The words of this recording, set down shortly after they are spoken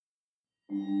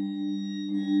Oh,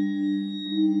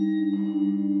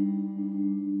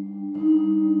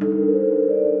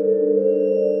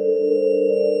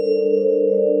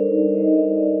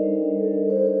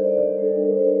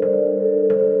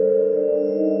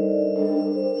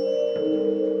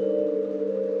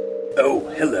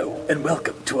 hello, and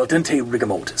welcome to Al Dente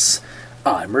Rigamortis.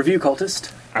 I'm Review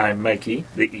Cultist. I'm Mikey.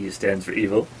 The E stands for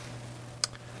evil.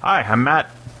 Hi, I'm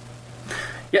Matt.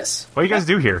 Yes. What do you guys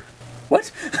do here? What?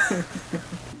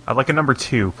 I'd like a number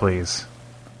 2, please.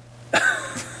 God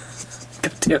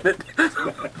damn it.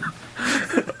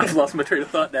 I've lost my train of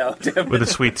thought now. Damn With it.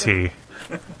 a sweet tea.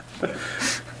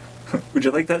 Would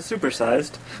you like that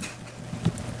supersized?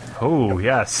 Oh,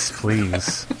 yes,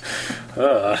 please.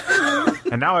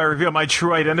 And now I reveal my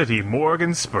true identity,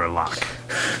 Morgan Spurlock.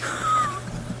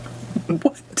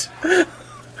 What?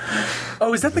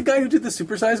 Oh, is that the guy who did the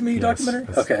Super Size Me documentary?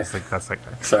 Okay. That's that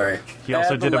guy. Sorry. He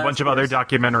also Add the did a last bunch of other verse.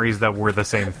 documentaries that were the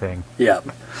same thing. Yeah.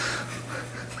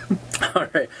 All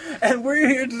right. And we're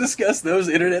here to discuss those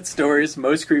internet stories,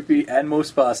 most creepy and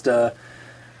most pasta.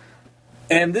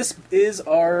 And this is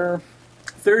our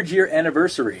 3rd year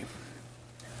anniversary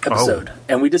episode. Oh.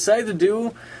 And we decided to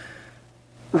do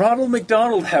Ronald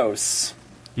McDonald House.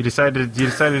 You decided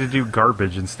to do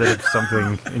garbage instead of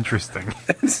something interesting.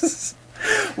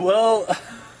 Well,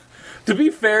 to be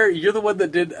fair, you're the one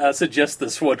that did suggest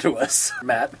this one to us,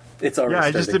 Matt. It's already Yeah,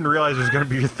 I just didn't realize it was going to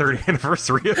be your 3rd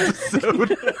anniversary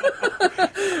episode.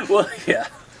 Well, yeah.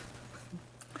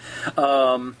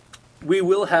 We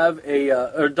will have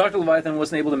or Dr. Leviathan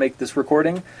wasn't able to make this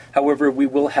recording. However, we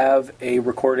will have a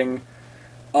recording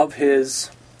of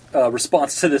his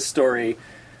response to this story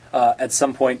at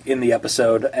some point in the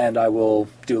episode, and I will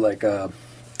do like a...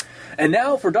 And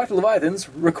now for Dr. Leviathan's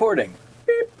recording.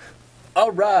 Beep.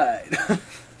 All right.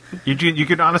 You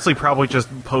could honestly probably just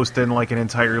post in like an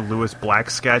entire Lewis Black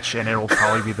sketch, and it'll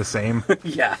probably be the same.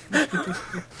 Yeah.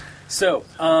 So,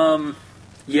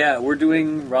 yeah, we're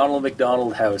doing Ronald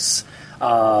McDonald House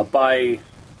by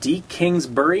D.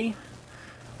 Kingsbury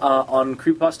on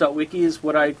creepypasta.wiki is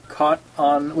what I caught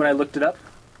on when I looked it up.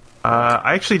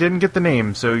 I actually didn't get the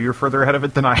name, so you're further ahead of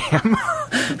it than I am.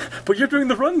 But you're doing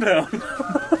the rundown.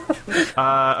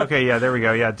 Okay, yeah, there we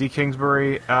go. Yeah, D.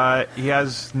 Kingsbury. He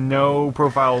has no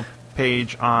profile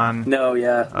page on... No,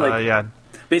 yeah. yeah.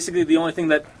 Basically, the only thing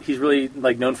that he's really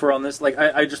like known for on this, like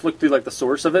I just looked through like the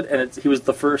source of it, and he was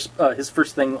the first. His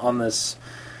first thing on this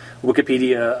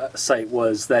Wikipedia site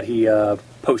was that he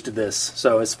posted this.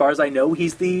 So as far as I know,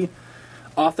 he's the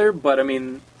author, but I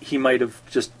mean, he might have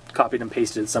just copied and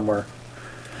pasted it somewhere.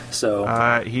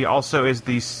 So he also is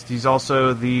he's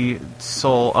also the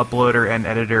sole uploader and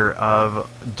editor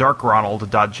of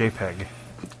darkronald.jpg.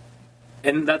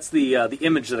 And that's the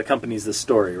image that accompanies this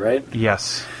story, right?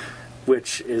 Yes.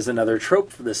 Which is another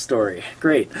trope for this story.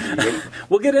 Great.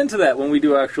 We'll get into that when we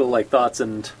do actual like thoughts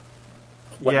and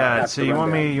whatnot. Yeah. after So the you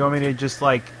want rundown. me to just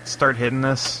like start hitting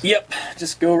this? Yep.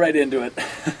 Just go right into it.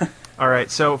 All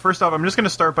right. So first off, I'm just going to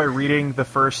start by reading the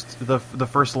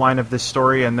first line of this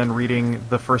story, and then reading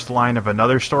the first line of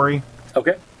another story.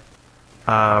 Okay.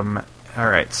 All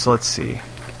right. So let's see.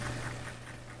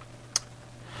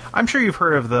 I'm sure you've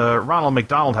heard of the Ronald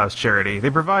McDonald House charity. They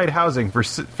provide housing for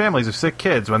families of sick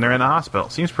kids when they're in the hospital.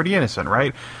 Seems pretty innocent,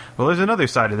 right? Well, there's another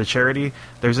side of the charity.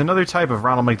 There's another type of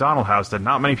Ronald McDonald House that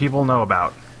not many people know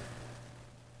about.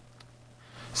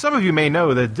 Some of you may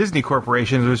know that Disney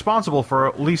Corporation is responsible for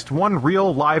at least one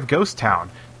real live ghost town.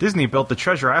 Disney built the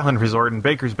Treasure Island Resort in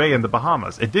Baker's Bay in the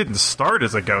Bahamas. It didn't start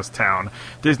as a ghost town.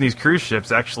 Disney's cruise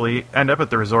ships actually end up at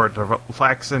the resort to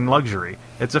relax in luxury.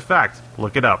 It's a fact.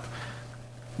 Look it up.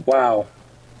 Wow.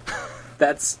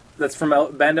 That's from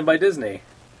Abandoned by Disney.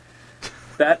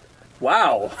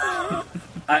 Wow.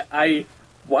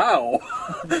 Wow.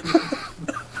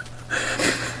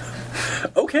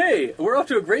 Okay, we're off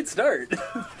to a great start.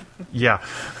 Yeah.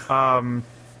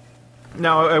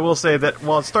 Now, I will say that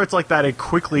while it starts like that, it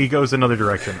quickly goes another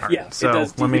direction. All right, Yeah, so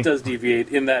it does deviate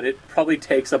in that it probably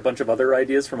takes a bunch of other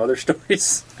ideas from other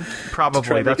stories. Probably.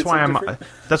 to That's try why and I'm. make it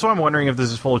different. That's why I'm wondering if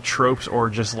this is full of tropes or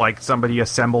just like somebody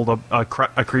assembled a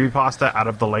creepypasta out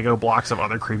of the Lego blocks of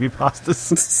other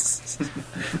creepypastas.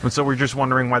 And so we're just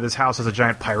wondering why this house has a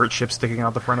giant pirate ship sticking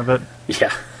out the front of it.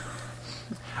 Yeah.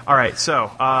 All right,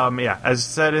 so yeah, as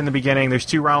said in the beginning, there's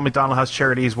 2 Ronald McDonald House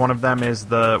charities. One of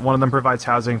them provides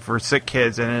housing for sick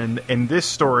kids, and in this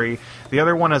story, the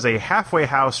other one is a halfway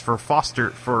house for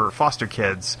foster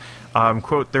kids.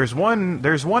 Quote: "There's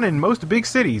one in most big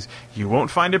cities. You won't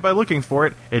find it by looking for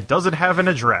it. It doesn't have an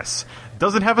address.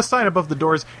 Doesn't have a sign above the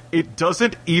doors. It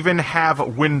doesn't even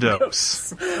have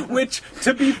windows." Which,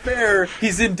 to be fair,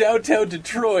 he's in downtown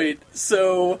Detroit,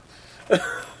 so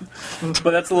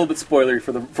But that's a little bit spoilery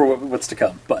for what's to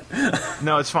come. But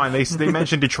No, it's fine. They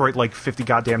mentioned Detroit like 50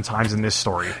 goddamn times in this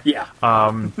story. yeah.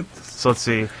 So let's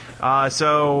see.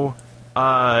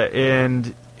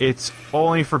 And it's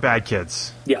only for bad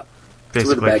kids. Yeah.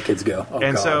 Basically. It's where the bad kids go. Oh,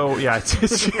 And God. so, yeah,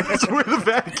 it's where the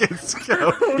bad kids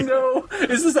go. Oh no!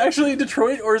 Is this actually in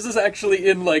Detroit, or is this actually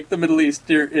in like the Middle East?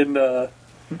 Here in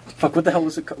fuck, what the hell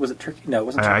was it? Was it Turkey? No, it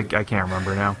wasn't Turkey. I can't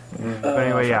remember now. But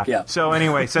anyway, yeah. yeah. So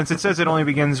anyway, since it says it only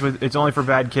begins with it's only for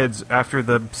bad kids, after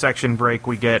the section break,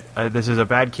 we get this is a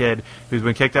bad kid who's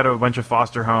been kicked out of a bunch of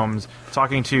foster homes.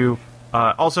 Talking to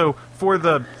also for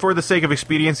the sake of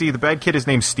expediency, the bad kid is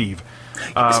named Steve.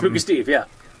 Spooky Steve, yeah.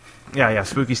 Yeah,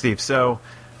 Spooky Steve. So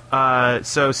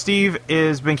Steve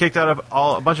is been kicked out of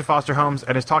a bunch of foster homes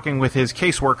and is talking with his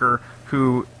caseworker,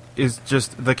 who is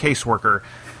just the caseworker.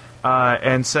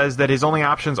 And says that his only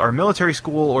options are military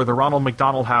school or the Ronald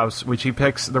McDonald House, which he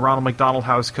picks the Ronald McDonald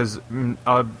House because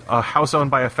a house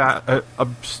owned by a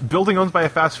building owned by a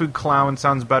fast food clown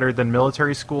sounds better than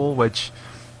military school, which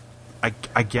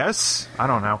I guess, I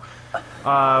don't know.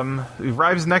 He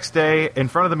arrives next day in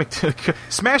front of the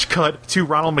smash cut to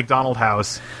Ronald McDonald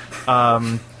House.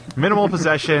 Minimal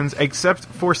possessions, except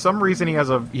for some reason he has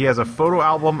a photo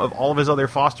album of all of his other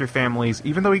foster families.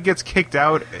 Even though he gets kicked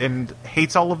out and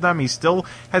hates all of them, he still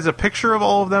has a picture of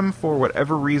all of them for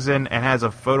whatever reason and has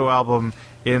a photo album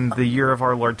in the year of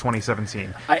our Lord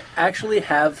 2017. I actually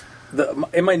have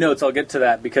in my notes. I'll get to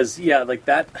that because like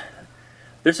that.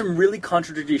 There's some really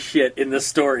contradictory shit in this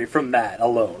story from that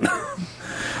alone.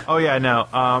 Oh yeah, no.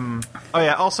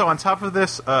 Also on top of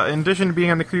this, in addition to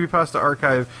being on the Creepypasta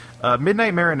archive,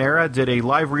 Midnight Marinara did a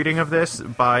live reading of this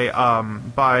by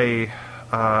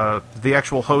the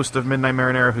actual host of Midnight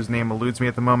Marinara, whose name eludes me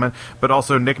at the moment, but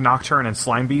also Nick Nocturne and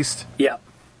Slime Beast. Yeah.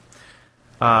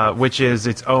 Which is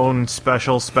its own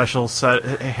special set.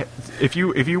 If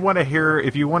you want to hear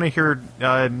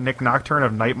Nick Nocturne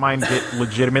of Nightmind get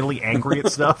legitimately angry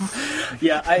at stuff,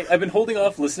 yeah, I've been holding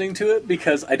off listening to it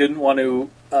because I didn't want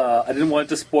it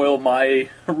to spoil my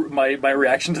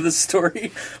reaction to this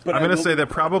story. But I'm going to say that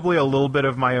probably a little bit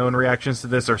of my own reactions to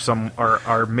this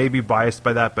are maybe biased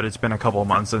by that, but it's been a couple of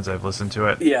months since I've listened to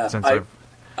it. Yeah,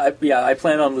 I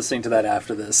plan on listening to that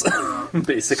after this,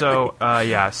 basically.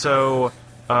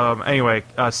 Anyway,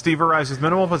 Steve arrives with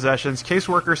minimal possessions.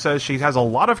 Caseworker says she has a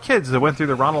lot of kids that went through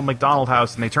the Ronald McDonald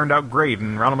House, and they turned out great,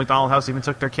 and Ronald McDonald House even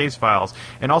took their case files.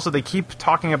 And also, they keep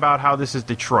talking about how this is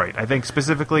Detroit. I think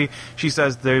specifically, she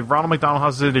says the Ronald McDonald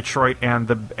House is in Detroit, and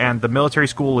the military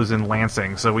school is in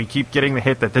Lansing. So we keep getting the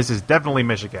hit that this is definitely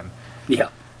Michigan. Yeah.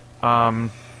 A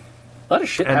lot of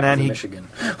shit happens in Michigan.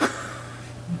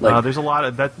 There's a lot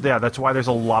of that. Yeah, that's why there's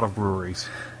a lot of breweries,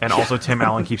 and also Tim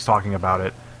Allen keeps talking about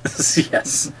it.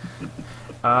 Yes.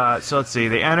 So let's see.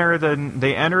 They enter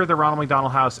the Ronald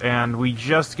McDonald House, and we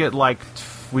just get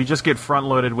front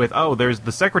loaded with there's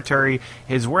the secretary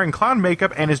is wearing clown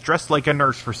makeup and is dressed like a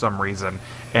nurse for some reason.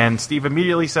 And Steve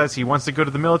immediately says he wants to go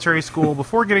to the military school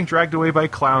before getting dragged away by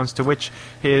clowns. To which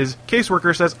his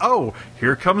caseworker says, "Oh,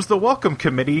 here comes the welcome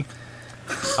committee."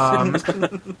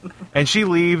 And she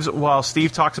leaves while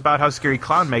Steve talks about how scary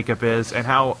clown makeup is and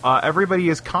how everybody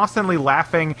is constantly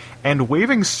laughing and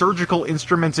waving surgical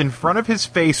instruments in front of his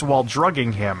face while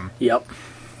drugging him. Yep.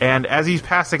 And as he's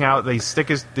passing out, they stick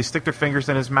their fingers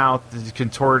in his mouth,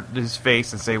 contort his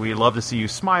face, and say, "We'd love to see you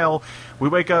smile." We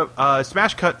wake up,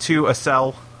 smash cut to a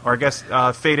cell, or I guess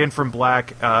fade in from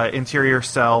black, interior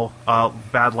cell,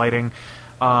 bad lighting.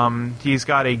 He's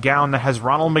got a gown that has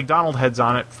Ronald McDonald heads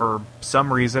on it for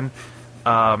some reason.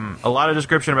 A lot of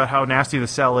description about how nasty the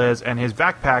cell is, and his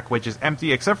backpack, which is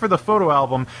empty except for the photo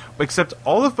album, except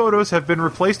all the photos have been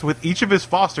replaced with each of his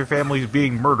foster families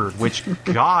being murdered, which,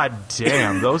 god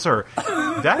damn,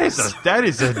 that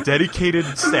is a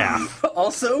dedicated staff.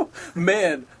 Also,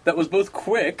 man, that was both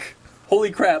quick. Holy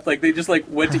crap, they just,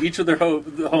 went to each of their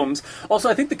homes. Also,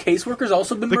 I think the caseworker's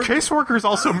also been murdered. The caseworker's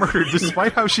also murdered,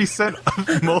 despite how she sent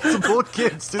multiple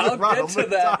kids to the Ronald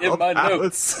McDonald in my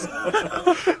house.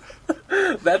 Notes.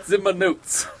 That's in my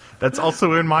notes. That's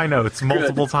also in my notes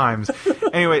multiple times.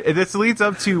 Anyway, this leads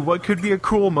up to what could be a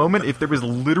cool moment if there was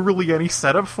literally any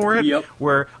setup for it. Yep.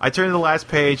 Where I turn to the last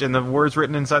page, and the words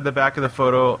written inside the back of the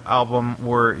photo album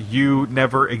were, "You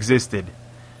never existed."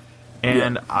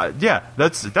 And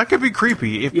that could be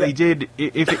creepy if they did.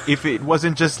 If it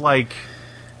wasn't just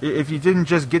if you didn't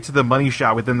just get to the money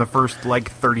shot within the first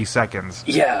 30 seconds.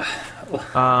 Yeah.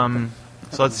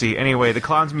 So let's see. Anyway, the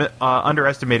clowns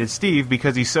underestimated Steve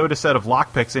because he sewed a set of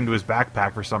lockpicks into his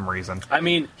backpack for some reason. I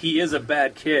mean, he is a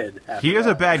bad kid. He is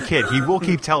a bad kid. He will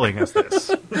keep telling us this.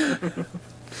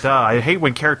 Duh, I hate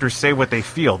when characters say what they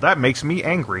feel. That makes me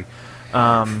angry.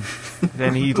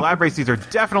 Then he elaborates these are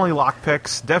definitely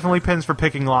lockpicks, definitely pins for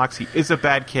picking locks. He is a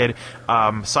bad kid.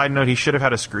 Side note: he should have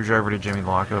had a screwdriver to jimmy the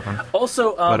lock open.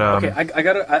 Also, okay, I'm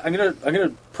gonna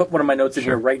put one of my notes in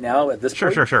here right now. At this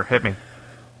point, sure, hit me.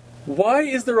 Why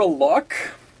is there a lock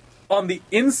on the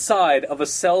inside of a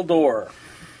cell door?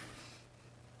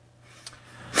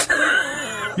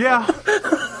 Yeah.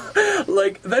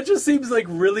 Like, that just seems like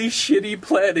really shitty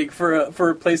planning for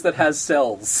a place that has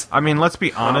cells. I mean, let's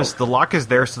be honest. The lock is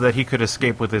there so that he could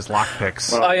escape with his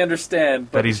lockpicks. I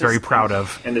understand, but that he's very proud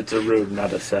of. And it's a room,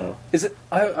 not a cell. Is it?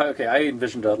 Okay, I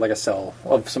envisioned like a cell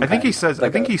of some. I think he says. Like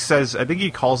I think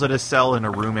he calls it a cell and a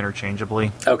room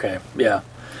interchangeably. Okay, yeah.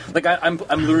 Like I'm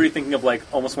literally thinking of like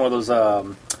almost one of those.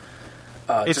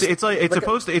 It's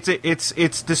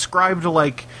described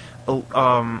like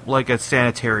a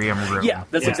sanitarium room. Yeah,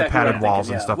 that's with exactly padded what I'm walls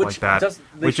thinking, and stuff yeah. like that.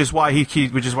 Which is why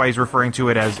he's referring to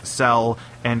it as cell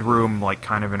and room, like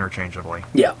kind of interchangeably.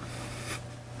 Yeah.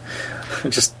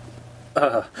 Just.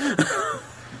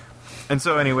 And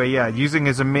so anyway, yeah, using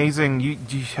his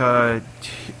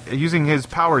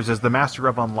powers as the master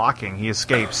of unlocking, he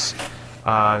escapes,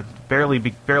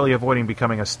 barely avoiding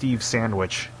becoming a Steve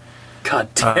sandwich.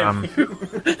 God damn you.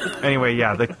 Anyway,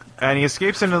 yeah, and he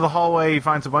escapes into the hallway. He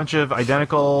finds a bunch of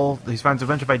identical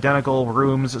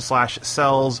rooms /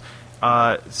 cells.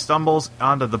 Stumbles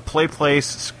onto the play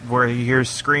place where he hears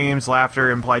screams, laughter,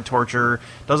 implied torture.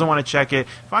 Doesn't want to check it.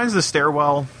 Finds the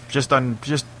stairwell. Just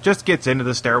gets into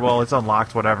the stairwell. It's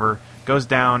unlocked. Whatever. Goes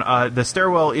down. The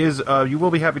stairwell is. You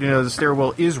will be happy to know the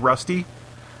stairwell is rusty.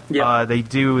 Yeah. They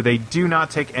do not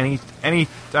take any. I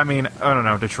mean, I don't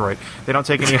know, Detroit. They don't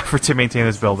take any effort to maintain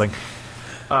this building.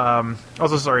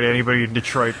 Also, sorry to anybody in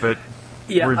Detroit, but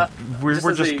yeah,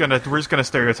 we're just gonna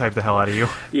stereotype the hell out of you.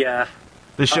 Yeah.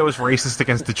 This show is racist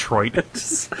against Detroit.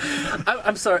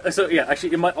 I'm sorry. So yeah,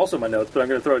 actually, also in my notes, but I'm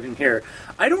going to throw it in here.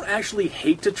 I don't actually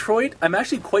hate Detroit. I'm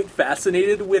actually quite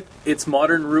fascinated with its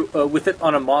modern with it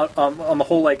on the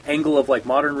whole like angle of like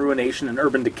modern ruination and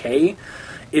urban decay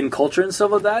in culture and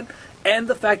stuff like that, and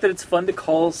the fact that it's fun to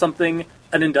call something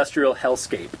an industrial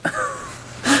hellscape.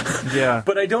 Yeah,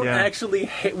 but I don't actually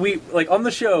we like on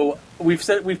the show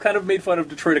we've kind of made fun of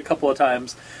Detroit a couple of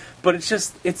times, but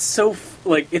it's so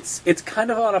like it's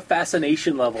kind of on a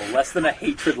fascination level, less than a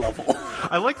hatred level.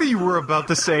 I like that you were about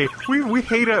to say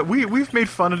we've made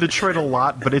fun of Detroit a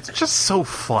lot, but it's just so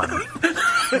fun.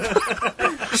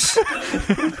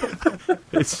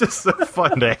 It's just so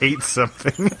fun to hate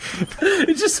something.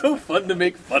 It's just so fun to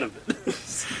make fun of it.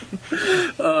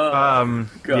 God.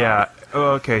 Yeah.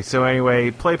 Okay, so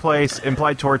anyway, play place,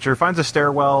 implied torture, finds a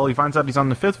stairwell, he finds out he's on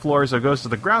the 5th floor, so goes to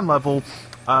the ground level.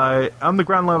 On the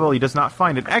ground level, he does not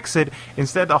find an exit.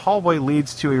 Instead, the hallway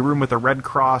leads to a room with a red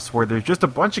cross where there's just a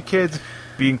bunch of kids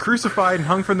being crucified and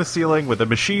hung from the ceiling with a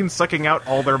machine sucking out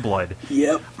all their blood.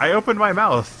 Yep. I opened my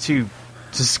mouth to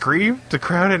scream, to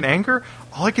cry out in anger.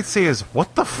 All I could say is,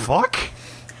 what the fuck?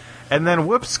 And then,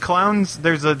 whoops, clowns,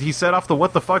 he set off the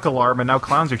what the fuck alarm, and now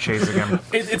clowns are chasing him.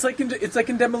 It's like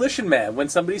in Demolition Man, when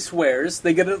somebody swears,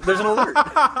 there's an alert.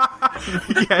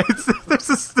 Yeah, there's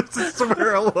a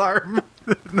swear alarm.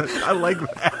 I like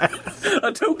that.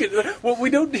 A token. What we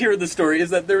don't hear in the story is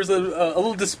that there's a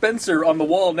little dispenser on the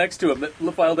wall next to him that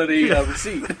filed out a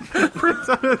receipt. Prints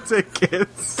out a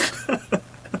tickets.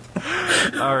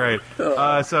 All right.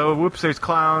 So, whoops, there's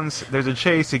clowns. There's a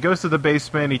chase. He goes to the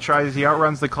basement. He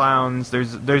outruns the clowns.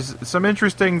 There's some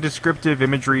interesting descriptive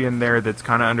imagery in there that's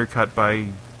kind of undercut by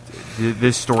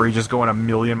this story just going a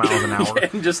million miles an hour.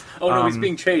 And just, he's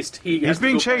being chased. He's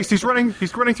being chased. He's running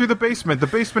through the basement. The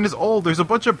basement is old. There's a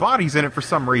bunch of bodies in it for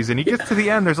some reason. He gets to the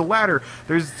end. There's a ladder.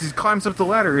 He climbs up the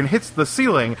ladder and hits the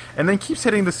ceiling, and then keeps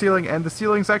hitting the ceiling, and the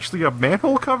ceiling's actually a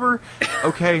manhole cover.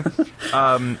 Okay.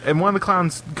 And one of the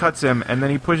clowns cuts him, and then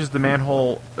he pushes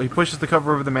the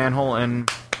cover over the manhole, and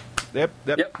Yep.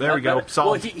 There we go.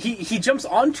 Solved. Well, he jumps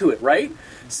onto it, right?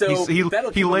 So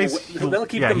that'll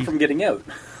keep him from getting out.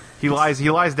 He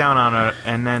lies down on it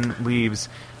and then leaves.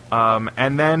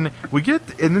 And then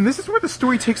this is where the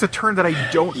story takes a turn that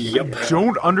I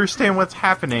don't understand what's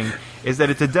happening. Is that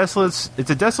it's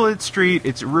a desolate street,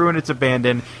 it's ruined, it's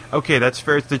abandoned. Okay, that's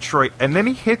fair, it's Detroit. And then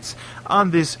he hits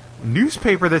on this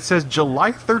newspaper that says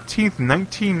July 13th,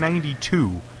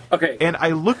 1992. Okay. And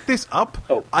I looked this up.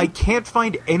 Oh. I can't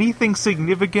find anything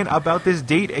significant about this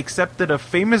date except that a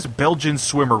famous Belgian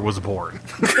swimmer was born.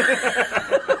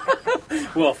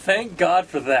 Well, thank God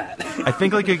for that. I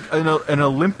think like an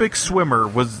Olympic swimmer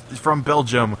from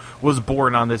Belgium was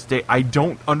born on this date. I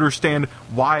don't understand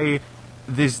why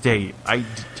this date. I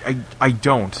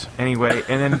don't. Anyway,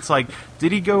 and then it's like,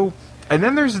 did he go... And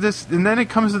then there's this, and then it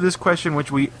comes to this question,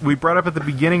 which we brought up at the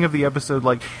beginning of the episode.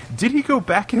 Like, did he go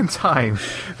back in time?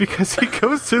 Because he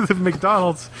goes to the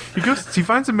McDonald's. He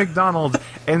finds a McDonald's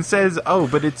and says, "Oh,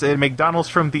 but it's a McDonald's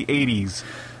from the '80s."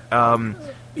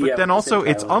 But then also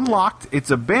it's unlocked, it's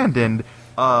abandoned,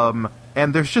 and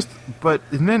there's just.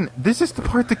 And then this is the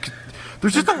part that.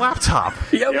 There's just a laptop.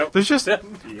 Yep. There's just. Yep.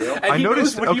 I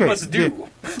noticed. What he must do.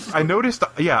 I noticed.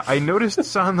 Yeah, I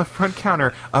noticed on the front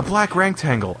counter a black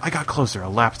rectangle. I got closer. A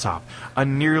laptop, a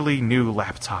nearly new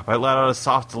laptop. I let out a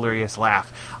soft, delirious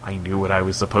laugh. I knew what I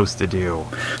was supposed to do,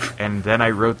 and then I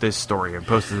wrote this story and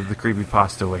posted it to the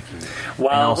Creepypasta wiki.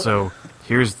 Wow. And also,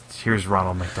 here's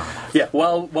Ronald McDonald. Yeah,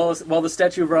 while the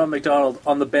statue of Ronald McDonald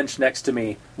on the bench next to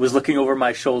me was looking over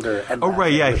my shoulder. And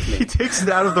he takes it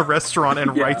out of the restaurant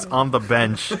and writes on the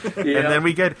bench, and then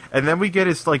we get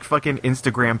his like fucking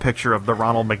Instagram picture of the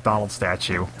Ronald McDonald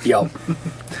statue. Yep.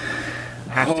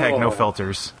 Hashtag no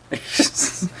filters.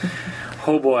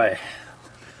 Oh boy.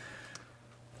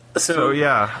 So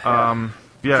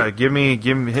hit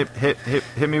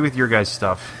me with your guys'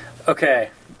 stuff.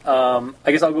 Okay. I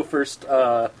guess I'll go first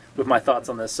with my thoughts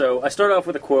on this. So I start off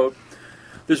with a quote.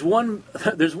 There's one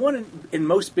in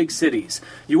most big cities.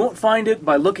 You won't find it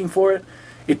by looking for it.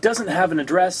 It doesn't have an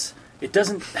address. It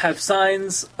doesn't have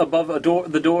signs above the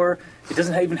door. It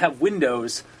doesn't even have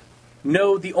windows.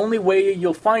 No, the only way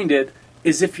you'll find it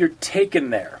is if you're taken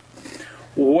there.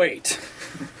 Wait.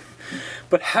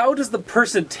 But how does the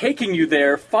person taking you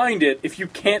there find it if you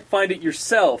can't find it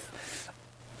yourself?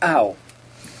 Ow.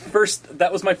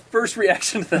 That was my first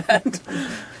reaction to that.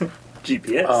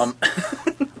 GPS.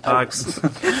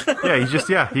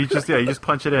 You just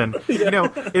punch it in. Yeah. You know,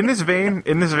 in this vein,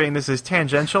 this is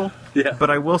tangential. Yeah. But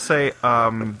I will say,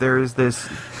 there is this.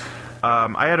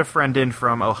 I had a friend in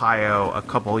from Ohio a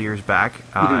couple years back,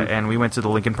 and we went to the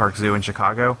Lincoln Park Zoo in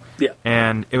Chicago. Yeah.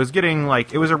 And it was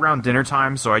it was around dinner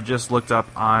time, so I just looked up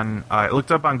on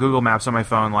Google Maps on my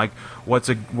phone, like what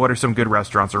are some good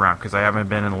restaurants around, because I haven't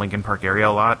been in the Lincoln Park area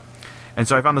a lot. And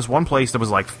so I found this one place that was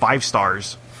like 5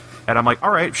 stars, and I'm like, all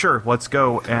right, sure, let's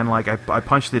go. And like I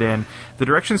punched it in. The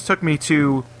directions took me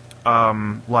to.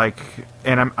 And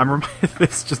I'm reminded of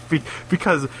this just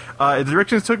because the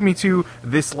directions took me to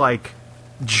this like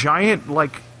giant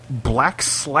like black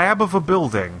slab of a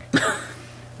building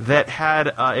that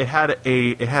had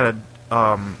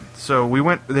so we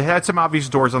went. They had some obvious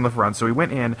doors on the front, so we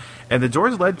went in, and the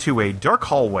doors led to a dark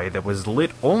hallway that was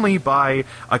lit only by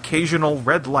occasional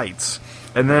red lights.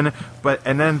 And then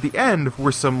the end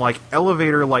were some like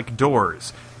elevator like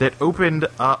doors that opened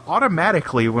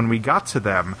automatically when we got to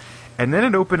them, and then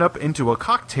it opened up into a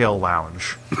cocktail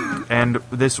lounge. And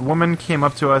this woman came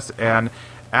up to us and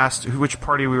asked which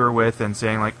party we were with, and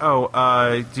saying like, "Oh,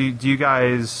 do you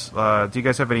guys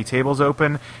have any tables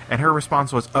open?" And her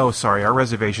response was, "Oh, sorry, our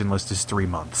reservation list is 3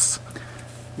 months."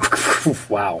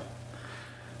 Wow.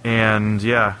 And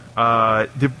yeah, that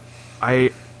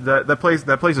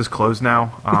place is closed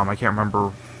now. I can't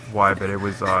remember why, but it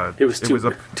was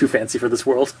too fancy for this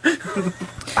world.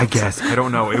 I guess, I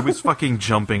don't know. It was fucking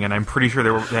jumping, and I'm pretty sure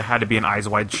there had to be an Eyes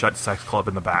Wide Shut sex club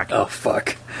in the back. Oh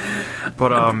fuck!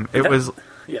 But it was.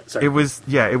 Yeah, sorry. It was.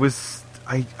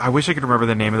 I wish I could remember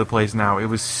the name of the place now. It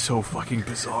was so fucking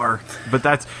bizarre. But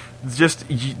that's just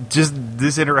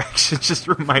this interaction just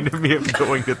reminded me of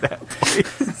going to that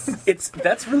place.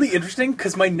 That's really interesting,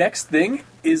 because my next thing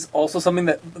is also something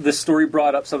that this story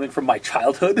brought up, something from my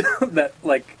childhood that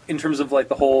like in terms of like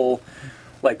the whole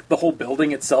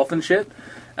building itself and shit.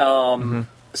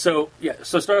 So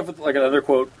start off with like another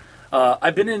quote.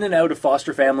 I've been in and out of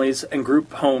foster families and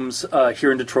group homes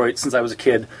here in Detroit since I was a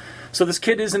kid. So this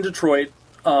kid is in Detroit.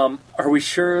 Are we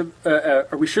sure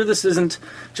this isn't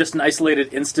just an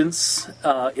isolated instance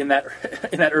in that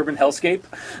urban hellscape?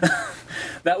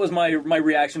 That was my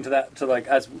reaction to that, to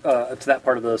that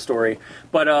part of the story.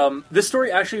 But this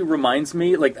story actually reminds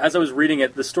me, like as I was reading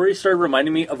it, the story started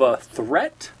reminding me of a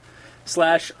threat /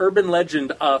 urban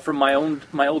legend from my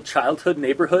old childhood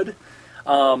neighborhood.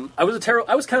 I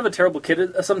was kind of a terrible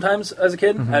kid sometimes as a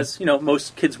kid, as you know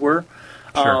most kids were.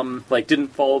 Sure. Like didn't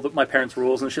follow my parents'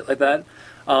 rules and shit like that.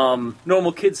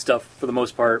 Normal kid stuff for the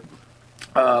most part.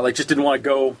 Like just didn't want to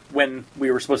go when we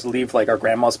were supposed to leave like our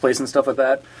grandma's place and stuff like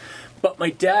that. But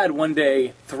my dad one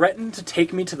day threatened to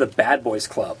take me to the Bad Boys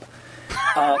Club.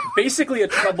 Basically a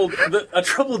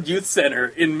troubled youth center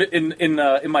in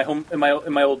my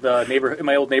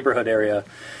old neighborhood area.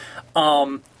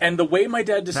 And the way my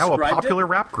dad described it... Now a popular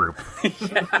rap group.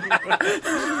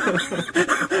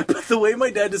 But the way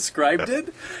my dad described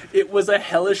it, it was a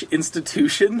hellish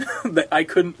institution that I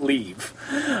couldn't leave.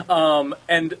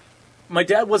 And my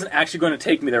dad wasn't actually going to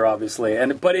take me there, obviously,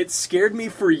 but it scared me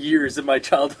for years in my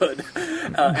childhood,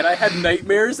 and I had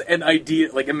nightmares and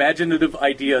imaginative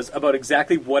ideas about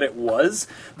exactly what it was.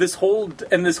 This whole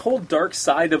dark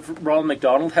side of Ronald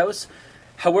McDonald House,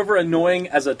 however annoying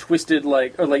as a twisted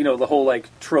the whole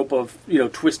trope of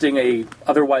twisting a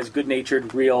otherwise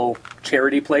good-natured real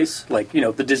charity place,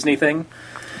 the Disney thing,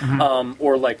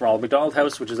 or Ronald McDonald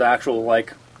House, which is actual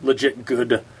legit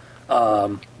good.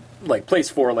 Place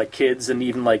for kids and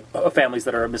even families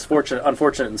that are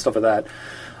unfortunate and stuff like that.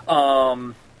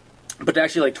 But to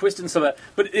actually twist and stuff like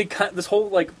that. But this whole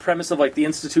premise of the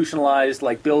institutionalized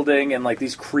building and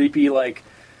these creepy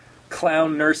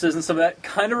clown nurses and stuff like that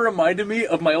kind of reminded me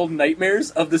of my old nightmares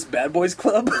of this Bad Boys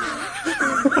Club.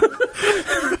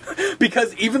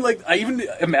 Because I even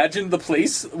imagined the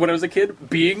place when I was a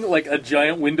kid being a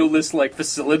giant windowless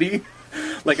facility.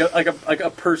 Like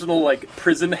a personal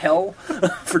prison hell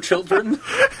for children.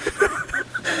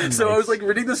 Nice. So I was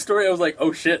reading this story. I was like,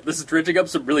 oh shit, this is dredging up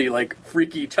some really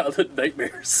freaky childhood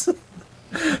nightmares.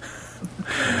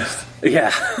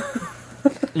 Yeah.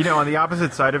 On the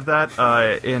opposite side of that,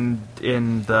 in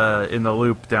the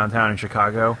Loop downtown in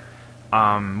Chicago,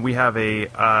 we have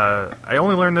I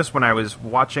only learned this when I was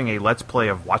watching a Let's Play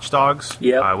of Watch Dogs,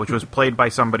 which was played by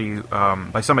somebody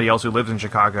else who lives in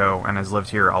Chicago and has lived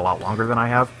here a lot longer than I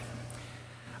have.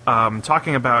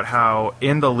 Talking about how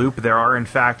in the Loop there are in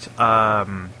fact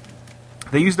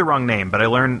they used the wrong name, but I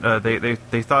learned they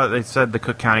said the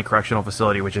Cook County Correctional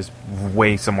Facility, which is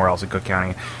way somewhere else in Cook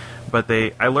County. But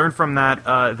I learned from that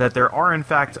that there are in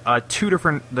fact two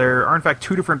different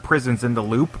prisons in the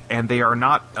Loop, and they are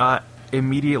not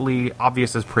immediately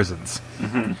obvious as prisons.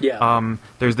 Mm-hmm. Yeah.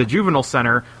 There's the Juvenile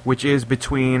Center, which is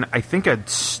between I think a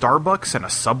Starbucks and a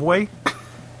Subway.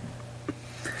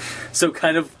 So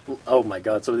kind of, oh my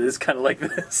god! So it is kind of like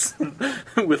this,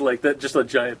 with that, just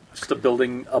a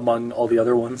building among all the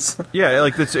other ones. Yeah,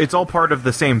 it's all part of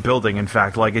the same building. In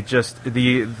fact, it just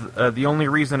the only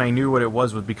reason I knew what it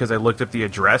was because I looked up the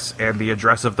address, and the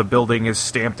address of the building is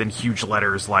stamped in huge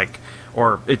letters,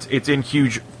 or it's in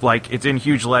huge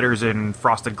letters in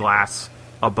frosted glass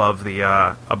above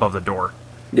the door.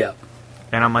 Yeah,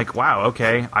 and I'm like, wow,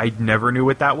 okay, I never knew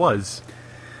what that was.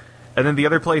 And then the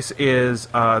other place is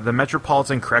the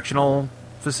Metropolitan Correctional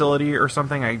Facility or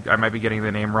something. I might be getting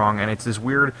the name wrong. And it's this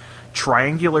weird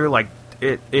triangular,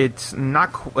 it's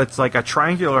like a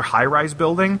triangular high-rise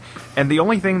building. And the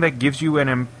only thing that gives you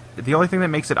the only thing that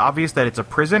makes it obvious that it's a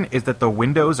prison is that the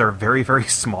windows are very, very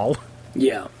small.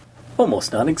 Yeah,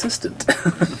 almost non-existent.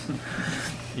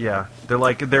 Yeah, they're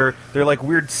like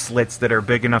weird slits that are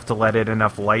big enough to let in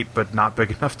enough light, but not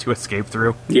big enough to escape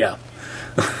through. Yeah.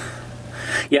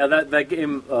 Yeah, that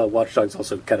game, Watch Dogs,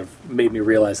 also kind of made me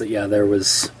realize that, there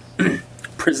was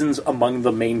prisons among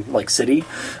the main, city.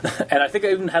 And I think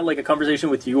I even had, a conversation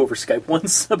with you over Skype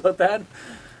once about that.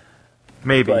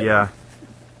 Maybe, yeah.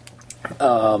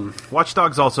 Watch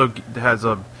Dogs also has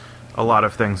a lot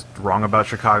of things wrong about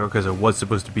Chicago, because it was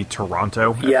supposed to be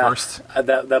Toronto at first.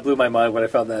 That blew my mind when I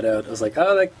found that out. I was like,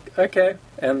 oh, okay.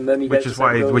 And then which is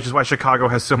why Chicago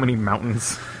has so many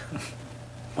mountains.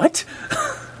 What?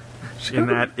 in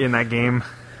that game.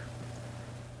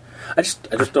 I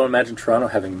just don't imagine Toronto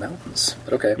having mountains.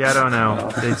 But okay. Yeah, I don't know.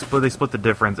 They split the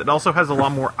difference. It also has a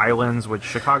lot more islands, which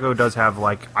Chicago does have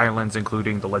islands,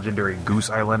 including the legendary Goose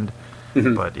Island.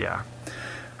 Mm-hmm. But yeah.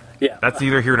 Yeah. That's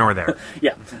neither here nor there.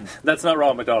 Yeah. That's not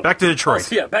Ronald McDonald. Back to Detroit.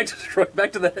 Oh, yeah, back to Detroit.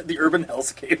 Back to the urban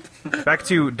hellscape. Back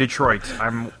to Detroit.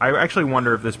 I actually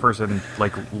wonder if this person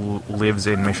lives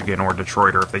in Michigan or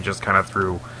Detroit, or if they just kind of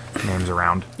threw names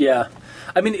around. Yeah.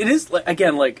 I mean, it is,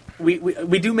 again,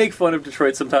 we do make fun of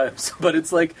Detroit sometimes, but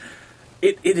it's it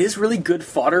is really good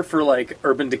fodder for,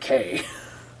 urban decay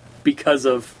because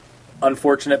of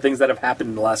unfortunate things that have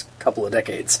happened in the last couple of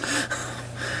decades.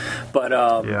 But,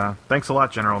 yeah. Thanks a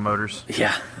lot, General Motors.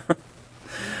 Yeah.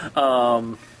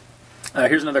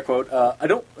 Here's another quote. I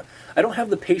don't have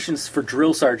the patience for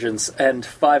drill sergeants and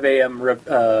 5 a.m.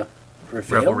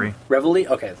 Revelry. Reveille?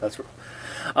 Okay, that's...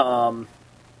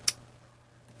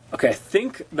 Okay, I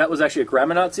think that was actually a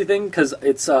grammar Nazi thing, because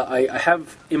it's I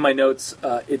have in my notes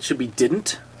it should be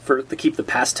didn't to keep the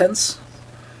past tense,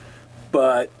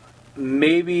 but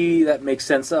maybe that makes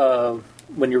sense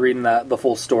when you're reading the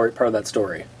full story, part of that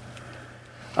story.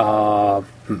 Okay.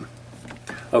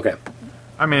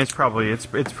 I mean, it's probably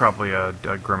a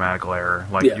grammatical error.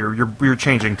 You're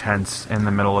changing tense in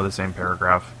the middle of the same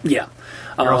paragraph. Yeah.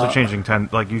 You're also changing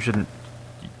tense. You shouldn't.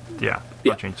 Yeah.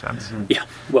 Change tense. Mm-hmm. Yeah.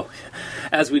 Well,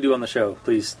 as we do on the show,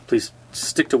 please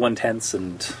stick to one tense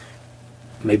and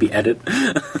maybe edit.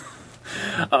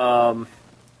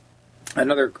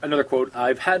 Another quote.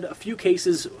 I've had a few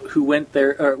cases who went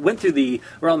through the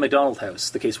Ronald McDonald house.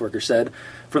 The caseworker said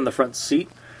from the front seat.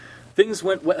 Things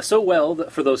went so well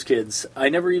for those kids. I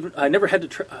never had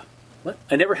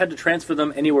to transfer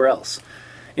them anywhere else.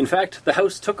 In fact, the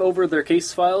house took over their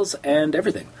case files and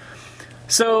everything.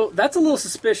 So that's a little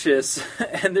suspicious,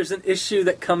 and there's an issue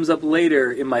that comes up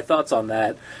later in my thoughts on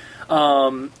that.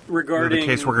 Regarding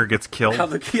the caseworker gets killed.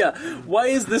 Why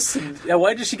is this?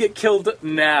 Why did she get killed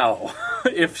now?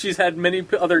 If she's had many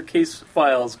other case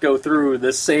files go through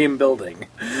this same building.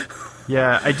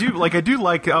 Yeah, I do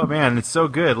like. Oh man, it's so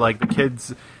good. Like the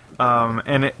kids,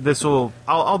 and this will.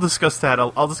 I'll discuss that.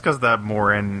 I'll discuss that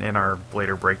more in our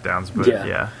later breakdowns. But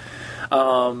yeah.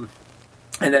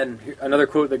 And then another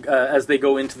quote as they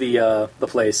go into the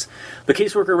place. The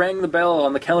caseworker rang the bell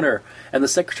on the counter, and the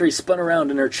secretary spun around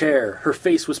in her chair. Her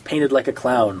face was painted like a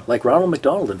clown, like Ronald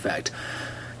McDonald, in fact.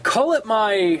 Call it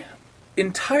my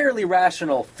entirely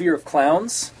rational fear of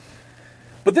clowns,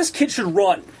 but this kid should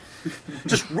run.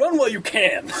 Just run while you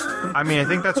can. I mean, I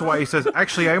think that's why he says,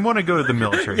 actually, I want to go to the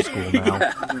military school now.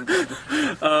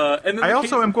 And then I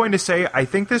also am going to say, I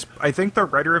think the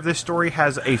writer of this story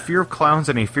has a fear of clowns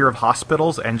and a fear of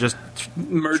hospitals and just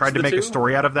tried to make a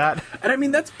story out of that. And I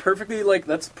mean, that's perfectly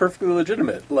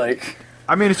legitimate. Like,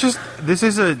 I mean, it's just, those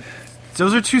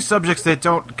are two subjects that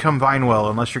don't combine well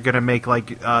unless you're going to make,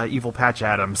 like, evil Patch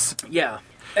Adams. Yeah.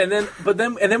 And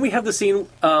then we have the scene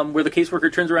where the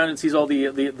caseworker turns around and sees all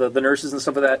the nurses and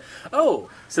stuff like that. Oh,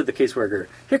 said the caseworker,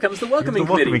 here comes the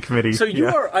welcoming committee. So you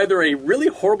are either a really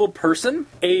horrible person,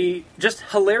 a just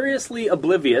hilariously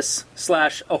oblivious /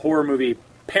 a horror movie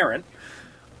parent,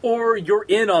 or you're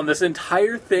in on this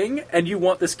entire thing and you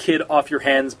want this kid off your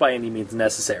hands by any means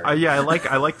necessary. Yeah, I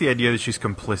like the idea that she's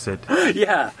complicit.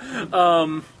 Yeah.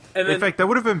 And then, in fact, that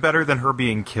would have been better than her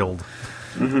being killed.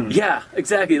 Mm-hmm. Yeah,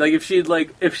 exactly. Like if she had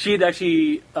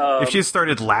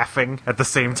started laughing at the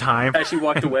same time as she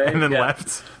walked away and then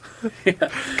left,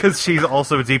 because she's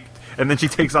also deep, and then she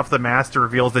takes off the mask to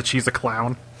reveal that she's a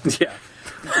clown. Yeah.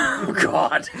 Oh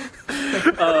God.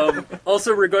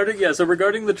 Also regarding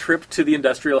the trip to the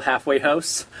industrial halfway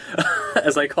house,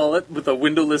 as I call it, with a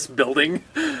windowless building,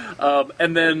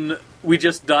 and then we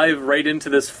just dive right into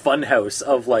this fun house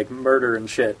of like murder and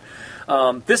shit.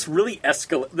 This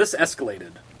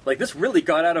escalated. Like, this really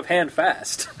got out of hand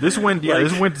fast. This went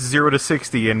 0 to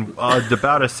 60 in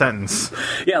about a sentence.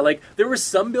 Yeah, like, there was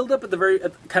some build-up at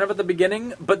the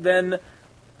beginning, but then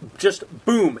just,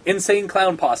 boom, insane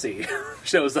clown posse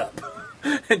shows up.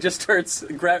 And just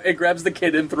it grabs the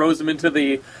kid and throws him into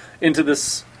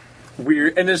this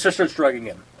weird, and it just starts drugging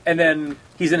him. And then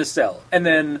he's in a cell. And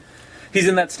then he's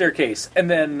in that staircase. And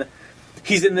then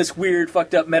he's in this weird,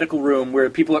 fucked up medical room where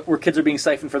kids are being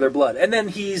siphoned for their blood, and then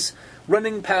he's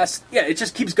running past. Yeah, it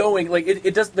just keeps going. Like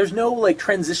it does. There's no like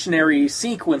transitionary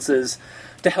sequences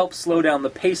to help slow down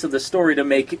the pace of the story to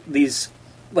make these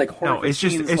like horror. No, it's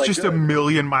just a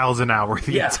million miles an hour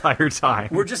the entire time.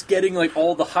 We're just getting like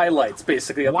all the highlights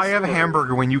basically. Why have a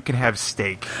hamburger when you can have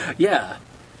steak? Yeah.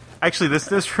 Actually,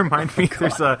 this reminds me.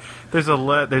 There's a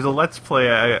Let's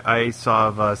Play I saw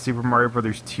of Super Mario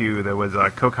Brothers 2 that was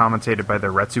co-commentated by the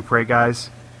Retsupre guys.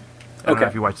 I don't know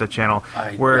if you watch that channel.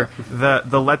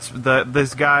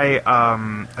 This guy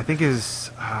I think is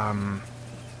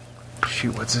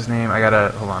what's his name? I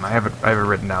gotta hold on. I have it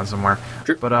written down somewhere.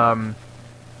 Sure. But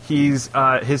he's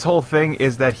his whole thing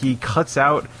is that he cuts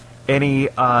out any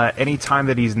time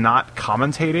that he's not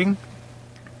commentating,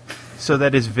 so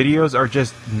that his videos are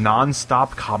just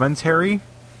non-stop commentary.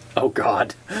 Oh,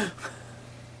 God.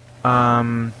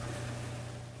 Let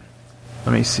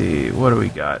me see. What do we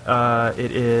got?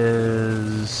 It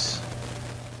is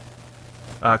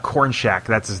Corn Shack.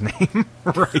 That's his name,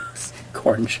 right?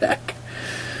 Corn Shack.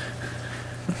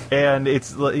 And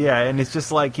it's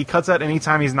just like he cuts out any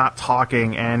time he's not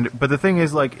talking, but the thing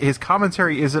is, like, his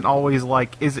commentary isn't always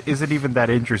like isn't even that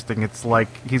interesting. It's like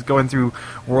he's going through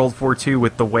World War II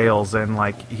with the whales, and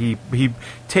like he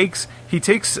takes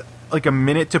like a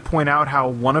minute to point out how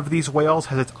one of these whales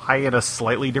has its eye in a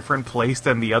slightly different place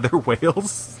than the other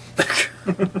whales.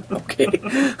 Okay.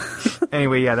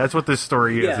 Anyway, yeah, that's what this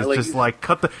story is. It's just like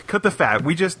cut the fat.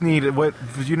 We just need what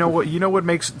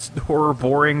makes horror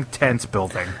boring? Tense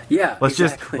building. Yeah. Let's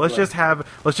just do a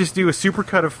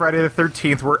supercut of Friday the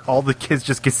 13th where all the kids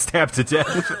just get stabbed to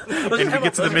death, and we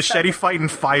get to the machete fight in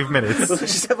 5 minutes. Let's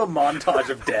just have a montage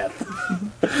of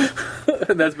death.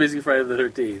 And that's basically Friday the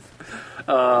 13th.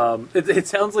 It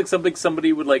sounds like something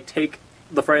somebody would like take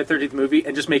the Friday the 13th movie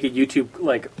and just make a YouTube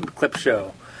like clip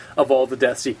show of all the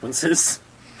death sequences.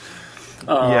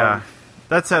 Yeah,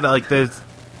 that said, like the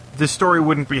story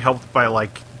wouldn't be helped by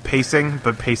like pacing,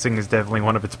 but pacing is definitely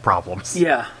one of its problems.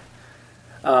 Yeah.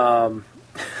 And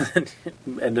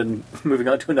then moving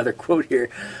on to another quote here.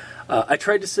 I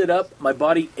tried to sit up, my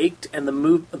body ached, and the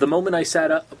moment I sat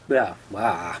up,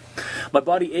 my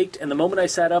body ached, and the moment I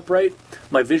sat upright,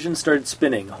 my vision started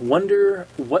spinning. Wonder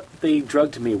what they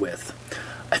drugged me with.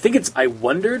 I think it's I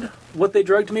wondered what they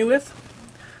drugged me with.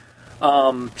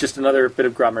 Just another bit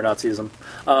of grammar Nazism.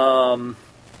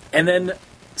 And then,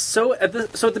 so at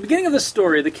the beginning of the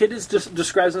story, the kid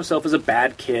describes himself as a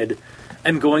bad kid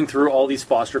and going through all these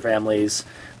foster families.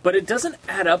 But it doesn't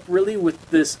add up really with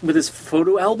his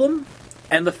photo album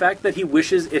and the fact that he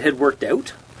wishes it had worked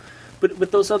out, but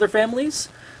with those other families.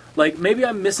 Like, maybe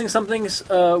I'm missing something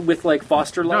with, like,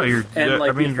 foster life.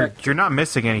 No, you're not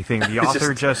missing anything. The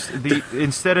author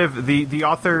the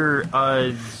author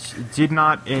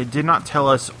did not tell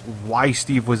us why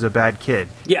Steve was a bad kid.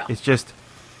 Yeah. It's just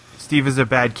Steve is a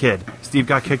bad kid. Steve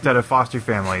got kicked out of foster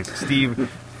families.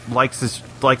 Steve likes his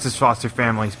foster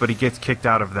families, but he gets kicked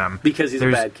out of them because he's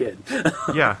a bad kid.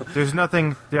 Yeah, there's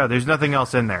nothing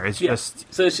else in there. It's just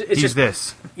it's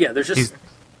this. Yeah, there's just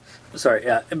sorry,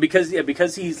 yeah, and because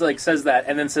he's like says that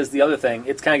and then says the other thing,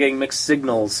 it's kind of getting mixed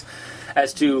signals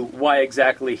as to why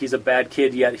exactly he's a bad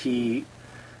kid, yet he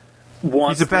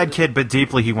wants. He's a bad kid, but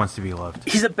deeply he wants to be loved.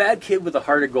 He's a bad kid with a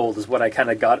heart of gold, is what I kind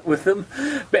of got with him,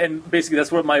 and basically that's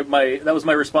what that was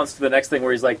my response to the next thing,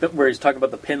 where he's talking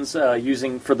about the pins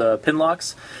using for the pin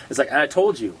locks. It's like, I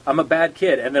told you, I'm a bad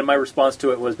kid, and then my response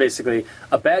to it was basically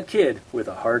a bad kid with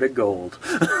a heart of gold.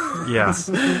 Yeah.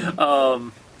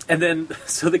 And then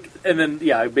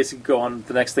I basically go on.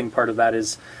 The next thing part of that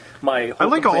is my. I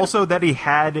like also that he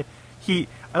has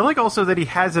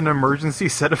an emergency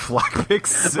set of lockpicks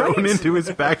sewn into his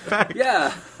backpack.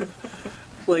 Yeah,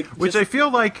 which I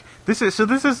feel like this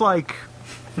is like.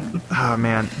 Oh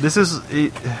man, this is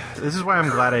why I'm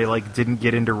glad I didn't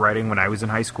get into writing when I was in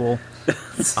high school,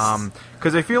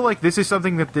 because I feel like this is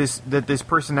something that this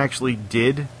person actually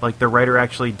did, like the writer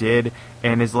actually did,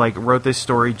 and is wrote this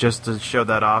story just to show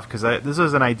that off. Because this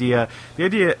was an idea.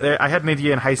 I had an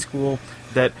idea in high school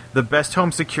that the best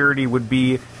home security would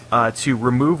be to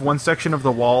remove one section of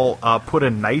the wall, put a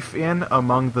knife in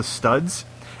among the studs.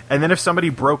 And then if somebody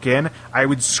broke in, I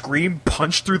would scream,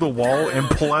 punch through the wall, and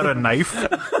pull out a knife.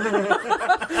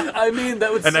 I mean,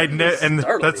 that would.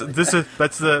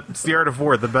 That's the art of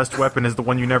war. The best weapon is the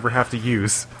one you never have to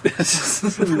use.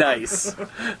 Nice.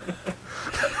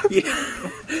 Yeah,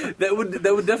 that would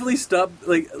definitely stop.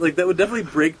 Like that would definitely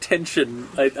break tension.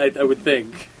 I would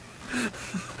think.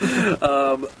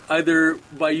 Either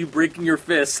by you breaking your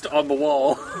fist on the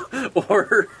wall,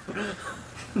 or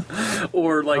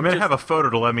I'm gonna have a photo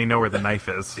to let me know where the knife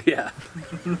is. Yeah,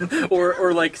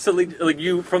 or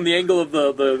you from the angle of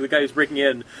the guy who's breaking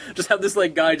in, just have this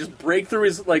guy just break through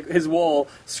his wall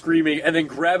screaming, and then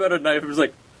grab out a knife and was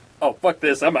like, "Oh fuck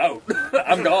this, I'm out,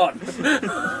 I'm gone.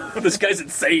 This guy's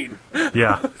insane."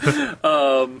 Yeah.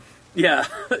 Yeah,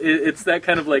 it's that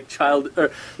kind of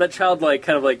childlike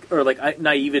kind of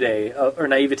naivete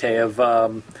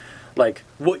of.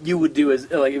 What you would do is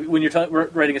when you're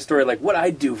writing a story, what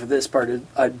I'd do for this part is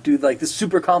I'd do this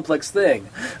super complex thing.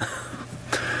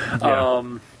 Yeah.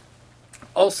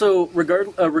 Also,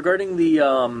 regarding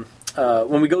the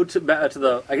when we go to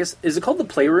the, I guess, is it called the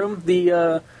playroom?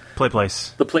 The play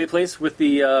place. The play place with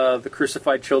the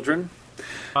crucified children.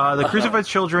 The crucified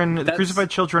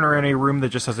children are in a room that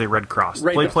just has a red cross.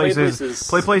 Right, play place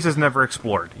is never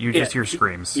explored. You just hear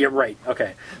screams. Yeah, right.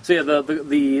 Okay. So yeah,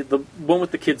 the one with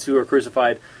the kids who are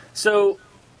crucified. So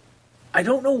I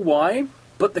don't know why,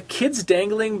 but the kids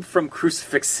dangling from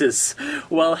crucifixes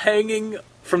while hanging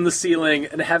from the ceiling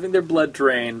and having their blood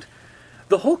drained.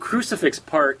 The whole crucifix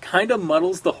part kind of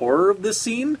muddles the horror of this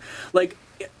scene.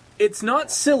 It's not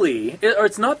silly, or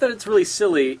it's not that it's really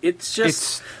silly. It's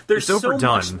just there's so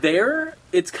much there.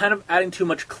 It's kind of adding too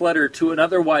much clutter to an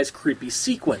otherwise creepy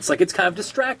sequence. It's kind of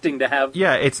distracting to have.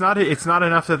 Yeah, it's not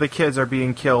enough that the kids are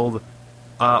being killed,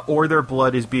 or their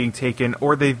blood is being taken,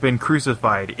 or they've been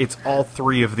crucified. It's all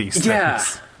three of these things. Yeah,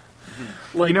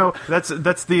 that's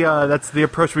the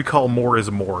approach we call more is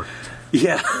more.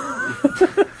 Yeah,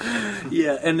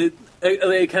 yeah, and it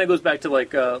kind of goes back to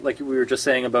like we were just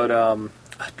saying about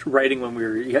writing when we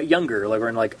were younger, we're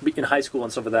in high school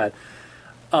and stuff like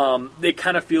that. It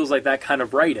kind of feels like that kind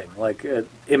of writing,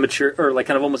 immature or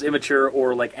kind of almost immature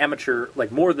or amateur,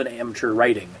 more than amateur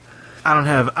writing. I don't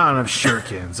have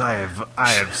shurikens. I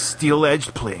have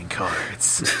steel-edged playing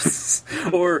cards.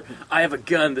 Or I have a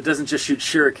gun that doesn't just shoot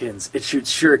shurikens; it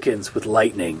shoots shurikens with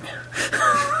lightning.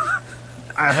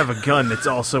 I have a gun that's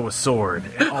also a sword,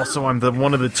 and also I'm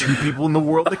one of the two people in the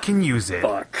world that can use it.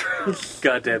 Fuck.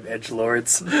 Goddamn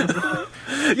edgelords.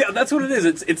 Yeah, that's what it is.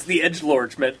 It's the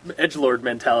edgelord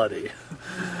mentality.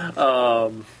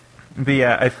 But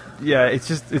it's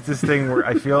this thing where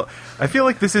I feel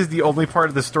like this is the only part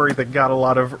of the story that got a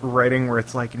lot of writing where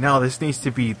it's like, no, there needs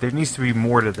to be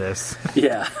more to this.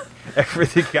 Yeah.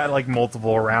 Everything got like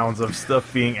multiple rounds of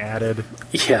stuff being added.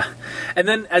 Yeah. And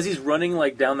then as he's running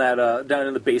like down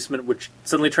in the basement, which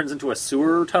suddenly turns into a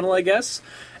sewer tunnel, I guess,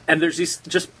 and there's these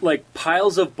just like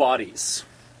piles of bodies.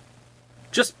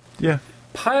 Just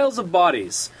piles of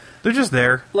bodies. They're just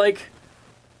there. Like,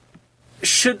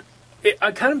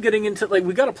 I'm kind of getting into, like,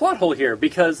 we got a plot hole here,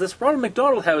 because this Ronald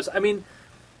McDonald house, I mean,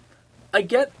 I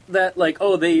get that, like,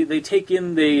 oh, they take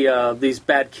in these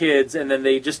bad kids, and then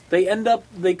they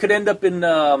could end up in,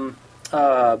 they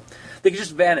could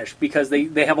just vanish, because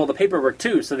they have all the paperwork,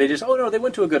 too, so they just, oh, no, they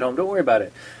went to a good home, don't worry about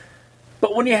it.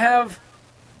 But when you have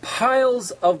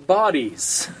piles of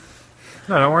bodies...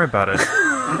 No, don't worry about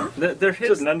it. They're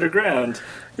hidden underground.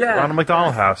 Yeah. Ronald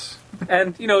McDonald house.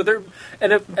 And they're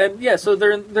so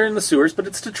they're in the sewers, but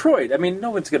it's Detroit. I mean,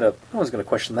 no one's gonna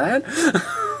question that.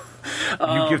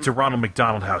 You give to Ronald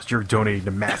McDonald house, you're donating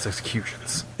to mass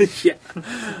executions. Yeah,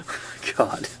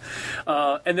 God.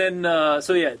 And then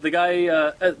the guy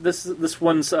this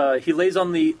one's he lays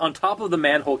on top of the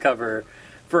manhole cover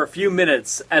for a few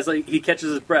minutes as he catches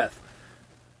his breath.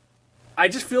 I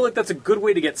just feel like that's a good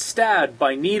way to get stabbed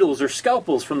by needles or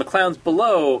scalpels from the clowns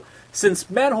below, since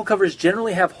manhole covers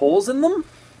generally have holes in them.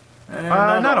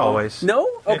 Not always. No?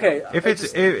 Okay. If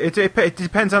it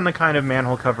depends on the kind of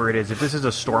manhole cover it is. If this is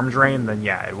a storm drain, then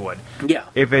yeah, it would. Yeah.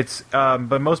 If it's,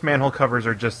 but most manhole covers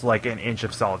are just like an inch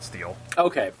of solid steel.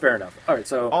 Okay, fair enough. All right,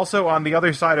 so also on the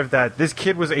other side of that, this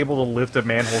kid was able to lift a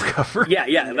manhole cover.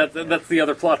 Yeah. That's the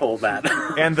other plot hole of that.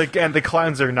 and the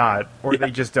clowns are not, or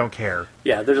they just don't care.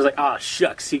 Yeah, they're just like,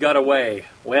 shucks, he got away.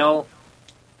 Well.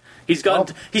 He's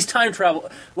time travel.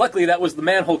 Luckily, that was the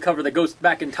manhole cover that goes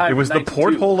back in time. It was the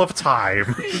porthole of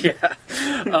time. Yeah.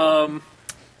 And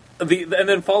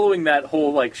then following that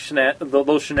whole like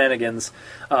those shenanigans,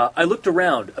 I looked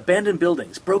around. Abandoned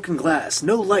buildings, broken glass,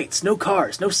 no lights, no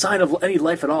cars, no sign of any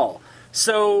life at all.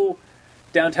 So,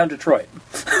 downtown Detroit.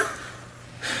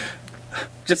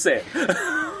 Just saying.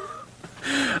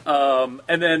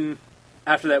 And then.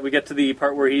 After that, we get to the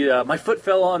part where my foot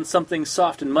fell on something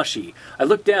soft and mushy. I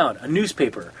looked down, a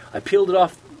newspaper. I peeled it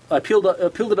off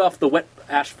the wet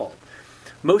asphalt.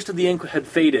 Most of the ink had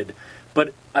faded,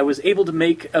 but I was able to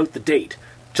make out the date,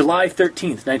 July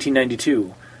 13th,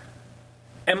 1992.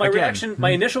 And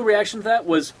my initial reaction to that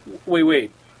was,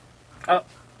 wait,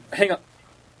 hang on,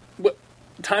 what?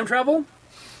 Time travel?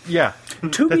 Yeah,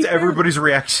 that's everybody's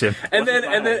reaction. And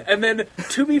then,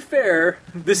 to be fair,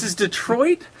 this is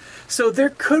Detroit. So there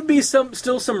could be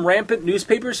still some rampant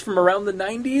newspapers from around the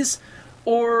 90s,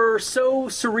 or so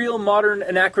surreal modern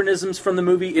anachronisms from the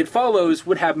movie It Follows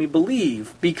would have me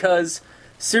believe, because,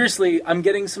 seriously, I'm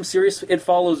getting some serious It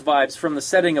Follows vibes from the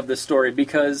setting of this story,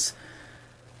 because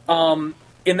in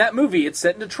that movie it's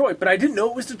set in Detroit, but I didn't know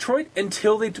it was Detroit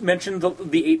until they mentioned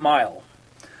the 8 Mile,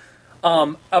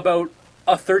 about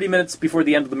 30 minutes before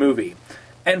the end of the movie.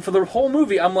 And for the whole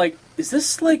movie, I'm like, is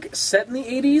this like set in the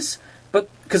 80s? But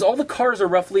because all the cars are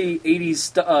roughly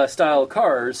 80s style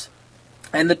cars,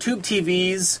 and the tube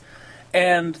TVs,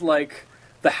 and like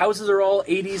the houses are all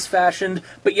 80s fashioned,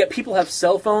 but yet people have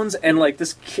cell phones, and like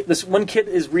this one kid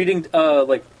is reading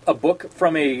like a book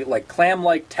from a like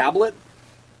clam-like tablet,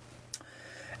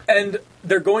 and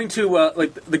they're going to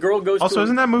like the girl goes. Also,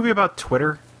 isn't that movie about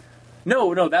Twitter?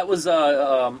 No, that was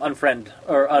Unfriended,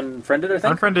 I think.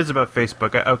 Unfriended is about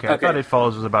Facebook. Okay. I thought It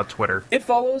Follows was about Twitter. It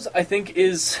Follows, I think,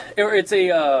 it's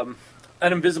an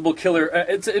invisible killer.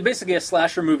 It's basically a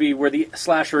slasher movie where the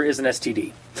slasher is an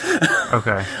STD.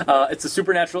 Okay. It's a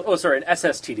supernatural. Oh, sorry, an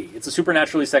SSTD. It's a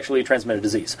supernaturally sexually transmitted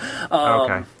disease.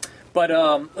 Okay. But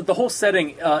the whole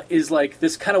setting is like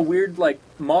this kind of weird, like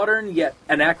modern yet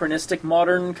anachronistic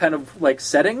modern kind of like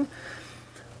setting.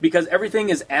 Because everything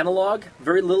is analog,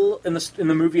 very little in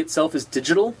the movie itself is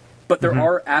digital, but there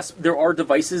are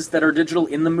devices that are digital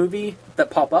in the movie that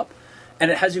pop up,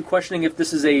 and it has you questioning if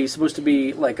this is supposed to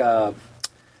be like an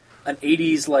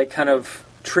 80s like kind of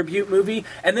tribute movie,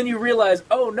 and then you realize,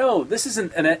 oh no, this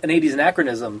isn't an 80s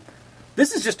anachronism,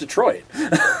 this is just Detroit.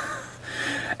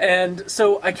 And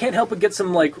so I can't help but get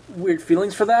some like weird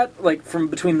feelings for that, like from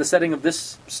between the setting of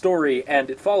this story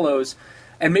and It Follows.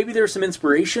 And maybe there's some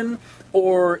inspiration,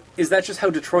 or is that just how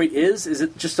Detroit is? Is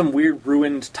it just some weird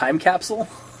ruined time capsule?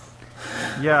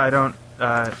 Yeah, I don't.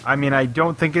 I mean, I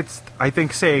don't think it's. I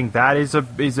think saying that is a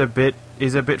bit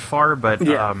a bit far, but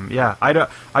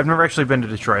I've never actually been to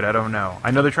Detroit. I don't know.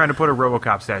 I know they're trying to put a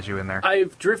RoboCop statue in there.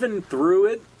 I've driven through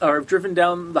it, or I've driven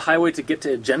down the highway to get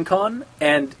to Gen Con,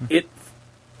 and it's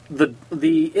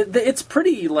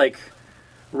pretty like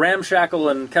ramshackle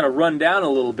and kind of run down a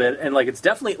little bit, and like it's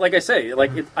definitely, like I say,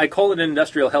 like I call it an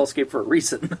industrial hellscape for a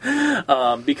reason,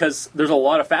 because there's a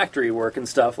lot of factory work and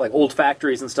stuff, like old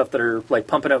factories and stuff that are like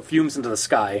pumping out fumes into the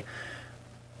sky.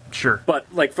 Sure, but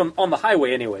like from on the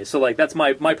highway anyway. So like that's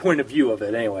my point of view of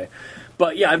it anyway.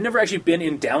 But yeah, I've never actually been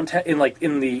in downtown,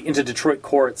 into Detroit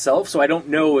core itself, so I don't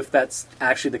know if that's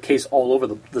actually the case all over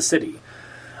the city.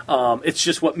 It's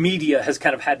just what media has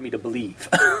kind of had me to believe.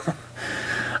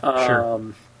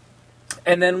 Sure.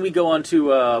 And then we go on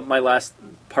to my last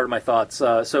part of my thoughts.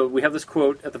 So we have this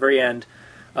quote at the very end.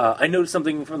 I noticed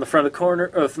something from the front of the corner,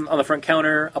 on the front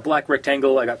counter, a black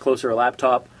rectangle. I got closer, a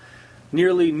laptop.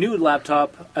 Nearly nude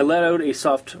laptop. I let out a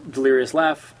soft, delirious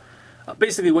laugh.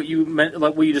 Basically what you meant,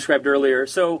 like what you described earlier.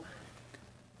 So,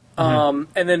 and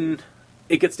then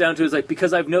it gets down to is like,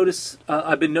 because I've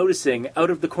been noticing out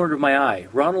of the corner of my eye,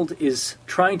 Ronald is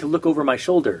trying to look over my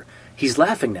shoulder. He's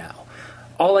laughing now.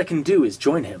 All I can do is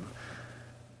join him.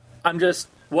 I'm just,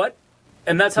 what?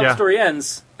 And that's how the story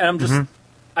ends. And I'm just,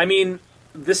 I mean,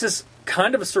 this is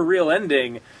kind of a surreal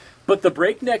ending, but the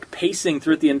breakneck pacing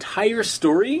throughout the entire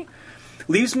story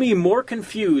leaves me more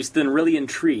confused than really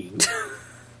intrigued.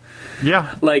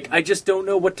 Yeah. Like, I just don't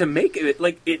know what to make of it.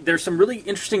 Like, there's some really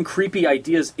interesting, creepy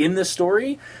ideas in this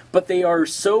story, but they are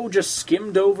so just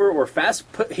skimmed over or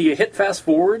he hit fast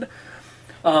forward.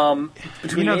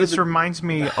 This reminds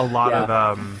me a lot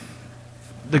of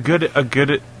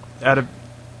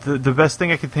the best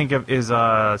thing I could think of is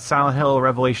Silent Hill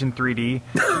Revelation 3D.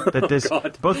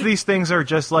 That both of these things are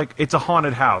just like, it's a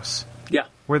haunted house. Yeah.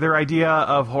 Where their idea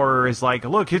of horror is like,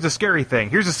 look, here's a scary thing,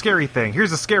 here's a scary thing,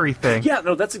 here's a scary thing. Yeah,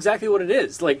 no, that's exactly what it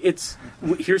is. Like,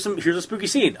 here's a spooky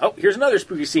scene. Oh, here's another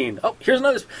spooky scene. Oh, here's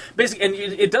another. Basically, and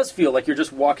it does feel like you're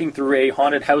just walking through a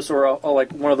haunted house or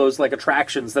like one of those like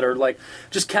attractions that are like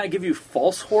just kind of give you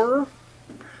false horror,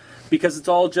 because it's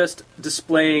all just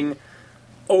displaying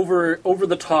over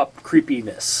the top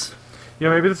creepiness.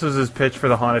 Yeah, maybe this was his pitch for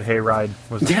the haunted hayride,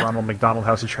 was the Ronald McDonald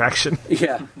house attraction.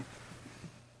 Yeah.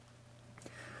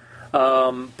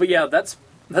 But yeah, that's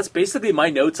basically my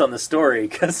notes on the story,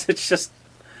 because it's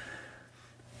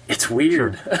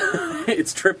weird. Sure.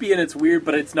 It's trippy and it's weird,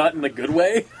 but it's not in a good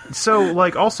way. So,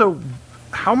 like, also,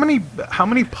 how many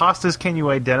pastas can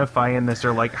you identify in this,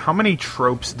 or like how many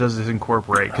tropes does this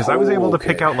incorporate? Because I was able to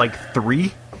pick out like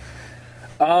 3.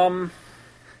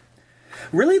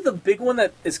 Really, the big one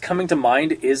that is coming to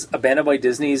mind is Abandoned by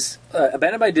Disney,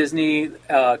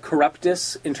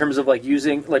 Corruptus, in terms of like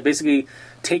using, like, basically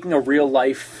taking a real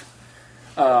life,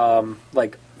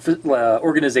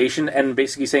 organization and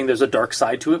basically saying there's a dark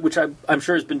side to it, which I'm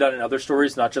sure has been done in other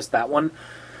stories, not just that one.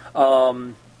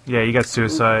 Yeah, you got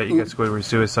Suicide, you got Squidward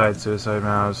Suicide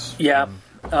Mouse. Yeah,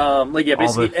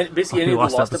 basically any of the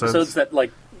Lost episodes that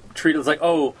like treat it as like,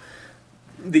 oh,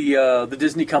 the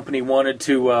Disney company wanted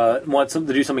to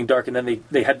do something dark, and then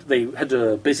they had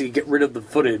to basically get rid of the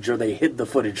footage, or they hid the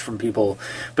footage from people,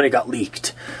 but it got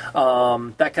leaked.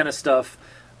 That kind of stuff.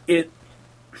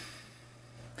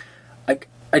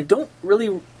 I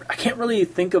can't really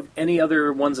think of any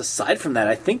other ones aside from that.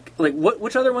 I think, like,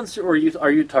 which other ones are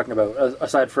you talking about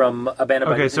aside from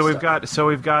Abandoned by Disney? Okay, so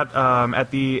we've got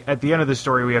at the end of the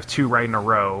story we have 2 right in a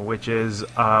row, which is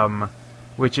I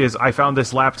found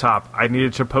this laptop. I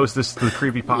needed to post this to the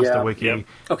Creepypasta wiki. Yep.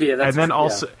 Okay, yeah, that's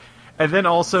and then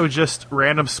also just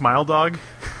random smile dog.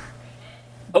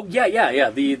 Oh yeah.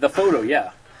 The photo,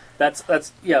 yeah. That's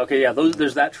okay, yeah.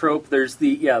 There's that trope. There's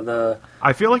the.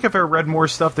 I feel like if I read more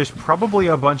stuff, there's probably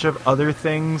a bunch of other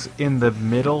things in the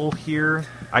middle here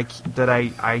that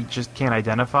I just can't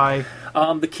identify.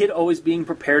 The kid always being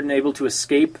prepared and able to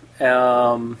escape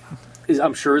I'm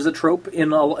sure is a trope in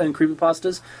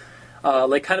creepypastas.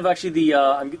 Like, kind of actually the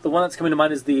one that's coming to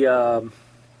mind is the. Of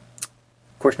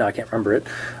course, now I can't remember it.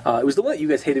 It was the one that you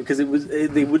guys hated because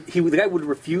the guy would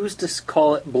refuse to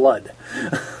call it blood.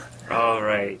 Oh,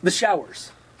 right. The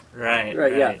showers. Right.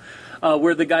 Yeah.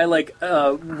 Where the guy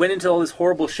went into all this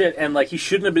horrible shit, and like he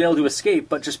shouldn't have been able to escape,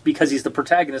 but just because he's the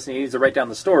protagonist and he needs to write down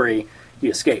the story, he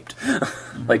escaped.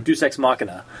 Like Deus Ex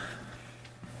Machina.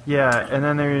 Yeah, and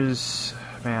then there's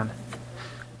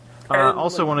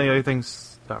also one of the other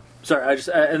things. Oh. Sorry, I just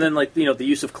and then the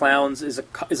use of clowns is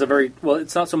a very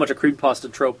it's not so much a creepypasta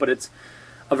trope, but it's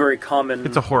a very common.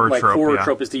 It's a horror trope. Horror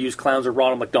trope is to use clowns or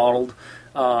Ronald McDonald.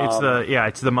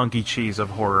 It's the monkey cheese of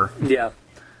horror. Yeah.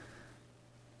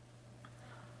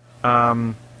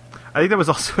 I think that was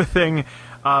also a thing.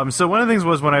 So one of the things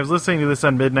was when I was listening to this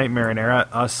on Midnight Marinara,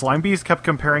 Slimebeast kept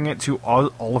comparing it to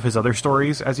all of his other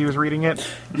stories as he was reading it.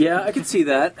 Yeah, I can see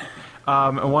that.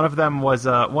 And one of them was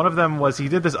he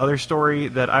did this other story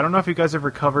that I don't know if you guys ever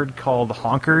covered called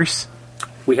Honkers.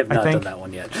 We have not done that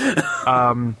one yet.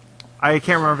 I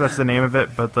can't remember if that's the name of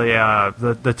it, but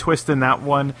the twist in that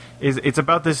one is it's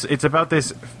about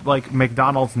this like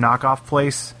McDonald's knockoff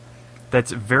place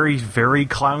that's very, very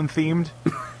clown themed.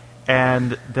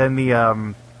 And then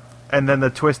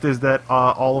the twist is that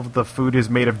all of the food is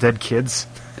made of dead kids.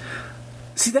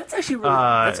 See, that's actually really,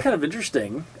 that's kind of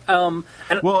interesting. And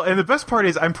the best part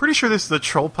is I'm pretty sure this is the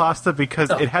troll pasta because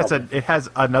it has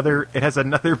another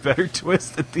better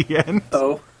twist at the end.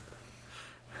 Oh,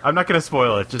 I'm not going to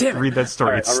spoil it. Just read that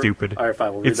story. It's stupid. All right,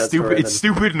 fine. We'll read that stupid. story. It's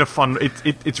stupid in a fun.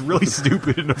 It's really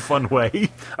stupid in a fun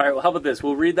way. All right. Well, how about this?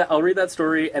 We'll read that. I'll read that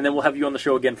story, and then we'll have you on the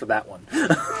show again for that one.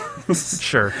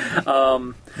 Sure.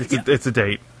 It's a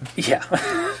date. Yeah.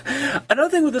 Another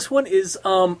thing with this one is,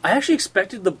 I actually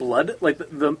expected the blood, like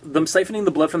them siphoning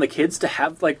the blood from the kids, to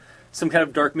have like some kind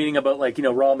of dark meaning about like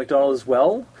Ronald McDonald as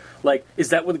well. Like, is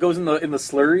that what goes in the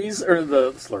slurries or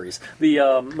the slurries, the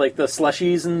like the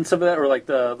slushies and stuff like that, or like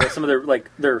some of their like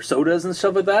their sodas and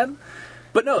stuff like that?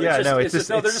 But no, they're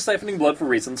just siphoning blood for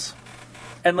reasons.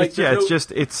 And like,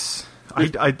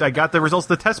 I got the results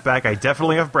of the test back. I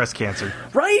definitely have breast cancer.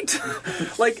 Right?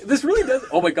 Like, this really does...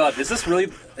 Oh my god, is this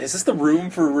the room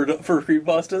for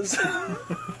creepypastas?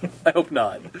 I hope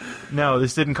not. No,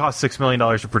 this didn't cost $6 million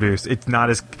to produce. It's not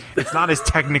as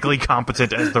technically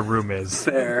competent as The Room is.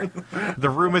 Fair. The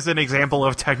Room is an example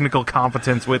of technical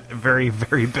competence with very,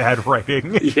 very bad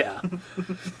writing. Yeah.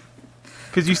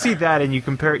 Because you see that and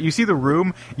you see The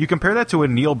Room, you compare that to a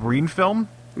Neil Breen film.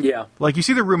 Yeah. Like, you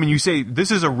see The Room and you say, this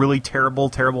is a really terrible,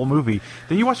 terrible movie.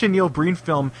 Then you watch a Neil Breen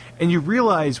film, and you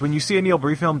realize when you see a Neil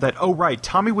Breen film that, oh, right,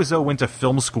 Tommy Wiseau went to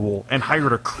film school and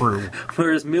hired a crew.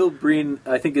 Whereas Neil Breen,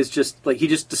 I think, is just, like, he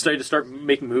just decided to start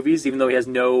making movies, even though he has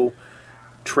no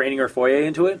training or foyer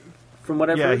into it, from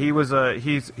whatever. Yeah, he was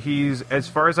he's, as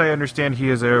far as I understand, he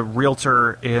is a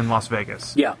realtor in Las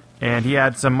Vegas. Yeah. And he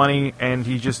had some money, and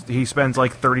he spends,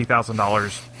 like,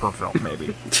 $30,000 per film,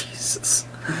 maybe. Jesus.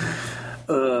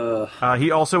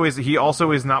 He also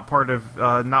is not part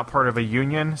of a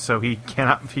union, so he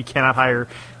cannot hire.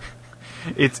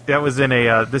 That was in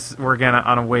a we're again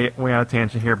on a way on a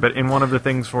tangent here, but in one of the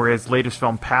things for his latest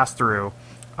film, Pass Through,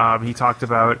 he talked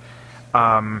about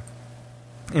in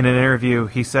an interview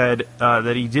he said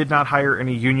that he did not hire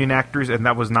any union actors, and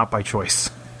that was not by choice.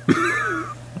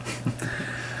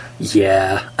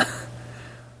 Yeah.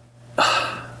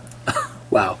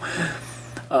 Wow.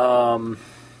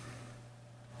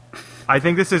 I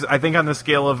think on the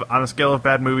scale of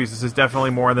bad movies, this is definitely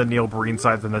more on the Neil Breen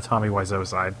side than the Tommy Wiseau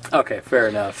side. Okay, fair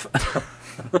enough.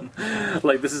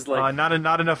 Like, this is like not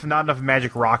enough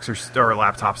magic rocks or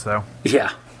laptops though.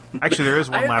 Yeah. Actually, there is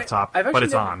one laptop, but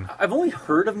it's on. I've only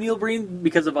heard of Neil Breen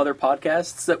because of other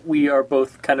podcasts that we are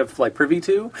both kind of like privy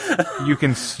to. You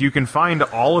can find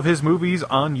all of his movies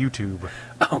on YouTube.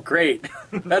 Oh, great!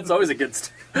 That's always a good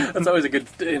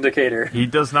indicator. He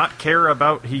does not care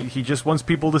about he just wants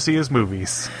people to see his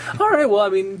movies. All right. Well, I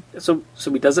mean, so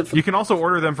he does it. You can also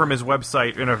order them from his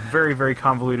website in a very, very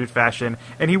convoluted fashion,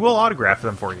 and he will autograph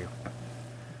them for you.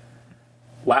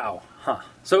 Wow. Huh.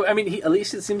 So, I mean, at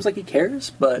least it seems like he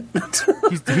cares, but...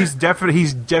 he's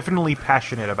definitely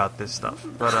passionate about this stuff,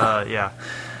 but, yeah.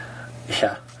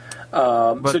 Yeah.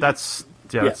 But that's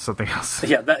something else.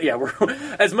 Yeah, we're,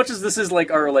 as much as this is, like,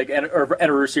 our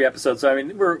anniversary episode, so, I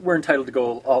mean, we're entitled to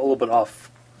go a little bit off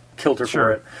kilter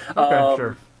for it. Okay,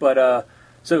 sure. But,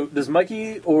 so, does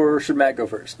Mikey or should Matt go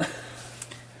first?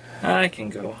 I can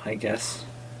go, I guess.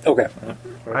 Okay.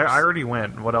 I already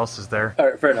went. What else is there? All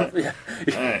right, fair enough. Yeah.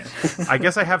 All right. I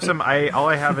guess I have some. All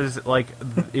I have is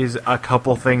a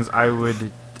couple things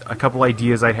a couple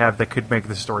ideas I'd have that could make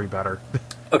the story better.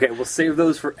 Okay, we'll save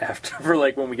those for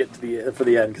like when we get to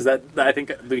the end, because I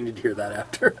think we need to hear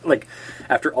that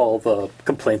after all the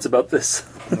complaints about this.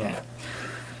 Yeah.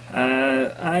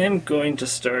 I am going to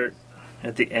start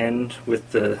at the end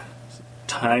with the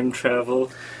time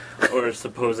travel, or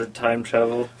supposed time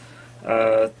travel.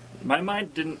 My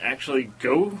mind didn't actually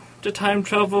go to time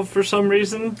travel for some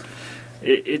reason.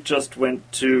 It just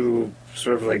went to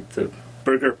sort of like the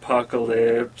burger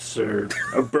apocalypse or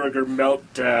a burger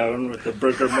meltdown with the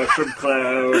burger mushroom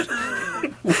cloud.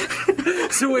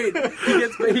 So wait,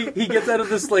 he gets out of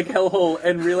this like hellhole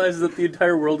and realizes that the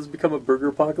entire world has become a burger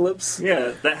apocalypse?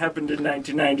 Yeah, that happened in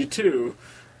 1992.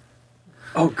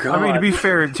 Oh god! I mean, to be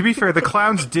fair, the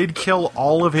clowns did kill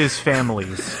all of his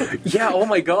families. Yeah. Oh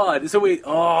my god. So wait.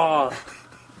 Oh.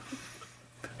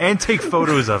 and take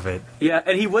photos of it. Yeah,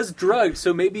 and he was drugged,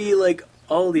 so maybe, like,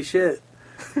 holy shit.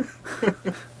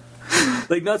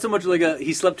 Like, not so much like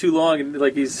he slept too long and,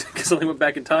 like, he's something went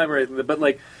back in time or anything, but,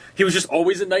 like, he was just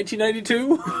always in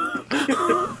 1992?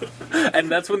 And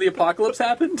that's when the apocalypse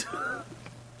happened?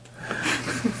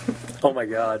 Oh my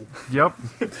god. Yep.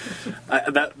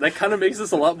 That kind of makes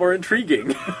this a lot more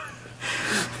intriguing.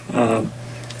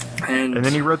 And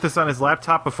then he wrote this on his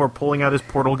laptop before pulling out his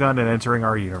portal gun and entering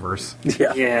our universe.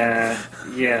 Yeah.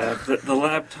 The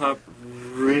laptop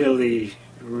really,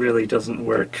 really doesn't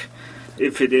work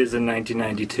if it is in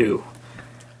 1992.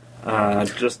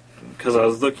 Just because I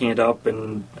was looking it up,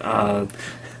 and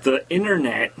the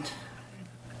internet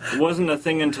wasn't a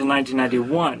thing until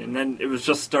 1991, and then it was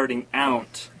just starting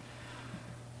out.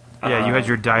 Yeah, you had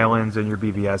your dial-ins and your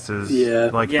BBSs. Yeah.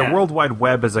 The World Wide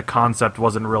Web as a concept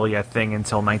wasn't really a thing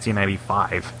until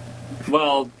 1995.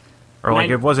 Well, or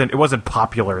it wasn't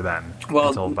popular then. Well,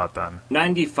 until about then.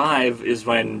 95 is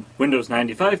when Windows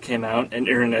 95 came out and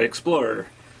Internet Explorer.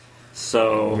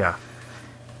 So yeah,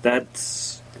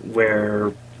 that's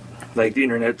where the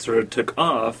internet sort of took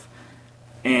off,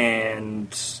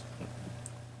 and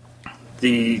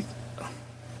the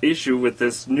issue with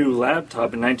this new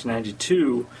laptop in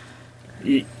 1992.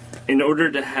 In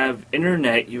order to have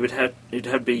internet, it'd have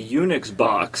to be Unix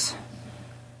box.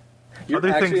 You're other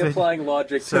actually things applying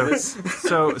logic to this.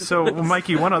 So,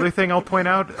 Mikey, one other thing I'll point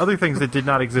out, other things that did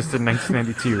not exist in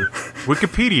 1992.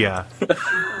 Wikipedia.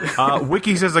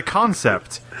 Wikis as a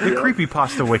concept. The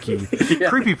Creepypasta Wiki. Yeah.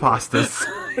 Creepypastas.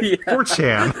 Yeah.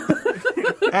 4chan.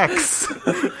 X.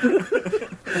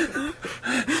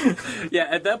 Yeah,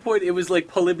 at that point it was like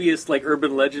Polybius, like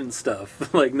urban legend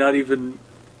stuff. Like not even...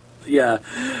 Yeah.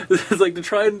 It's like to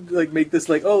try and like make this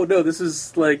like, oh no, this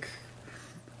is like...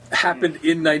 happened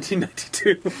in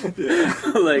 1992.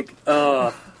 Like,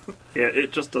 yeah,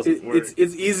 it just doesn't work.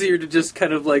 It's easier to just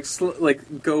kind of like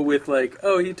go with like,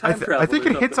 oh, he time traveled. I think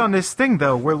it hits on this thing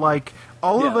though, where like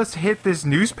all of us hit this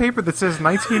newspaper that says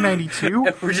 1992,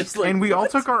 and we're just like, and we all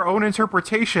took our own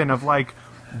interpretation of like,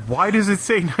 why does it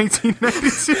say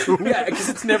 1992? Yeah, because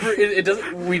it's never. It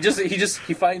doesn't.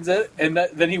 He finds it, and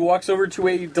then he walks over to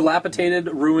a dilapidated,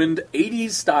 ruined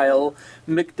 80s style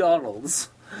McDonald's.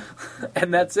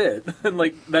 And that's it. And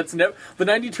like that's the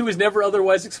 92 is never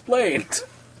otherwise explained.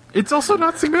 It's also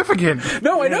not significant.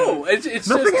 No, I know. It's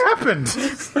nothing just... happened.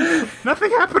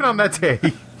 Nothing happened on that day.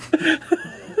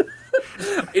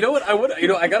 You know what?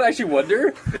 I gotta actually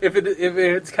wonder if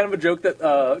it's kind of a joke that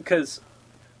because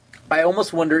I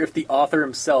almost wonder if the author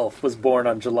himself was born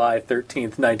on July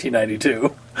 13th,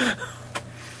 1992.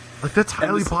 Like that's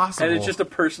highly possible. And it's just a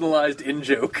personalized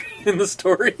in-joke in the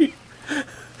story.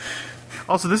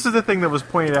 Also, this is the thing that was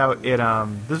pointed out in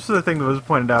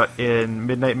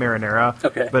Midnight Marinera.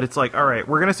 Okay. But it's like, all right,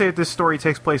 we're gonna say that this story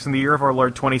takes place in the year of our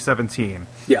Lord 2017.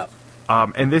 Yeah.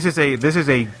 And this is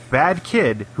a bad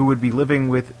kid who would be living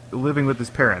with his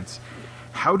parents.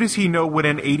 How does he know what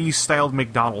an 80s styled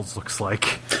McDonald's looks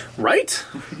like? Right?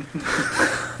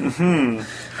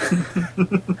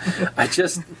 I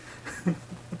just...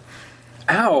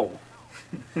 Ow.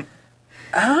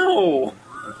 Ow.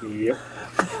 Yep.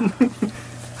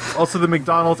 Also, the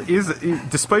McDonald's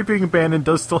despite being abandoned,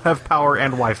 does still have power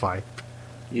and Wi-Fi.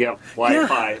 Yep,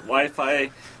 Wi-Fi.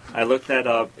 Wi-Fi, I looked that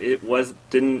up. It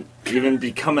didn't even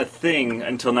become a thing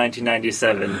until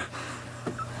 1997.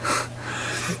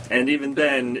 And even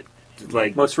then,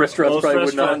 like most restaurants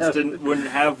wouldn't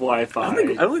have Wi-Fi. I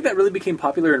don't think that really became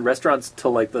popular in restaurants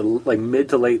till like the mid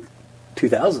to late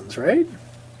 2000s, right?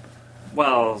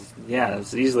 Well, yeah,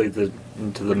 it's easily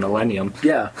into the millennium.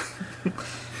 Yeah.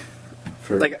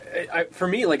 For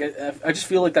me, I just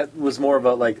feel like that was more of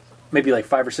a maybe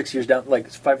 5 or 6 years down,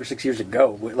 5 or 6 years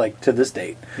ago, to this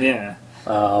date. Yeah.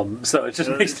 So it just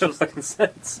makes no fucking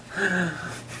sense.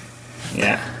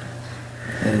 Yeah.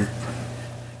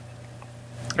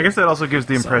 I guess that also gives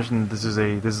the impression this is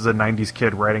a 90s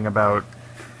kid writing about,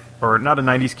 or not a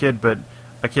 90s kid, but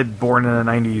a kid born in the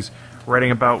 90s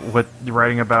writing about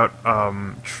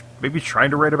maybe trying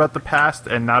to write about the past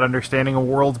and not understanding a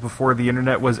world before the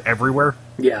internet was everywhere.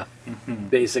 Yeah,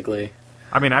 basically.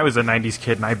 I mean, I was a 90s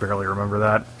kid and I barely remember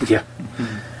that. Yeah.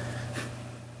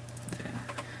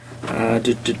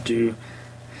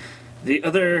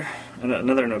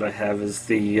 Another note I have is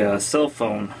the cell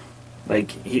phone.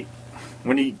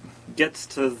 When he gets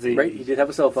to the right, he did have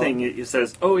a cell phone. He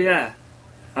says, "Oh yeah,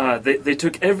 they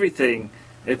took everything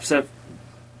except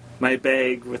my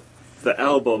bag with the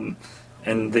album,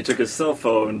 and they took his cell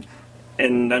phone."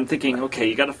 And I'm thinking, okay,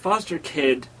 you got a foster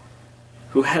kid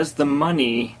who has the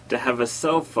money to have a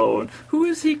cell phone. Who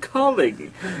is he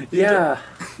calling? Yeah.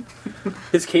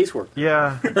 His casework.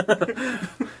 Yeah.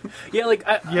 Yeah, like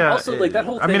also like that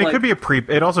whole thing. I mean, it like, could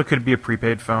be it also could be a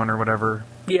prepaid phone or whatever.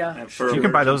 Yeah. You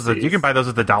can buy those. You can buy those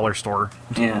at the dollar store.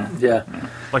 Yeah. Yeah.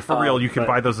 Like for real, you can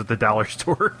buy those at the dollar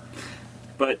store.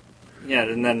 But yeah,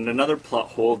 and then another plot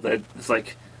hole that is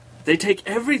like they take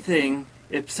everything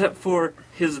except for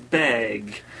his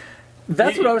bag.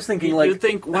 That's what I was thinking. Like, you'd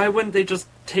think, why wouldn't they just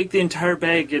take the entire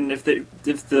bag, and if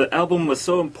the album was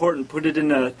so important, put it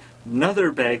in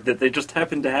another bag that they just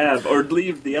happen to have, or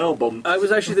leave the album? I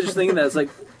was actually just thinking that it's like,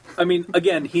 I mean,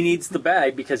 again, he needs the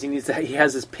bag because he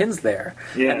has his pins there,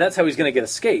 and that's how he's going to get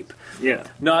escape. Yeah,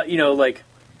 not like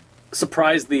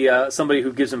surprise the somebody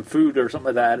who gives him food or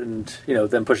something like that, and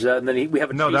then pushes out, and then we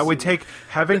have a that would take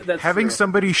having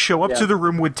somebody show up to the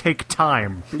room would take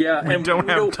time. Yeah, we don't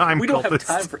have time. We don't have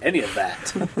time for any of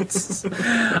that.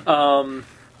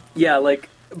 Yeah, like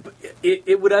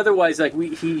it would otherwise like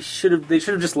they should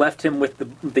have just left him with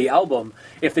the album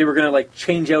if they were going to like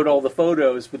change out all the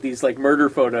photos with these like murder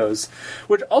photos,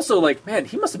 which also like man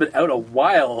he must have been out a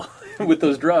while with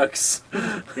those drugs.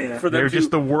 Yeah. They're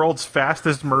just the world's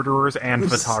fastest murderers and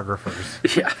photographers.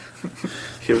 Yeah.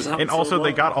 And also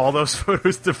they got all those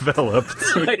photos developed.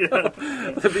 I know.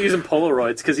 They're using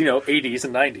Polaroids because 80s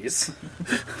and 90s.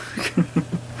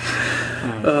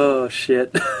 Oh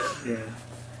shit. Yeah.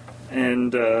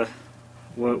 And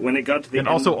when it got to the and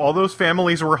end... also all those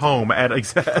families were home at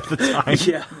the time.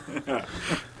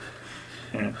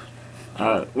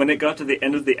 Yeah. When it got to the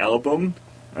end of the album,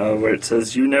 where it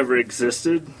says "You never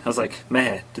existed," I was like,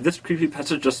 "Man, did this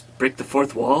creepypasta just break the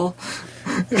fourth wall?"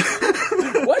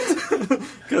 What?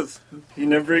 Because he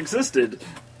never existed,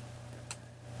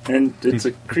 and it's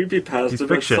a creepypasta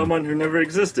about fiction. someone who never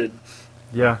existed.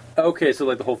 Yeah. Okay, so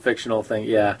like the whole fictional thing,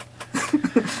 yeah.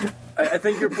 I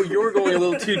think you're going a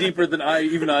little too deeper than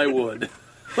I would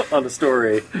on the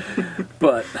story,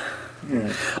 but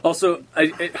also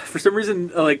I for some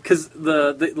reason like because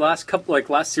the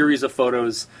last series of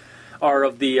photos are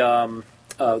of the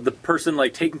person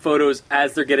like taking photos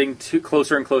as they're getting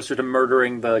closer and closer to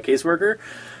murdering the caseworker.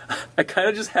 I kind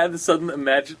of just had the sudden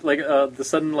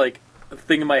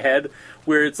thing in my head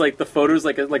where it's like the photos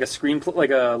like a screen like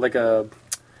a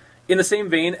in the same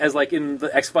vein as like in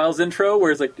the X-Files intro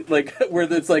where it's like where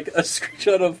it's like a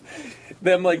screenshot of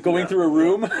them like going through a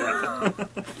room.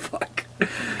 Fuck.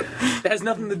 It has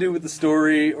nothing to do with the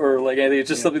story or like anything. It's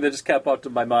just something that just kept popped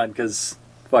in my mind because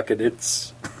fuck it,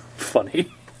 it's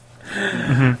funny.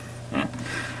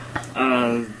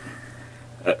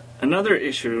 Another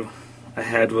issue I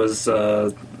had was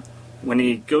when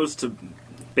he goes to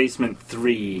basement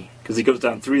 3, because he goes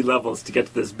down 3 levels to get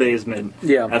to this basement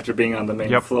after being on the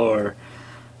main floor.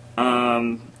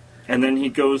 And then he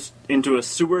goes into a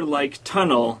sewer-like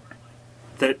tunnel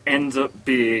that ends up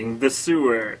being the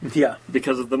sewer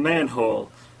because of the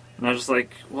manhole. And I was just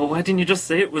like, well, why didn't you just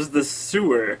say it was the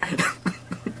sewer?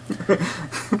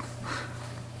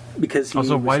 Because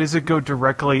why does it go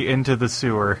directly into the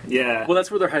sewer? Yeah. Well,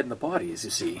 that's where they're hiding the bodies, you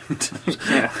see.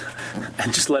 Yeah.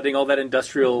 And just letting all that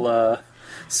industrial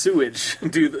sewage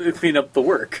clean up the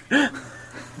work.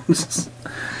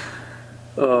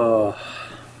 All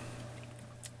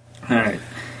right.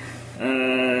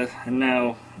 And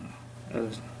now,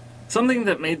 something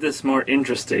that made this more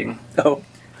interesting. Oh.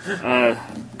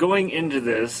 Going into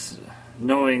this,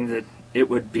 knowing that it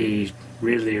would be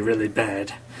really, really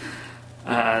bad,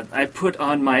 I put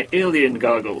on my alien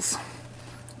goggles.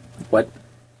 What?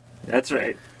 That's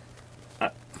right.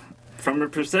 From a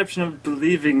perception of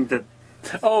believing that...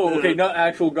 Oh, okay, not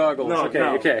actual goggles. No, okay,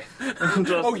 no. okay.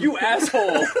 Oh, you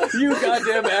asshole! You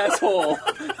goddamn asshole!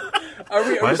 Are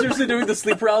we seriously doing the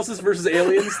sleep paralysis versus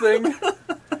aliens thing?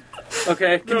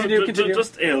 Okay, continue.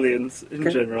 Just aliens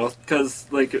in general, because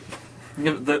like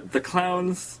the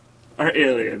clowns are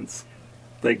aliens.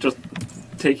 Like just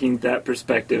taking that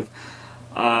perspective.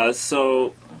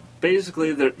 So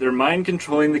basically, they're mind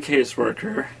controlling the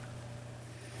caseworker.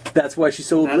 That's why she's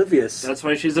so oblivious. That's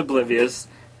why she's oblivious.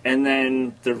 And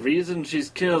then the reason she's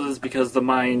killed is because the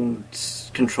mind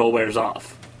control wears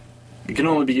off. It can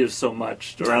only be used so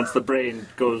much, or else the brain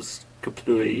goes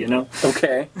kaplooey, you know?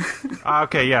 Okay.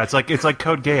 Okay, yeah, it's like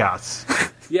Code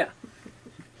Geass. Yeah.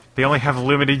 They only have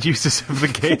limited uses of the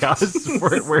Geass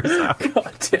before it wears out.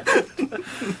 God damn.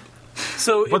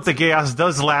 But the Geass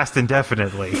does last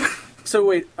indefinitely. So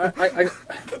wait,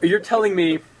 you're telling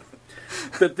me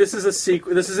that this is a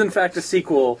sequel? This is in fact a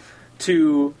sequel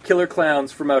to Killer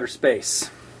Clowns from Outer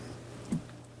Space.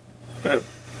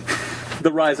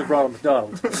 The Rise of Ronald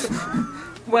McDonald.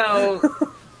 Well,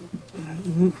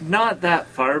 not that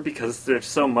far, because there's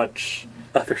so much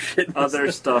Other shit.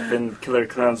 other stuff in Killer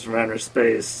Clowns from Outer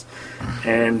Space,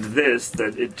 and this,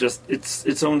 that it's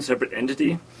its own separate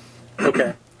entity.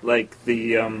 Okay. Like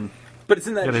the But it's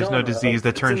in that Yeah, there's no genre disease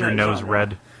that turns in your that nose genre.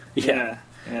 red. yeah.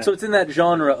 So it's in that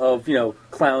genre of,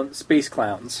 space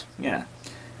clowns. Yeah.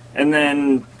 And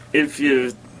then if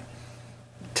you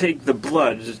take the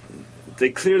blood, they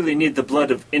clearly need the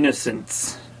blood of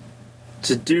innocence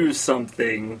to do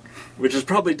something, which is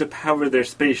probably to power their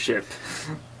spaceship.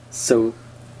 So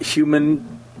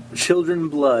human children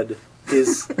blood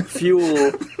is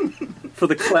fuel for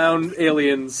the clown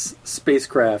aliens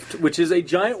spacecraft, which is a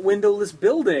giant windowless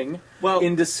building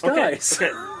in disguise.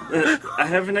 Okay. I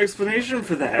have an explanation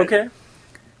for that. Okay.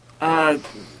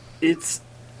 It's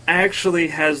actually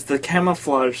has the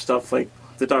camouflage stuff like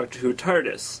the Doctor Who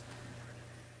TARDIS.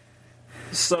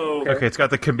 So Okay, it's got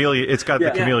the chameleon. It's got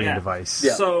the chameleon device.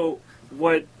 Yeah. So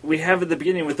what we have at the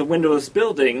beginning with the windowless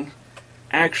building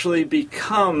actually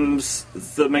becomes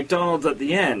the McDonald's at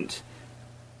the end.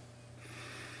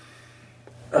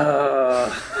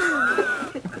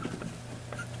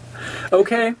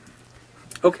 Okay.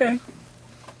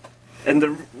 And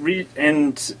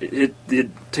the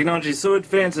technology is so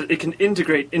advanced that it can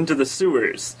integrate into the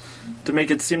sewers to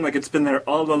make it seem like it's been there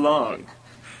all along.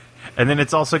 And then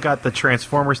it's also got the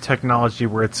Transformers technology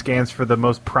where it scans for the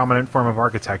most prominent form of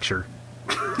architecture.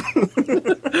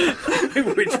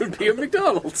 Which would be a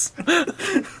McDonald's.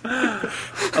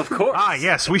 Of course. Ah,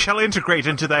 yes, we shall integrate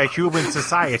into their human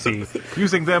society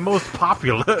using their most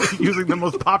popular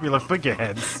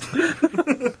figureheads.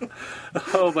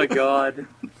 Oh my god.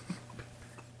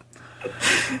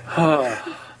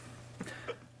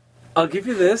 I'll give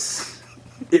you this.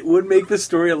 It would make the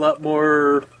story a lot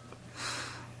more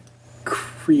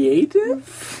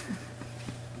creative?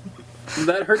 Does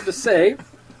that hurt to say?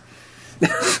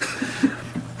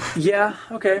 Yeah,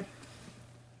 okay.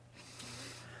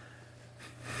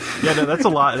 Yeah, no, that's a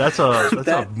lot. That's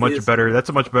a much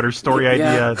better story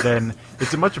idea than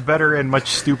it's a much better and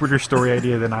much stupider story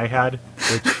idea than I had.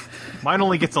 Which mine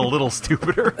only gets a little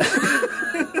stupider.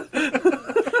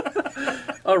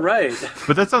 All right.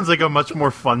 But that sounds like a much more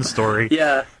fun story.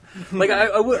 Yeah. Like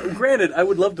granted, I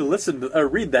would love to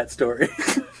read that story,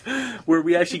 where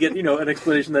we actually get an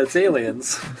explanation that it's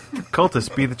aliens.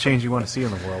 Cultists, be the change you want to see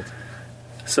in the world.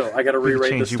 So I got to Be the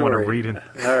rewrite the change story. you want to read in.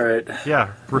 All right.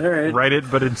 Yeah, All right. write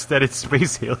it, but instead it's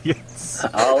space aliens.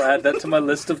 I'll add that to my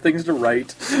list of things to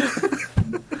write.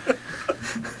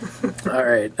 All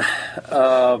right.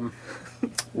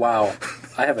 Wow.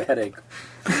 I have a headache.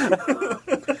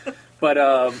 But,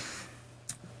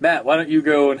 Matt, why don't you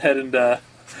go ahead and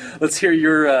let's hear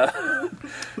your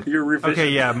revision. Okay,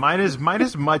 yeah, mine is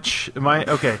much.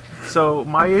 Okay, so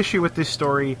my issue with this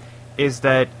story is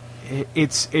that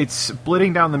it's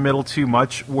splitting down the middle too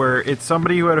much. Where it's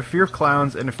somebody who had a fear of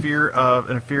clowns and a fear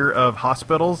of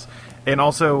hospitals, and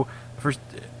also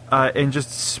and just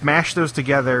smash those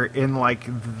together in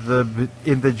the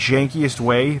jankiest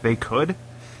way they could.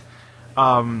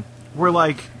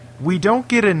 We don't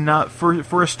get enough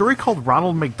for a story called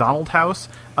Ronald McDonald House.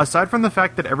 Aside from the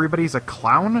fact that everybody's a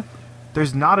clown,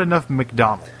 there's not enough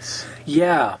McDonald's.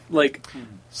 Yeah,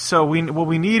 So what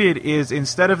we needed is,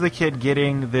 instead of the kid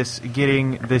getting this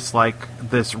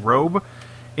robe,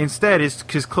 instead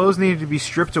his clothes needed to be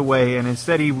stripped away, and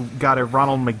instead he got a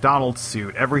Ronald McDonald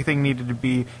suit. Everything needed to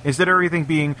be, instead of everything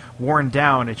being worn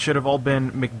down, it should have all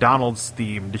been McDonald's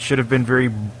themed. It should have been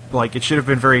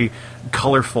very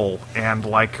colorful and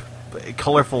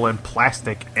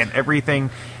plastic and everything,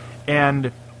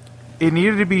 and it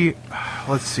needed to be,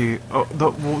 let's see,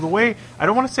 the way, I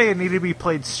don't want to say it needed to be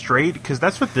played straight, because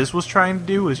that's what this was trying to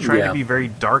do, to be very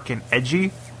dark and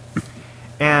edgy,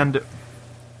 and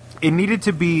it needed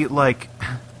to be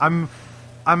I'm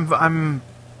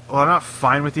not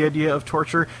fine with the idea of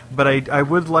torture, but I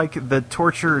would like the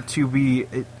torture to be,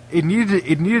 it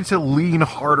needed to lean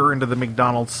harder into the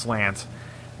McDonald's slant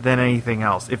than anything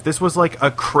else. If this was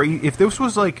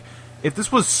if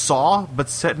this was Saw but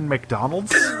set in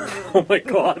McDonald's, oh my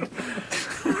god,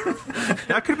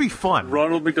 that could be fun.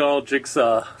 Ronald McDonald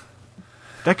Jigsaw.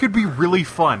 That could be really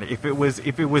fun if it was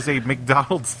a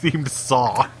McDonald's themed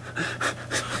Saw.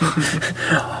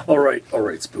 All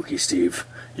right, Spooky Steve.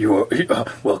 You are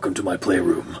welcome to my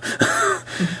playroom.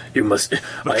 You must.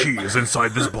 The key is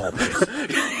inside this ball pit.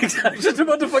 I was just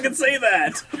about to fucking say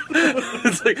that.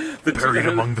 It's like buried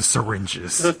among the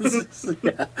syringes.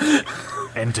 Yeah.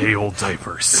 And day-old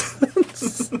diapers.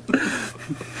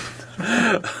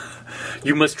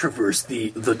 You must traverse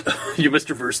the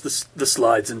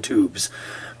slides and tubes.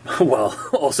 While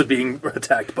also being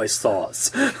attacked by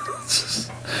saws.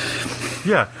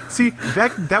 Yeah, see,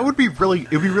 that would be it'd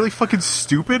be really fucking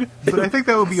stupid, but I think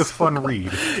that would be a fun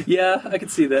read. Yeah, I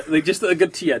could see that. Like, just a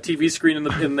good TV screen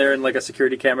in there and, like, a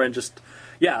security camera and just,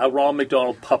 a Ronald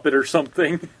McDonald puppet or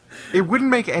something. It wouldn't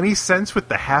make any sense with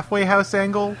the halfway house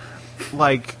angle,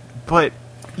 like, but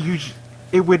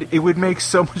it would make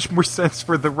so much more sense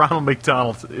for the Ronald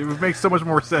McDonald. It would make so much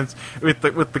more sense with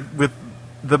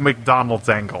the McDonald's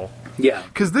angle. Yeah.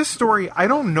 Because this story, I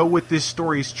don't know what this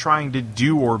story is trying to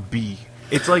do or be.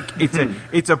 It's like,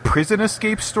 it's a prison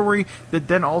escape story that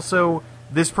then also,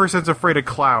 this person's afraid of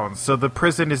clowns, so the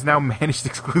prison is now managed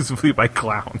exclusively by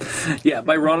clowns. Yeah,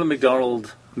 by Ronald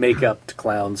McDonald makeup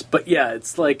clowns. But yeah,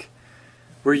 it's like,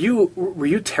 were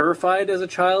you terrified as a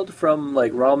child from,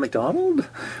 like, Ronald McDonald?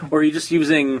 Or are you just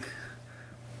using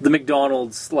the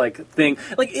McDonald's, like, thing?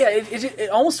 Like, yeah, it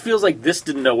almost feels like this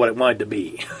didn't know what it wanted to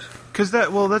be. Because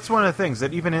that's one of the things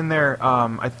that even in there,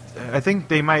 I think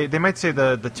they might say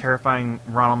the terrifying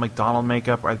Ronald McDonald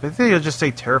makeup, or I think they'll just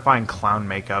say terrifying clown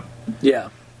makeup. Yeah.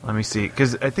 Let me see,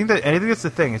 because I think that's the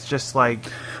thing. It's just like,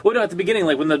 well, no, at the beginning,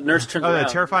 like when the nurse turns around, the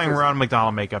terrifying Ronald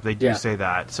McDonald makeup. They do say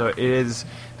that, so it is.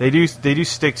 They do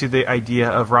stick to the idea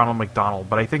of Ronald McDonald,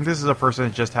 but I think this is a person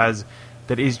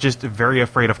that is just very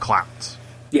afraid of clowns.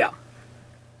 Yeah.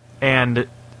 And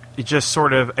it just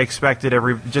sort of expected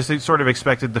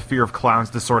the fear of clowns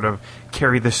to sort of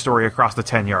carry this story across the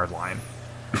 10-yard line.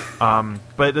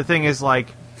 But the thing is, like,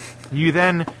 you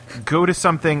then go to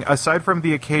something aside from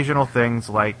the occasional things,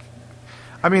 like,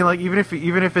 I mean, like, even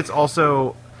if it's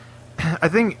also, I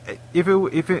think if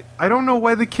it I don't know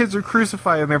why the kids are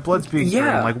crucified and their blood's being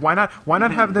drained. Like, why not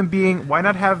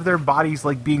have their bodies,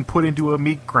 like, being put into a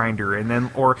meat grinder and then,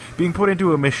 or being put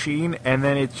into a machine and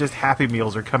then it's just Happy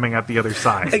Meals are coming out the other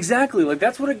side. Exactly. Like,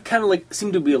 that's what it kind of, like,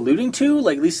 seemed to be alluding to.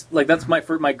 Like, at least, like, that's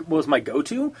what was my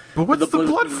go-to. But what's the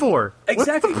blood for?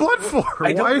 Exactly. What's the blood for?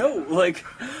 I don't know. Like,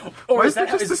 or why is that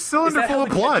just a cylinder full of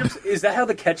blood? Is that how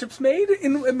the ketchup's made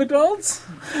in McDonald's?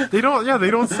 They don't. Yeah,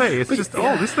 they don't say. It's just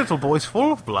this little boy's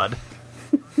full of blood.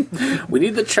 We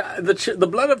need the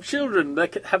blood of children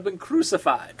that have been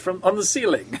crucified on the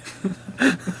ceiling.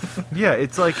 Yeah,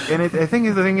 it's like, and I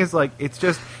think the thing is, like, it's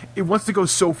just, it wants to go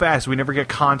so fast. We never get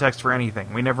context for anything.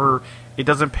 It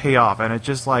doesn't pay off, and it's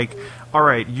just like, all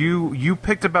right, you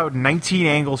picked about 19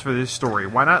 angles for this story.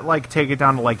 Why not, like, take it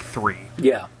down to like 3?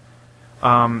 Yeah.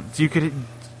 So you could,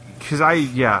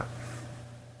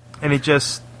 and it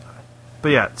just. But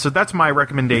yeah, so that's my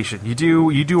recommendation. You do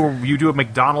a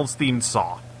McDonald's themed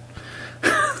Saw.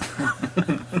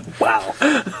 Wow.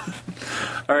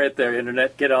 All right, there,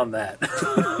 internet, get on that.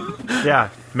 Yeah,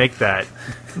 make that.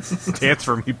 Dance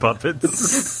for me,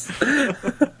 puppets.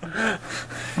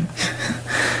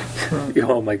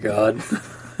 Oh my god.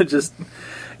 Just,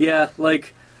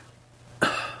 like.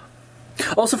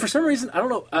 Also, for some reason, I don't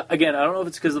know. Again, I don't know if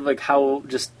it's because of, like, how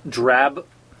just drab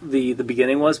the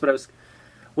beginning was, but I was.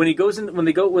 When they go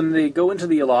into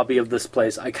the lobby of this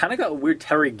place, I kind of got a weird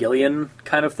Terry Gilliam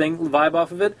kind of vibe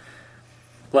off of it,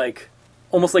 like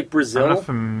almost like Brazil.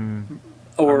 I'm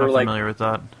not familiar with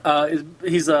that.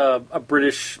 He's a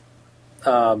British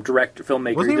director,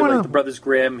 filmmaker. Wasn't he did like the Brothers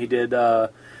Grimm. He did.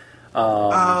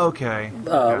 Okay.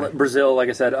 Brazil, like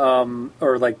I said,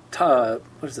 or like what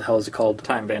the hell is it called?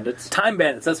 Time Bandits. Time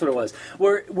Bandits. That's what it was.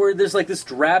 Where there's like this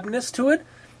drabness to it.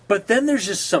 But then there's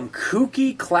just some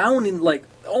kooky clowning, like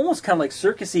almost kind of like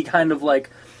circusy kind of like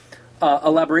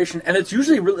elaboration, and it's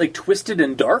usually really like twisted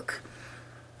and dark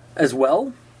as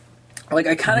well. Like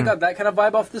I kind of got that kind of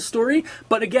vibe off this story,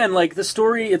 but again, like the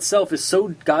story itself is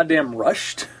so goddamn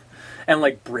rushed and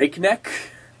like breakneck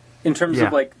in terms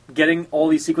of like getting all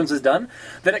these sequences done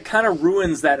that it kind of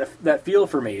ruins that feel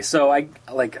for me. So I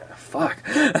like fuck.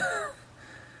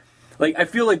 Like, I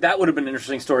feel like that would have been an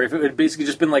interesting story if it had basically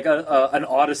just been, like, an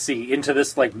odyssey into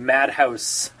this, like,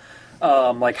 madhouse,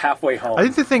 like, halfway home. I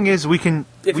think the thing is, we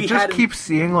keep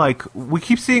seeing all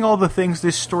the things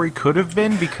this story could have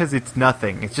been because it's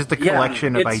nothing. It's just a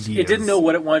collection of ideas. It didn't know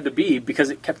what it wanted to be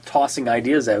because it kept tossing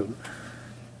ideas out.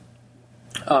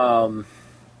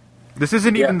 This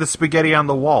isn't even the spaghetti on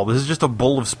the wall. This is just a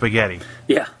bowl of spaghetti.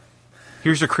 Yeah.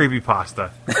 Here's your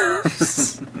creepypasta.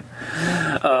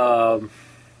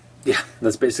 Yeah,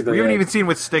 that's basically We haven't even seen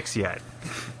what sticks yet.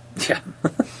 Yeah.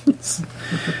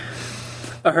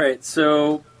 All right,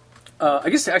 so I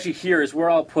guess actually here is where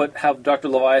I'll have Dr.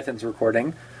 Leviathan's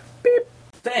recording. Beep.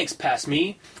 Thanks, pass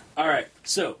me. All right,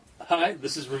 so hi,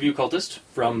 this is Review Cultist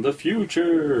from the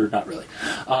future. Not really.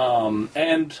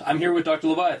 And I'm here with Dr.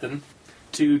 Leviathan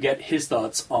to get his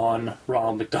thoughts on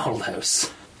Ronald McDonald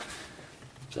House.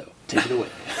 So take it away.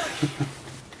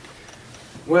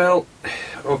 Well,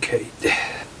 okay.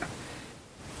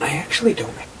 I actually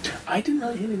don't. I didn't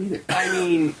really hate it either. I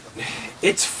mean,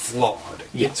 it's flawed.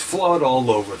 Yeah. It's flawed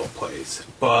all over the place.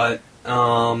 But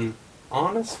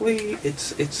honestly,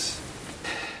 it's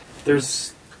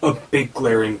there's a big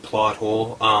glaring plot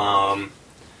hole.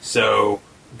 So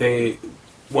they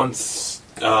once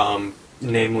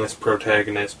nameless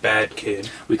protagonist, Bad Kid.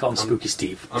 We call him Spooky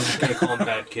Steve. I'm just gonna call him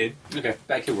Bad Kid. Okay,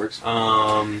 Bad Kid works.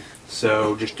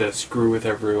 So just to screw with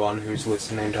everyone who's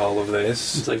listening to all of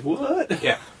this. It's like, what?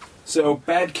 Yeah. So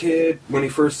Bad Kid, when he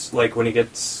wakes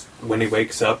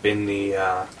up in the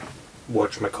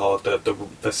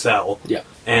whatchamacallit, the cell. Yeah.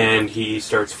 And he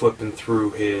starts flipping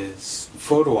through his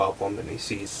photo album and he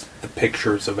sees the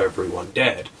pictures of everyone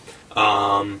dead.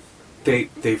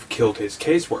 They've killed his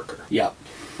caseworker. Yeah.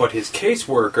 But his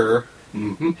caseworker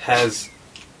Mm-hmm. has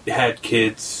had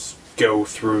kids go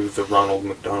through the Ronald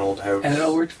McDonald house. And it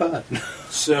all worked fine.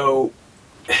 So,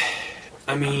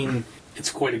 I mean...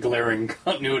 It's quite a glaring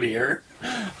continuity error.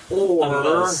 Or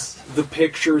Unless- the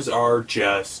pictures are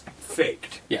just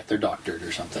faked. Yeah, they're doctored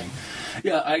or something.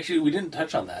 Yeah, actually, we didn't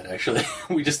touch on that, actually.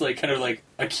 We just, kind of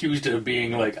accused it of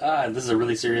being this is a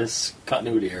really serious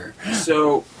continuity error.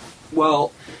 So,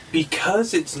 well,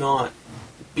 because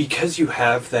you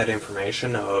have that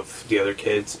information of the other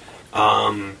kids,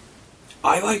 I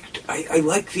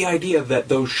like the idea that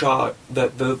those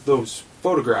those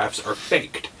photographs are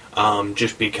faked.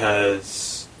 Just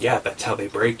because, that's how they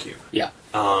break you. Yeah.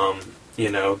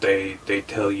 They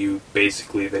tell you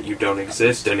basically that you don't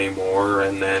exist anymore,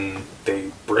 and then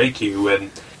they break you.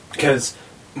 And because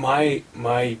my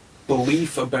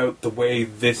belief about the way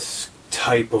this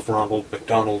type of Ronald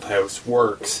McDonald house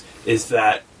works is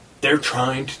that they're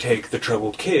trying to take the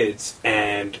troubled kids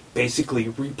and basically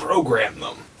reprogram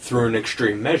them through an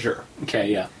extreme measure.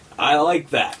 Okay, yeah. I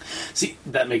like that. See,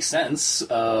 that makes sense,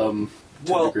 to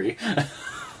a degree.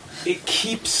 It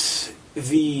keeps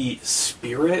the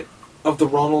spirit of the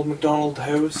Ronald McDonald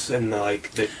house and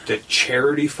the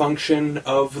charity function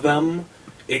of them.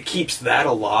 It keeps that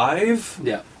alive.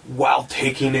 Yeah. While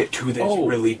taking it to this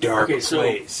really dark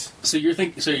place. So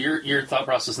your thought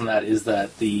process on that is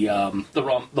that the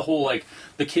whole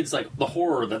the kids the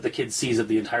horror that the kid sees of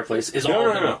the entire place is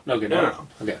No.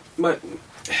 Okay. But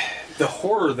the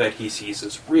horror that he sees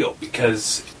is real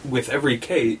because with every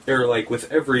case or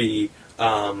with every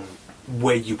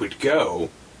way you would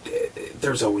go,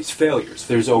 there's always failures.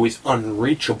 There's always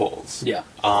unreachables. Yeah.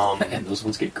 And those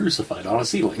ones get crucified on a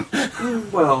ceiling.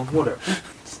 Well, whatever.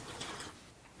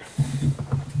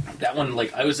 That one,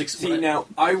 I was See, now,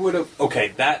 I would have...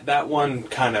 Okay, that one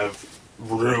kind of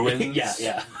ruins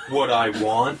yeah. what I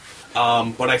want.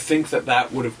 But I think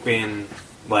that would have been,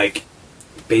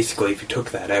 basically, if you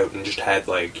took that out and just had,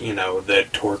 the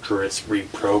torturous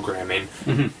reprogramming.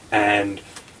 Mm-hmm. And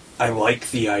I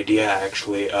like the idea,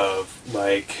 actually, of,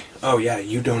 oh, yeah,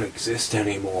 you don't exist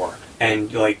anymore.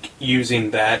 And,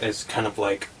 using that as kind of,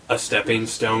 a stepping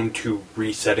stone to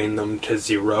resetting them to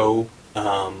zero...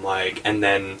 and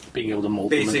then... Being able to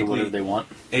mold them into whatever they want.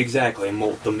 Exactly,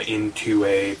 mold them into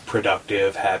a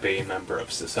productive, happy member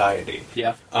of society.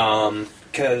 Yeah.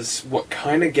 Because what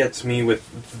kind of gets me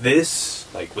with this,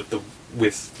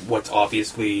 with what's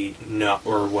obviously not,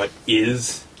 or what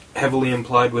is heavily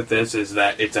implied with this, is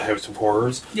that it's a house of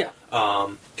horrors. Yeah.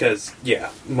 Because,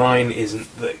 mine isn't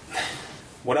the...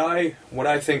 What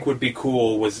I think would be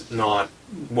cool was not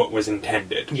what was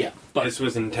intended. Yeah, but this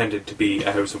was intended to be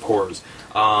a house of horrors.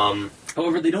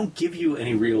 However, they don't give you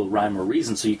any real rhyme or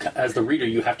reason, so as the reader,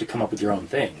 you have to come up with your own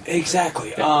thing. Exactly.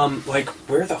 Yeah.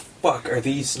 Where the fuck are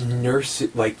these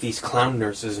nurses, these clown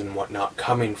nurses and whatnot,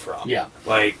 coming from? Yeah.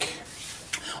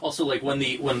 Also, when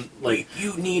the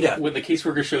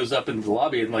caseworker shows up in the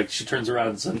lobby and she turns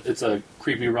around and it's a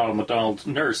creepy Ronald McDonald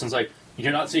nurse and it's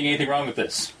you're not seeing anything wrong with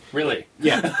this, really?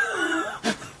 Yeah.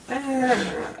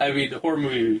 I mean, horror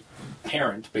movie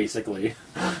parent, basically.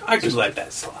 I could let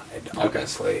that slide,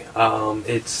 honestly. Okay.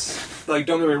 It's, don't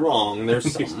get me wrong, there's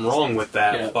something wrong with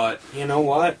that, yeah. But you know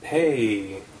what?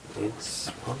 Hey, it's,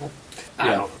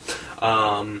 I don't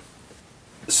know.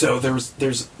 So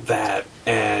there's that,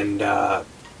 and,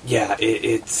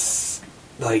 it's,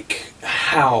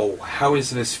 how is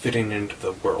this fitting into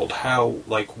the world? How,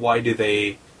 why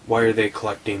are they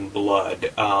collecting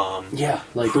blood?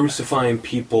 Crucifying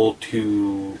people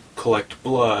to collect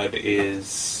blood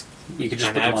is You could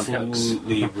just an put them on hooks.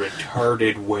 absolutely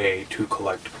retarded way to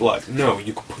collect blood. No,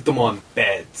 you could put them on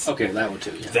beds. Okay, that would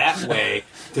too. Yeah. That way,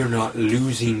 they're not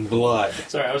losing blood.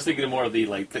 Sorry, I was thinking more of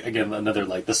the again another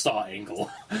the saw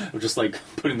angle, of just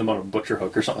putting them on a butcher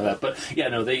hook or something like that. But yeah,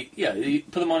 no, you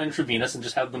put them on intravenous and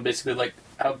just have them basically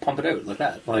pump it out like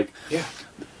that. Yeah.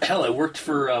 Hell, I worked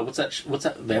for what's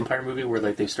that vampire movie where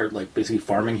they start basically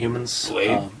farming humans?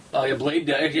 Blade. Oh yeah, Blade.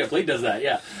 Yeah, Blade does that.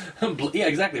 Yeah, yeah,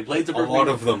 exactly. Blade's a lot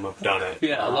of them have done it.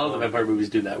 Yeah, a lot of the vampire movies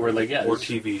do that. Where or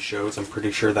TV shows. I'm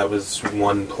pretty sure that was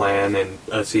one plan in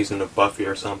a season of Buffy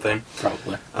or something.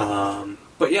 Probably.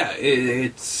 But yeah,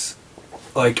 it's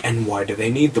and why do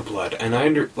they need the blood? And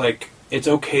it's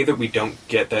okay that we don't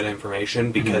get that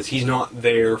information because he's not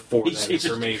there for that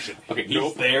information.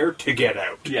 He's there to get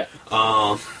out. Yeah.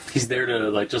 He's there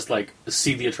to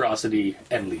see the atrocity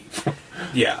and leave.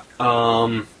 Yeah.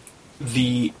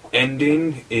 The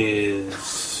ending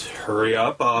is hurry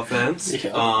up offense.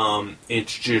 Yeah.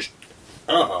 It's just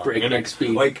breakneck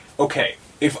speed. Okay,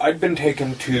 if I'd been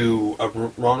taken to a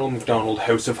Ronald McDonald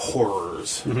House of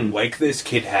Horrors like this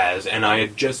kid has, and I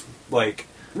had just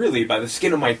really by the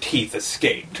skin of my teeth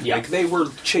escaped. Yeah. They were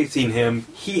chasing him.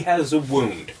 He has a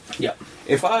wound. Yeah.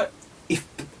 If the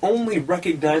only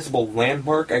recognizable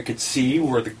landmark I could see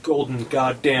were the golden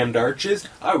goddamned arches,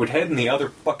 I would head in the other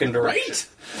fucking direction.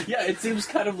 Right? Yeah, it seems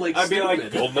kind of I'd be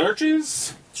like, golden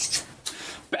arches?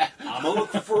 I'm gonna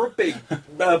look for a big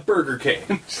Burger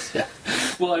King. Yeah.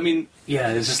 Well, I mean, yeah,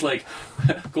 it's just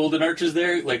golden arches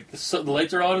there, the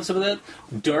lights are on and some of that.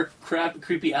 Dark,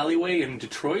 creepy alleyway in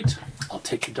Detroit. I'll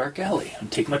take the dark alley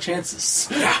and take my chances.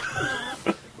 Yeah.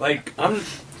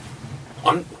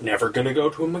 I'm never gonna go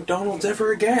to a McDonald's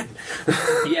ever again.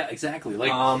 Yeah, exactly.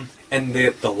 And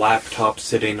the laptop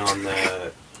sitting on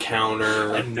the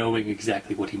counter and knowing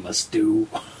exactly what he must do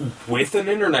with an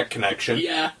internet connection.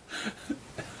 Yeah.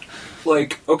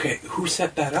 Okay, who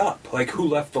set that up? Who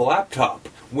left the laptop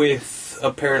with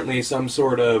apparently some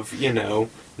sort of,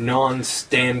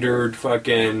 non-standard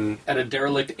fucking... At a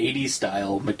derelict 80s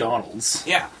style McDonald's.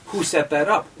 Yeah, who set that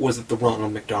up? Was it the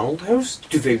Ronald McDonald house?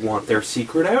 Do they want their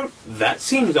secret out? That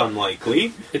seems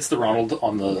unlikely. It's the Ronald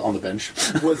on the bench.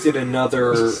 Was it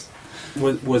another...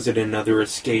 was it another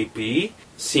escapee?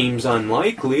 Seems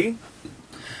unlikely.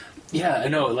 Yeah, I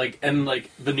know, and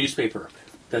the newspaper.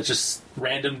 That's just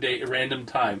random day, random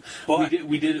time. But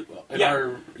we did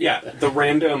the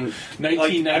random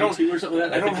 1992 or something like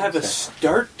that. I don't have a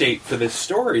start date for this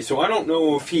story, so I don't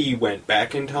know if he went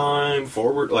back in time,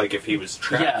 forward, if he was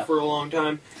trapped for a long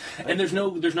time. And there's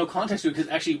no context to it because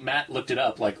actually Matt looked it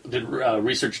up, did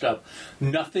researched up.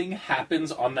 Nothing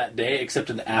happens on that day except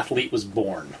an athlete was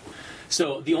born.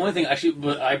 So the only thing I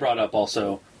brought up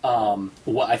also.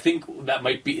 What I think that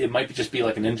might just be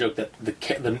an in-joke that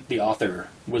the author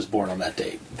was born on that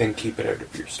date. Then keep it out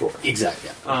of your story. Exactly.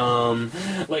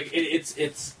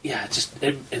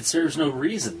 It serves no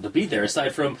reason to be there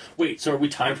aside from so are we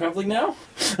time traveling now?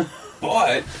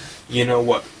 But you know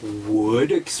what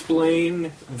would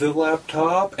explain the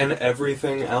laptop and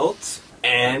everything else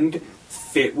and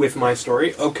fit with my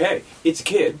story? Okay, it's a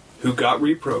kid who got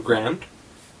reprogrammed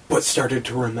but started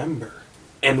to remember.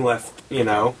 And left, and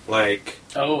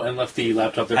left the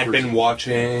laptop there. I'd been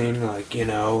watching, I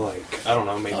don't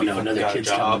know, maybe got a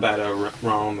job at a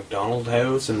Ronald McDonald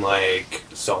house and,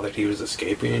 saw that he was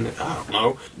escaping. I don't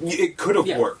know. It could have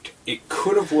worked. It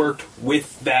could have worked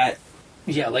with that.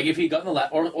 Yeah, if he got in the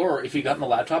or if he got in the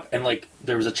laptop and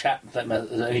there was a chat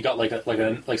and he got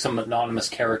some anonymous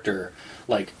character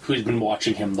who's been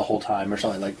watching him the whole time or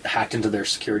something hacked into their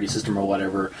security system or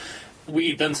whatever.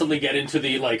 We then suddenly get into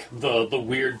the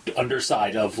weird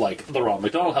underside of the Ronald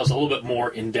McDonald house a little bit more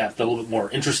in depth, a little bit more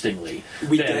interestingly.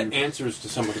 We get answers to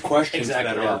some of the questions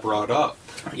that are brought up.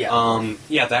 Yeah.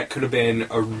 That could have been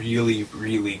a really,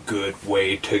 really good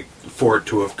way for it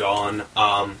to have gone.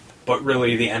 But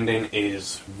really, the ending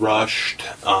is rushed.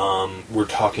 We're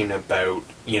talking about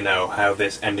how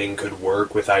this ending could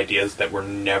work with ideas that were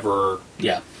never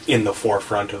in the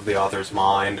forefront of the author's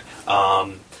mind.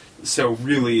 So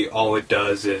really, all it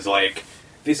does is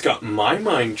this got my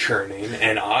mind churning,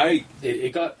 and I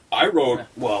wrote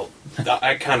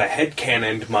I kind of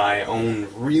headcanoned my own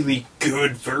really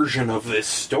good version of this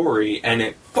story, and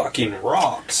it fucking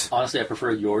rocks. Honestly, I prefer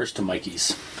yours to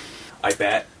Mikey's. I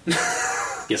bet.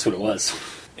 Guess what it was?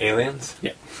 Aliens.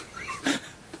 Yeah.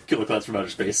 Killer Clowns from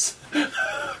Outer Space.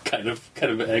 kind of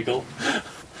angle.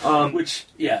 Which,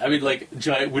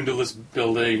 giant windowless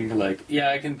building, I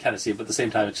can kind of see it, but at the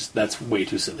same time, that's way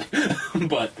too silly.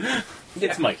 But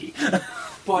it's Mikey.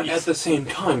 But at the same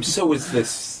time, so is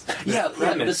this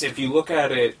premise. If you look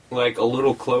at it, a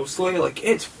little closely,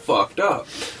 it's fucked up.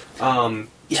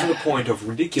 To the point of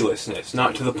ridiculousness,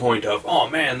 not to the point of, oh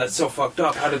man, that's so fucked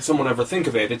up, how did someone ever think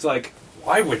of it? It's like,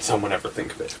 why would someone ever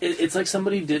think of it? It's like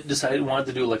somebody wanted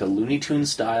to do like a Looney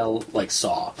Tunes style, like,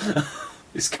 Saw.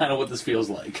 It's kind of what this feels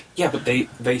like. Yeah, but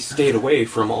they stayed away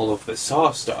from all of the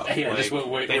Saw stuff. Yeah, like, just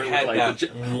wait, they had like,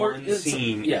 that one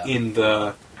scene in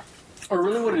the... Or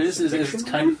really what it is it's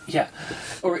kind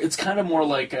of, or it's kind of more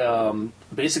like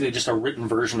basically just a written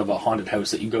version of a haunted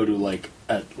house that you go to like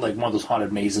at like one of those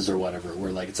haunted mazes or whatever,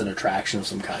 where like it's an attraction of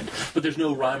some kind. But there's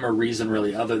no rhyme or reason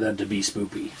really other than to be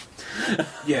spoopy.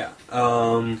 Yeah.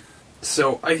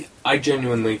 So I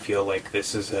genuinely feel like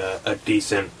this is a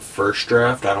decent first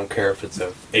draft. I don't care if it's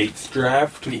a 8th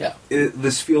draft. Yeah.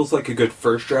 This feels like a good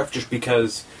first draft just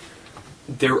because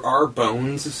there are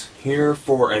bones here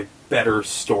for a better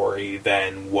story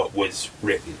than what was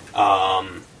written.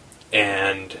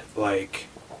 And, like,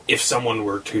 if someone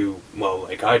were to, well,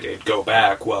 like I did, go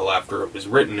back well after it was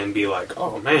written and be like,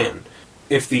 oh man,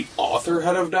 if the author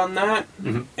had have done that,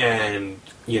 and,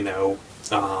 you know,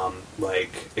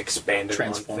 like, expanded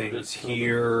on things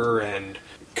here, and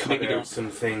cut out some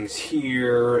things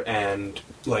here, and,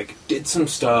 like, did some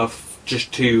stuff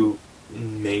just to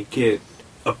make it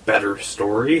a better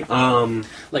story.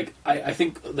 Like, I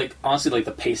think, like, honestly, like,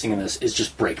 the pacing in this is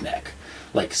just breakneck.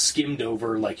 Like, skimmed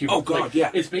over, like, you... Oh, God, like,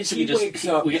 yeah. It's basically he wakes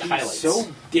up, we get he's highlights.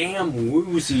 so damn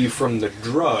woozy from the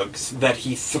drugs that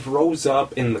he throws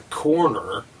up in the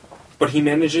corner, but he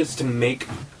manages to make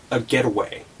a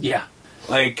getaway. Yeah.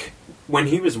 Like, when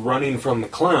he was running from the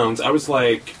clowns, I was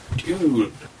like,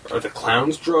 dude, are the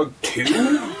clowns drugged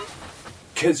too?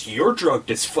 Because you're drugged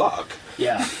as fuck.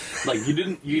 Yeah. Like,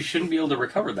 you shouldn't be able to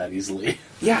recover that easily.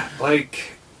 Yeah,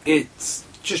 like, it's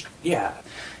just, yeah.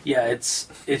 Yeah, it's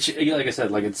like I said,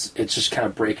 like it's just kind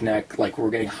of breakneck. Like we're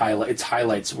getting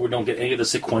highlights. We don't get any of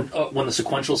the when the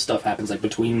sequential stuff happens, like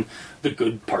between the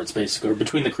good parts, basically, or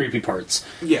between the creepy parts.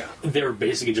 Yeah, they're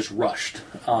basically just rushed.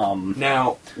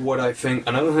 Now, another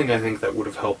thing I think that would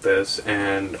have helped this,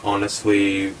 and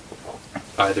honestly,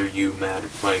 either you, Matt, or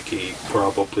Mikey,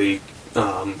 probably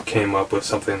came up with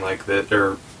something like that,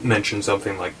 or mentioned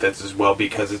something like this as well,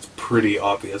 because it's pretty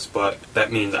obvious, but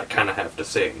that means I kind of have to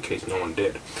say it in case no one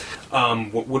did.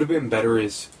 What would have been better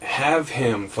is have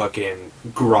him fucking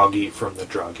groggy from the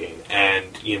drugging,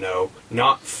 and, you know,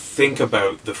 not think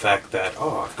about the fact that,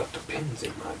 oh, I've got the pins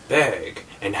in my bag,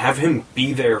 and have him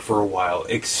be there for a while,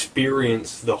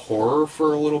 experience the horror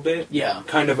for a little bit,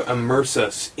 kind of immerse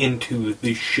us into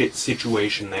the shit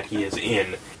situation that he is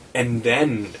in, and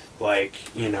then,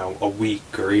 like, you know, a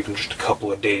week or even just a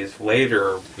couple of days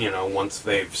later, you know, once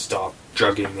they've stopped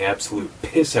drugging the absolute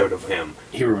piss out of him,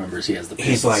 he remembers he has the pins.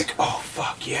 He's like, oh,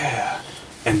 fuck yeah.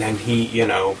 And then he, you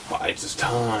know, bides his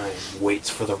time, waits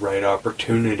for the right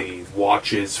opportunity,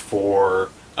 watches for,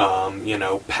 you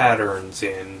know, patterns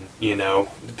in, you know,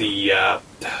 the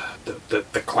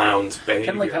clown's behavior.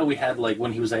 Kind of like how we had, like,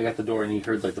 when he was, like, at the door and he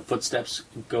heard, like, the footsteps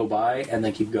go by and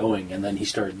then keep going, and then he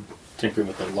started tinkering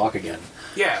with the lock again.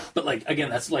 Yeah. But, like, again,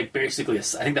 that's, like, basically, I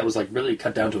think that was, like, really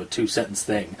cut down to a 2-sentence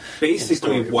thing.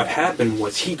 Basically, what happened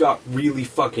was he got really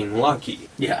fucking lucky.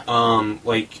 Yeah.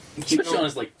 Like... Especially on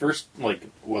his, like, first, like,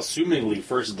 well, assumingly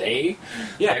first day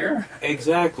there.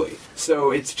 Exactly.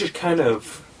 So it's just kind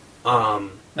of...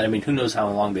 I mean, who knows how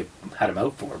long they had him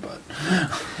out for, but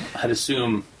I'd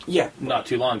assume not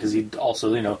too long, because he'd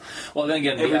also, you know... Well, then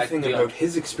again... Everything about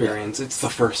his experience, it's the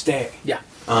first day. Yeah.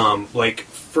 Like,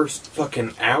 first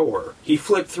fucking hour. He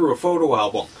flipped through a photo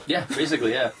album. Yeah,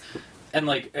 basically, yeah. And,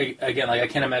 like, again, like, I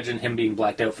can't imagine him being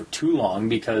blacked out for too long,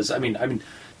 because,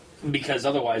 because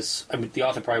otherwise, the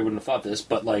author probably wouldn't have thought this,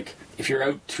 but, like, if you're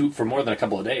out for more than a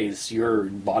couple of days, your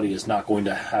body is not going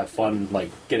to have fun,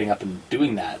 like, getting up and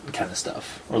doing that kind of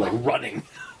stuff. Or, like, running.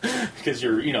 Because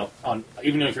you're, you know,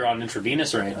 even if you're on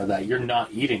intravenous or anything like that, you're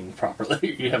not eating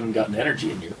properly. You haven't gotten energy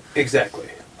in you. Exactly.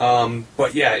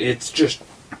 But yeah, it's just...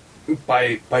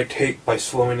 By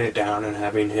slowing it down and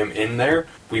having him in there,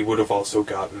 we would have also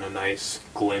gotten a nice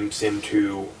glimpse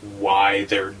into why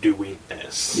they're doing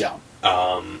this. Yeah.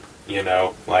 You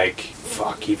know, like,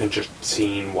 fuck, even just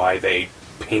seeing why they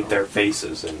paint their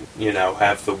faces and, you know,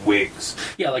 have the wigs.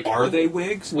 Yeah, like... Are they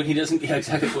wigs? When he doesn't... Yeah,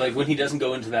 exactly. Like, when he doesn't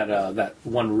go into that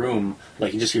one room,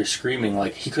 like, you just hear screaming,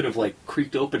 like, he could have, like,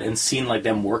 creaked open and seen, like,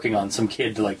 them working on some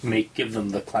kid to, like, give them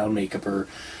the clown makeup or,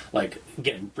 like,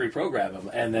 reprogram him.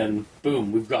 And then,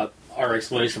 boom, we've got our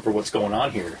explanation for what's going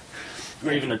on here.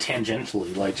 Or even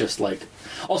tangentially, like, just, like...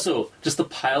 Also, just the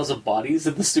piles of bodies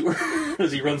in the sewer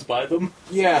as he runs by them.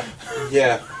 Yeah.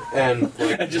 And,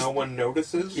 like, no one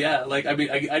notices? Yeah, like, I mean,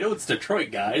 I know it's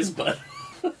Detroit, guys, but...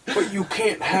 But you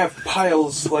can't have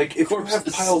piles, like, if you have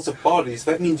piles of bodies,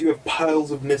 that means you have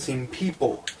piles of missing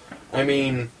people. I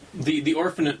mean... The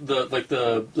orphanage,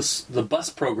 the bus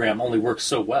program only works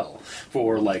so well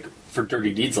for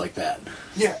dirty deeds like that.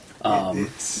 Yeah.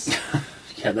 It's...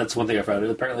 Yeah, that's one thing I found.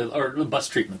 Apparently, or bus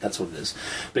treatment, that's what it is.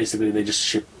 Basically, they just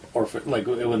ship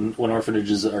when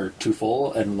orphanages are too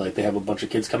full and they have a bunch of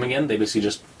kids coming in, they basically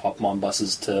just pop them on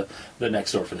buses to the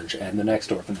next orphanage and the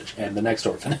next orphanage and the next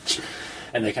orphanage,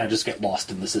 and they kind of just get lost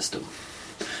in the system.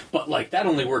 But that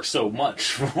only works so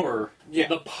much for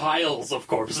the piles of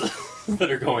corpses that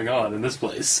are going on in this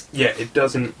place. Yeah, it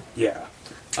doesn't. Yeah.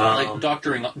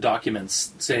 Doctoring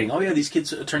documents saying, "Oh yeah, these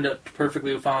kids turned out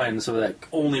perfectly fine," so that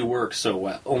only works so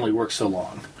well, only works so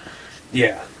long.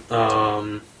 Yeah.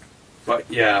 But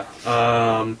yeah.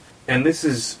 And this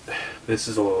is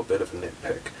a little bit of a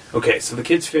nitpick. Okay, so the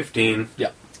kid's 15.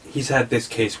 Yeah. He's had this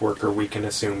caseworker, we can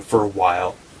assume, for a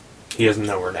while. He doesn't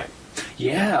know her name.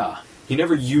 Yeah. He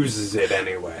never uses it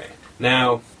anyway.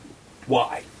 Now,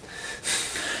 why?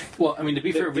 Well, I mean, to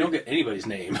be fair, we don't get anybody's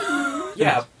name.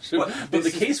 Yeah, but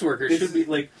the caseworker should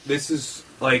be This is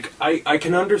I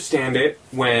can understand it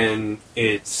when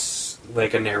it's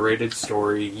a narrated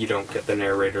story. You don't get the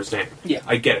narrator's name. Yeah,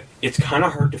 I get it. It's kind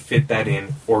of hard to fit that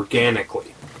in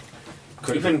organically.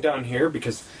 Could have been done here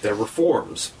because there were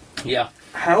forms. Yeah.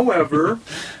 However,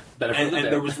 and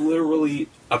there was literally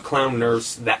a clown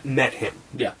nurse that met him.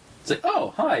 Yeah. It's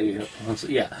oh, hi.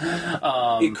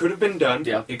 Yeah. It could have been done.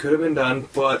 Yeah. It could have been done,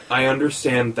 but I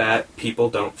understand that people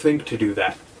don't think to do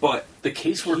that. But the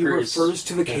caseworker he refers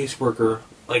to the caseworker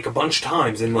a bunch of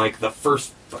times in the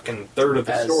first fucking third of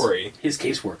the story. His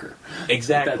caseworker.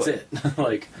 Exactly. That's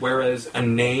it. Whereas a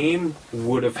name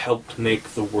would have helped make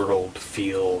the world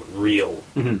feel real.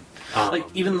 Mm-hmm.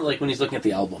 Even when he's looking at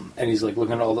the album and he's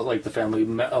looking at all the family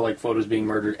photos being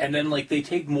murdered, and then they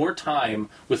take more time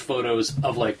with photos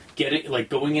of getting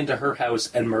going into her house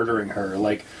and murdering her,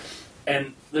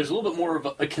 and there's a little bit more of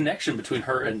a connection between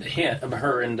her and the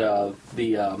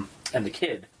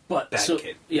kid. But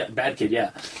bad kid,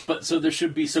 yeah. But so there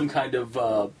should be some kind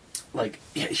of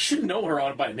you should know her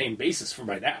on by name basis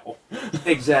by now.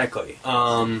 Exactly.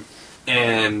 And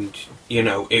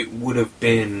it would have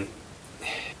been.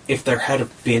 If there had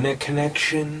been a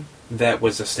connection that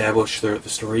was established throughout the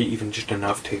story, even just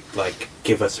enough to,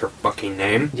 give us her fucking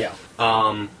name,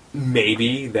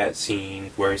 maybe that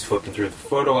scene where he's flipping through the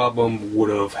photo album would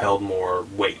have held more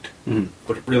weight. Mm.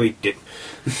 But it really didn't.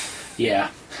 Yeah.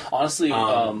 Honestly,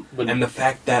 and the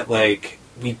fact that,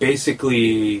 we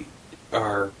basically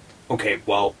are... Okay,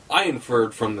 well, I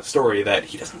inferred from the story that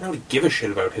he doesn't really give a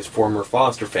shit about his former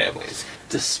foster families.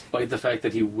 Despite the fact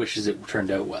that he wishes it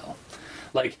turned out well.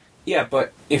 Yeah,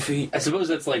 but if he... I suppose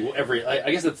that's I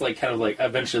guess that's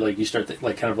eventually you start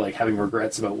having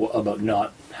regrets about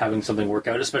not having something work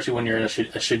out, especially when you're in a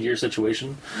shittier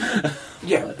situation.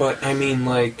 Yeah, but I mean,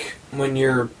 when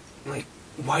you're,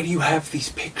 why do you have these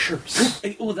pictures?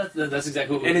 Well, that's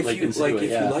exactly what. And if you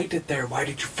you liked it there, why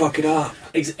did you fuck it up?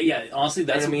 Yeah, honestly,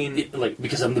 that's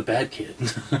because I'm the bad kid.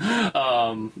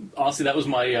 Honestly, that was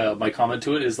my my comment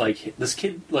to it. Is this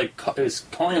kid is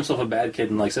calling himself a bad kid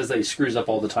and says that he screws up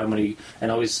all the time and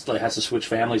always has to switch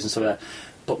families and stuff like that.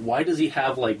 But why does he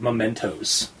have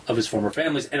mementos of his former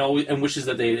families and wishes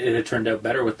that it had turned out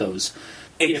better with those?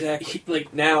 Exactly.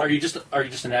 Now, are you just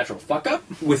a natural fuck up?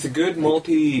 With a good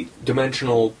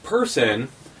multi-dimensional person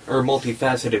or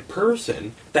multifaceted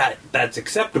person, that's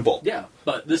acceptable. Yeah,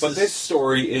 but this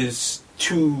story is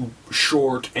too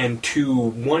short and too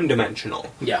one-dimensional.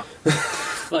 Yeah.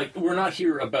 We're not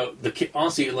here about the kid.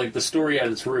 Honestly, the story at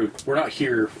its root, we're not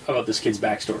here about this kid's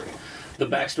backstory. The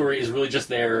backstory is really just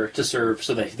there to serve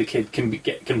so that the kid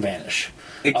can vanish.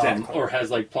 Exactly. Or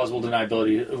has plausible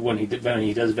deniability when he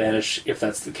does vanish, if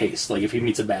that's the case. If he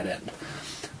meets a bad end.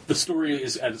 The story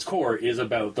is at its core is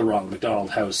about the Ronald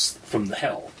McDonald house from the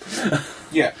hell.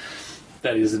 Yeah.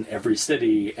 That is in every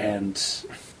city and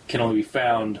can only be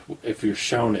found if you're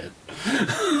shown it.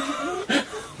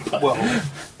 Well,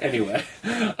 anyway.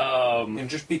 And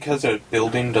just because a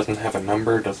building doesn't have a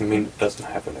number doesn't mean it doesn't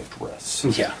have an address.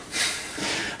 Yeah.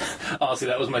 Honestly,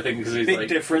 that was my thing because he's big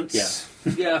difference.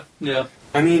 Yeah. Yeah.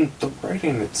 I mean, the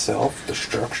writing itself, the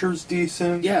structure's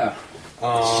decent. Yeah.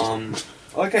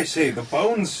 Like I say, the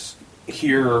bones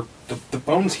here, the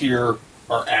bones here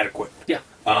are adequate. Yeah.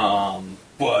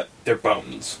 But they're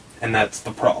bones, and that's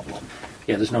the problem.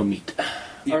 Yeah, there's no meat.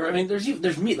 Yeah. Or, I mean,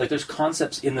 there's meat. There's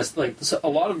concepts in this. So a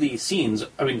lot of these scenes,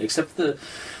 I mean, except the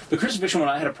crucifixion one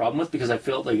I had a problem with because I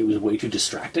felt like it was way too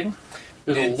distracting.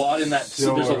 There's a lot in that.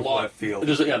 There's a lot.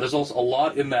 There's also a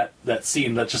lot in that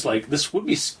scene that's just this would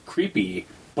be creepy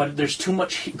but there's too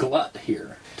much glut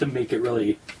here to make it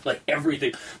really, like,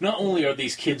 everything. Not only are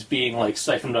these kids being, like,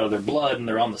 siphoned out of their blood and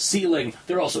they're on the ceiling,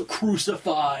 they're also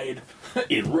crucified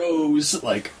in rows,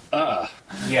 like,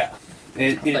 Yeah.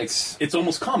 It's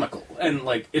almost comical, and,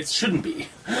 like, it shouldn't be.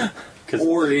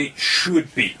 Or it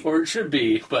should be. Or it should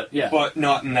be, but, yeah. But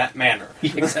not in that manner.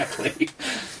 Exactly.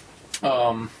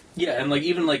 Yeah, and, like,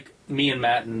 even, like, me and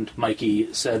Matt and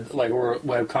Mikey said, like, or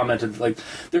have commented, like,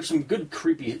 there's some good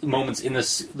creepy moments in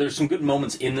this, there's some good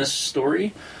moments in this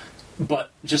story,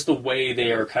 but just the way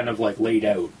they are kind of, like, laid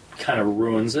out kind of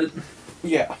ruins it.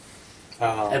 Yeah.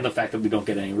 And the fact that we don't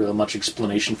get any real much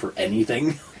explanation for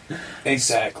anything.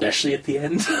 Exactly. Especially at the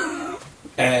end.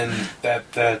 And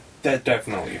that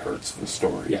definitely hurts the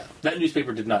story. Yeah. That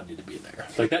newspaper did not need to be there.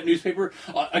 Like, that newspaper,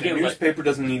 again... The newspaper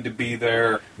doesn't need to be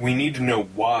there. We need to know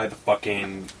why the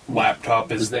fucking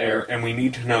laptop is there, and we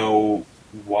need to know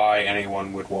why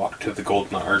anyone would walk to the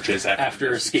Golden Arches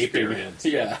after escaping. Experience.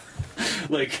 Yeah.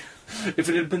 Like, if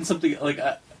it had been something, like...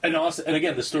 and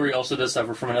again, the story also does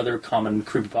suffer from another common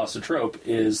creepypasta trope,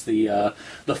 is the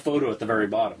photo at the very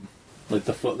bottom. Like,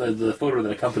 the photo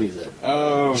that accompanies it.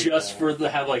 Oh, just for the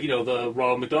have, like, you know, the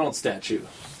Ronald McDonald statue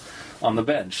on the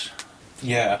bench.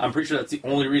 Yeah. I'm pretty sure that's the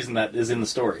only reason that is in the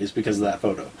story, is because of that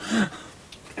photo.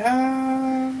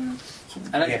 And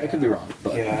I could be wrong,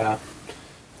 but... Yeah.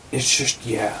 It's just,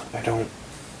 yeah,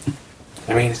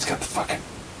 I mean, it's got the fucking...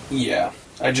 Yeah.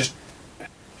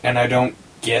 And I don't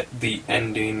get the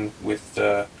ending with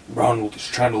Ronald is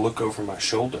trying to look over my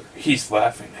shoulder. He's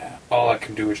laughing at. All I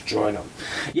can do is join him.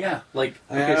 Yeah, like,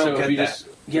 okay, I don't so if you get just...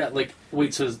 Yeah, like,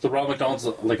 wait, so is the Ronald McDonald's,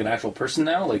 like, an actual person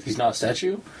now? Like, he's not a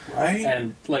statue? Right?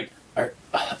 And, like...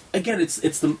 again, it's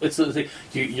the thing.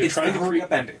 You're it's trying the to hurry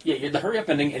up ending. Yeah, the hurry up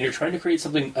ending, and you're trying to create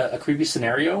something, a creepy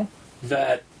scenario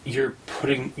that you're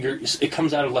putting. It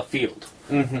comes out of left field,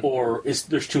 or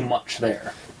there's too much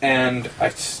there. And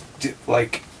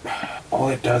like, all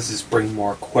it does is bring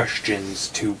more questions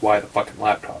to why the fucking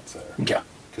laptop's there. Yeah.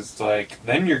 Because, like,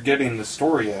 then you're getting the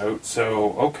story out,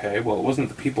 so, okay, well, it wasn't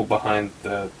the people behind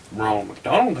the Ronald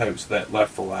McDonald house that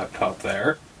left the laptop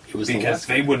there. It was because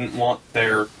they wouldn't want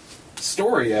their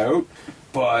story out,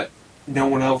 but no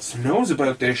one else knows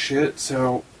about this shit,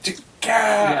 so...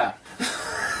 Yeah.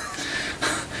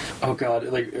 Oh god,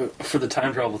 like, for the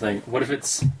time travel thing, what if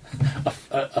it's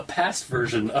a past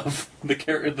version of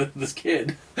this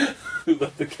kid who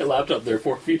left the laptop there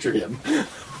for future him?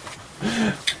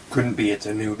 Couldn't be, it's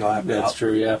a new laptop. That's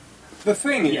true, yeah. The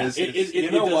thing is,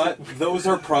 you know what? Those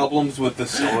are problems with the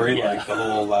story, like the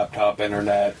whole laptop,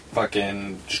 internet,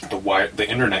 fucking just the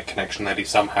internet connection that he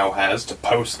somehow has to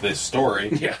post this story.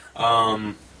 Yeah.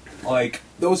 Like,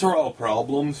 those are all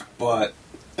problems, but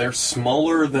they're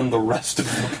smaller than the rest of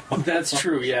the problems. That's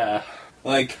true, yeah.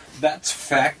 Like, that's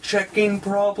fact-checking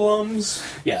problems.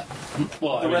 Yeah.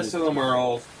 Well, The rest of them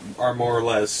are more or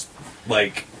less,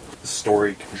 like,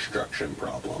 story construction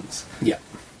problems. Yeah.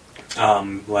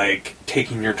 Like,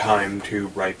 taking your time to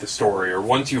write the story, or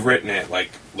once you've written it,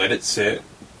 like, let it sit,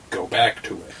 go back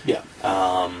to it. Yeah.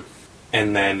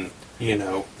 And then, you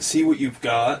know, see what you've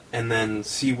got, and then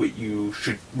see what you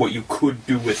could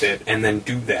do with it, and then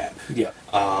do that. Yeah.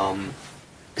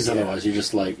 Because otherwise you're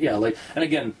just like, and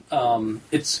again,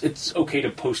 it's okay to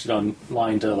post it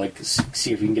online to, like,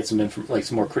 see if you can get some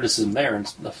some more criticism there and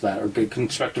stuff like that, or good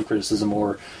constructive criticism,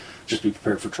 or just be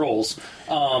prepared for trolls.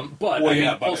 But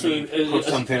also put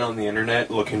something on the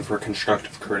internet looking for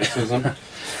constructive criticism.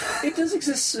 It does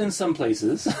exist in some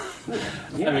places.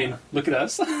 Yeah. I mean, look at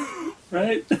us,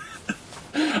 right?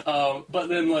 But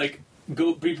then, like,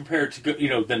 be prepared to go. You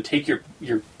know, then take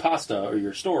your pasta or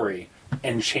your story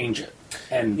and change it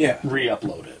and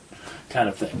re-upload it, kind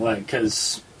of thing. Like,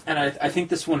 because. And I think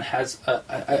this one has.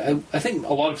 I think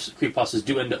a lot of creepypastas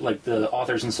do end up, like, the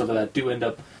authors and stuff like that do end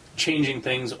up changing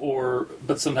things,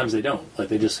 but sometimes they don't. Like,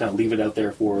 they just kind of leave it out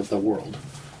there for the world,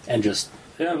 and just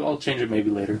I'll change it maybe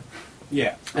later.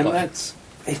 Yeah, and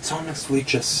it's honestly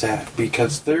just sad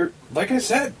because like I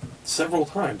said several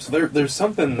times, there's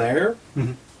something there,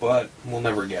 but we'll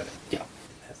never get it. Yeah,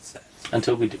 that's sad.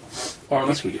 Until we do, or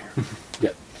unless we do.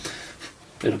 Yeah,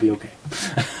 it'll be okay.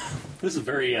 This is a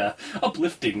very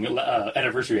uplifting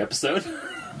anniversary episode.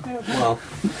 Yeah, well,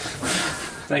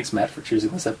 thanks, Matt, for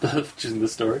choosing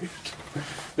this story.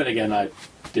 Then again, I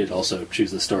did also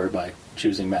choose the story by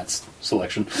choosing Matt's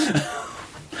selection.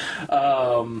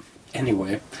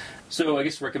 Anyway, so I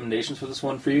guess recommendations for this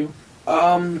one for you?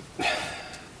 Unless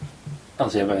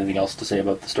you have anything else to say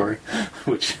about the story,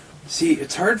 which... See,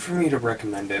 it's hard for me to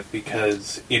recommend it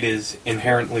because it is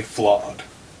inherently flawed.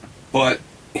 But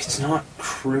it's not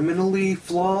criminally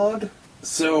flawed.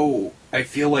 So, I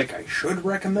feel like I should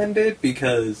recommend it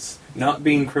because not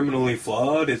being criminally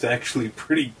flawed is actually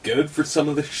pretty good for some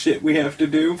of the shit we have to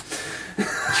do.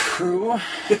 True.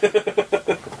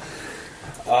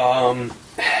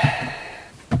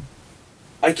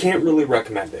 I can't really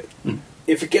recommend it.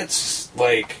 If it gets,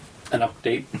 like... An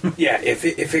update. Yeah,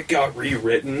 if it got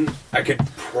rewritten, I could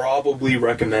probably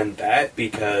recommend that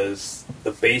because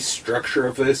the base structure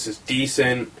of this is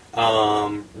decent.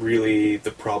 Really,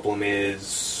 the problem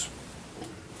is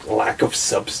lack of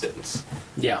substance.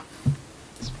 Yeah.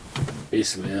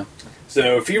 Basically, yeah.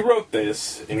 So if you wrote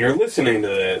this and you're listening to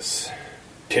this,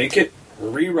 take it,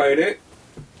 rewrite it,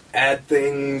 add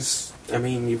things. I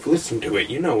mean, you've listened to it,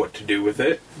 you know what to do with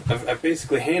it. I've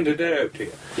basically handed it out to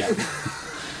you. Yeah.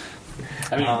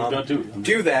 I mean, don't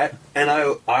do that, and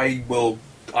I will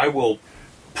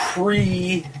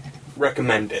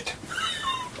pre-recommend it.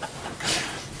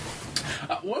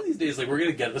 One of these days, like, we're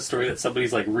gonna get a story that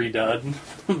somebody's like redone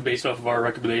based off of our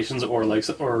recommendations, or like,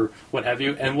 or what have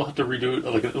you, and we'll have to redo it.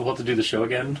 Like, we'll have to do the show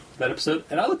again, that episode,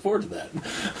 and I look forward to that.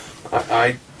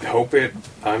 I hope it.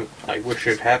 I wish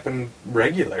it happened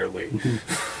regularly.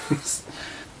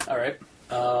 All right.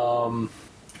 I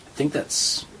think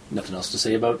that's nothing else to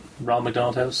say about Ronald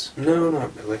McDonald House. No,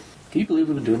 not really. Can you believe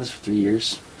we've been doing this for 3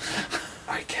 years?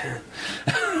 I can.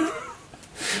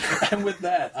 And with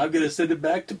that, I'm going to send it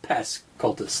back to Past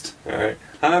Cultist. Alright.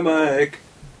 Hi, Mike.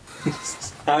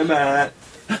 Hi, Matt.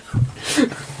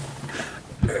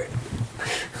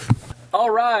 All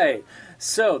right.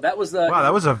 So, that was the... Wow,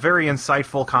 that was a very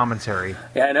insightful commentary.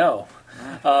 Yeah, I know.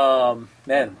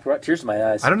 Man, brought tears to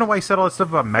my eyes. I don't know why you said all that stuff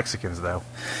about Mexicans, though.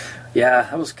 Yeah,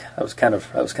 I was kind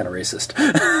of racist.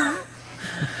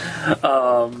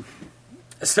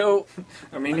 So,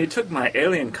 I mean, you took my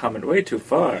alien comment way too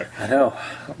far. I know.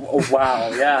 Oh, wow,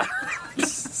 yeah.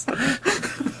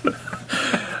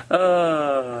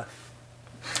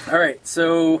 All right,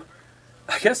 so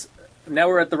I guess now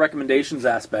we're at the recommendations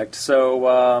aspect.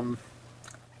 So,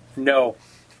 no.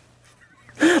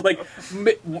 Like,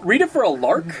 read it for a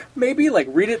lark, maybe. Like,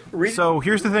 read it. So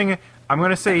here's the thing. I'm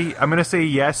gonna say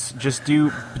yes. Just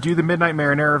do the Midnight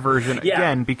Marinera version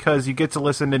again because you get to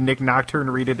listen to Nick Nocturne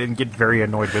read it and get very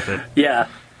annoyed with it. Yeah,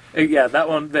 that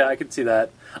one. Yeah, I could see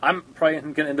that. I'm probably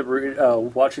gonna end up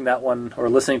watching that one or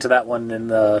listening to that one in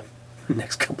the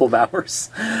next couple of hours.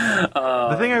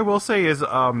 The thing I will say is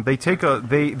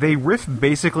they riff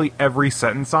basically every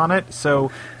sentence on it.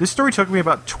 So this story took me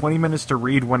about 20 minutes to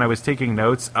read when I was taking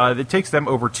notes. It takes them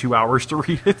over 2 hours to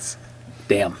read it.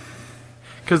 Damn.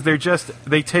 Because they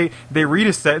read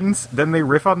a sentence, then they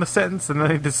riff on the sentence, and then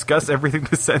they discuss everything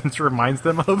the sentence reminds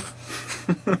them of.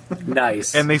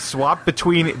 Nice. And they swap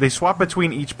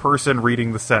between each person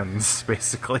reading the sentence,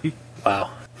 basically.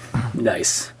 Wow.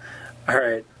 Nice. All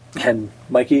right. And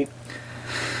Mikey?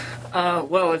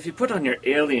 Well, if you put on your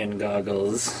alien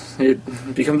goggles, it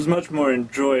becomes much more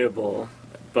enjoyable.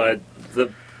 But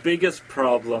the biggest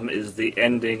problem is the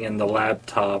ending and the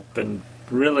laptop and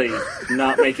really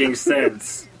not making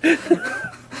sense.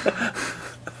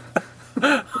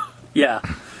 Yeah.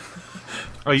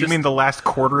 Oh, you mean the last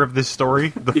quarter of this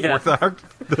story? Fourth act?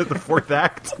 The fourth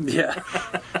act? Yeah.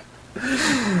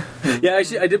 Yeah,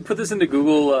 actually, I did put this into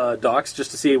Google Docs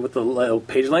just to see what the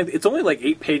page length. It's only like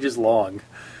 8 pages long.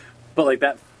 But like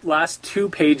that last 2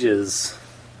 pages...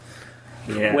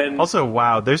 Yeah. Also,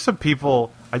 wow, there's some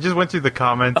people... I just went through the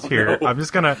comments here. No. I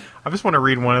just want to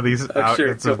read one of these out. Sure,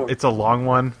 it's a long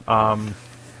one.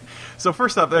 So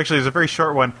first off, actually, there's a very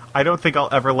short one. I don't think I'll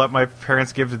ever let my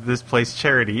parents give to this place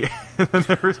charity. And then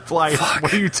the reply is,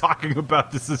 what are you talking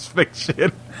about? This is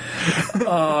fiction.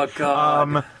 Oh,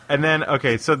 God. And then,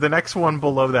 okay, so the next one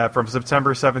below that from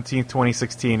September 17th,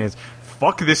 2016 is,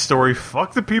 fuck this story,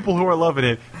 fuck the people who are loving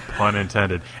it, pun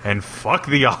intended, and fuck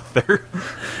the author.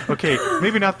 Okay,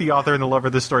 maybe not the author and the lover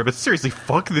of this story, but seriously,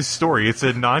 fuck this story. It's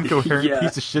a non-coherent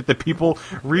piece of shit that people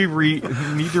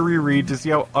need to reread to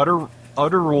see how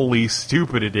utterly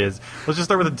stupid it is. Let's just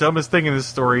start with the dumbest thing in this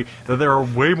story, that there are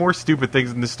way more stupid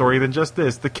things in this story than just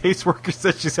this. The caseworker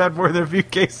said she's had more than a few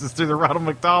cases through the Ronald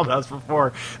McDonald House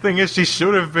before. Thing is, she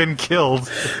should have been killed.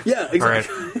 Yeah,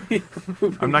 exactly. Right.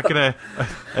 I'm not gonna...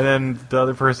 And then the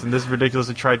other person, this is ridiculous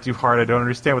and tried too hard. I don't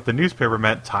understand what the newspaper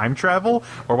meant. Time travel?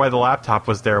 Or why the laptop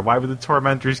was there? Why would the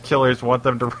tormentors, killers want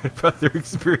them to write about their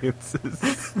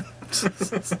experiences?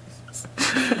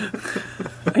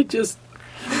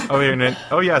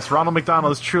 Oh yes, Ronald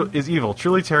McDonald is evil,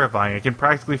 truly terrifying. I can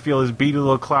practically feel his beady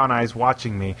little clown eyes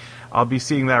watching me. I'll be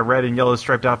seeing that red and yellow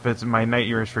striped outfits in my night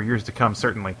ears for years to come,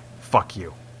 certainly. Fuck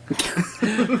you.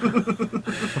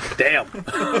 Damn.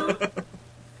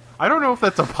 I don't know if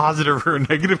that's a positive or a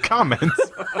negative comment.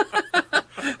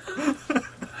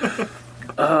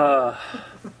 I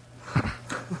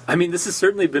mean, this has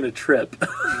certainly been a trip.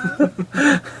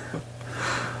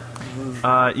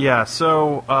 Yeah,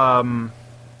 so,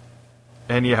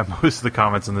 and yeah, most of the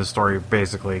comments in this story,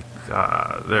 basically,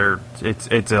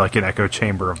 it's like an echo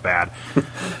chamber of bad.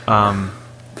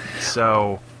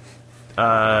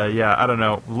 Yeah, I don't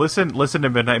know. Listen to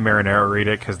Midnight Marinero read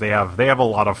it, because they have a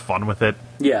lot of fun with it.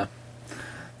 Yeah.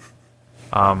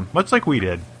 Much like we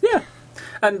did. Yeah.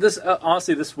 And this,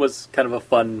 honestly, this was kind of a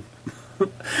fun...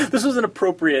 this was an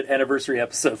appropriate anniversary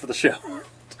episode for the show.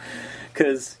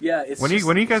 Because, yeah, it's when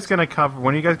are you guys going to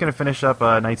finish up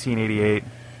 1988?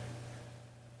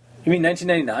 You mean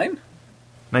 1999?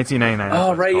 1999.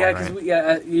 Oh, right,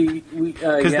 yeah,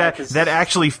 because that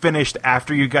actually finished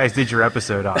after you guys did your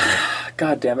episode on it.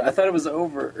 God damn it, I thought it was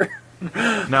over.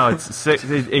 No,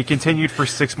 it continued for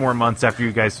 6 more months after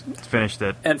you guys finished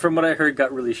it. And from what I heard,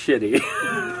 got really shitty.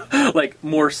 Like,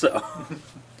 more so.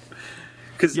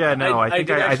 Yeah, no,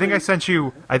 I think I sent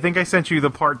you the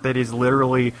part that is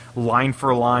literally line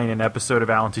for line an episode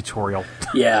of Alan Tutorial.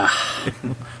 Yeah.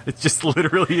 It's just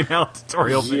literally an Alan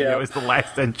Tutorial video is the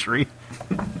last entry.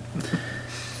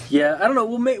 Yeah, I don't know.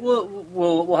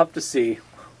 We'll have to see.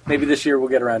 Maybe this year we'll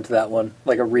get around to that one,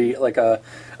 like a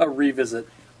revisit.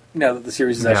 Now that the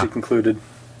series is actually concluded.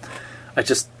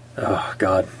 Oh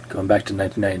god, going back to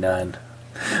 1999.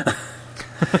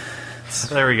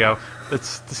 There we go.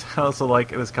 It's also like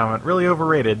this comment, really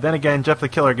overrated. Then again, Jeff the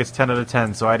Killer gets 10 out of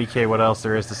 10, so IDK, what else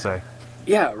there is to say?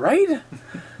 Yeah, right?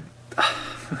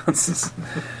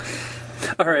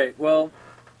 Alright, well,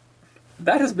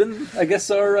 that has been, I guess,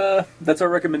 that's our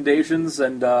recommendations,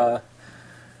 and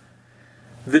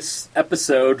this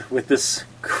episode with this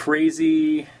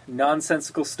crazy,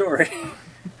 nonsensical story.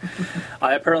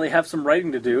 I apparently have some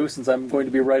writing to do, since I'm going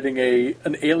to be writing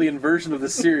an alien version of the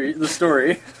story.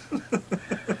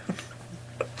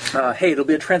 Hey, it'll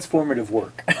be a transformative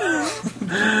work.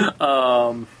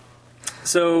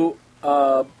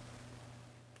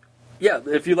 Yeah,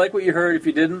 if you like what you heard, if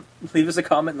you didn't, leave us a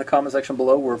comment in the comment section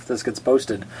below where if this gets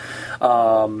posted.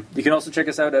 You can also check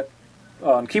us out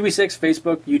on Kiwi6,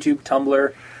 Facebook, YouTube,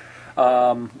 Tumblr.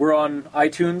 We're on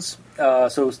iTunes,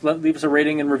 so leave us a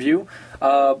rating and review.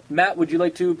 Matt, would you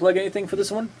like to plug anything for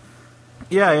this one?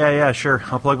 Yeah, sure.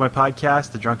 I'll plug my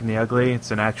podcast, The Drunk and the Ugly.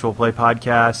 It's an actual play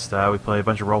podcast. We play a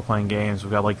bunch of role-playing games.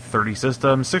 We've got like 30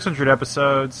 systems, 600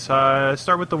 episodes.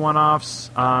 Start with the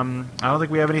one-offs. I don't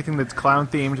think we have anything that's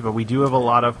clown-themed, but we do have a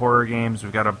lot of horror games.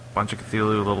 We've got a bunch of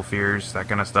Cthulhu, Little Fears, that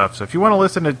kind of stuff. So if you want to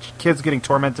listen to kids getting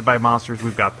tormented by monsters,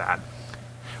 we've got that.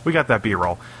 We got that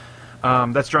B-roll.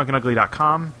 That's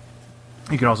drunkandugly.com.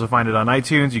 You can also find it on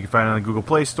iTunes. You can find it on the Google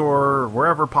Play Store,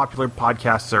 wherever popular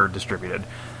podcasts are distributed.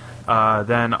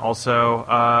 Then also,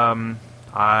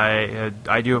 I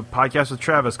do a podcast with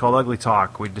Travis called Ugly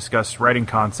Talk. We discuss writing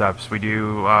concepts. We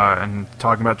do and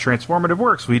talking about transformative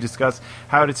works. We discuss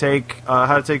how to take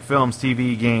films,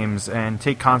 TV, games, and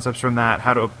take concepts from that.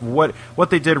 What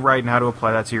they did right and how to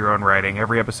apply that to your own writing.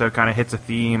 Every episode kind of hits a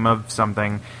theme of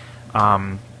something.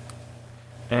 And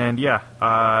yeah,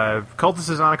 Cultist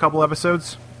is on a couple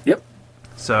episodes. Yep.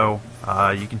 So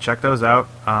you can check those out.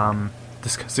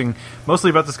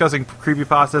 Mostly about discussing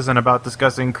creepypastas and about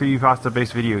discussing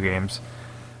creepypasta-based video games.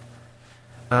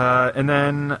 And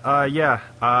then,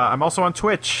 I'm also on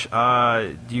Twitch.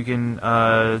 You can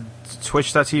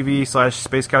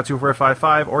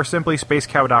twitch.tv/SpaceCow2455 or simply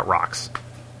SpaceCow.rocks.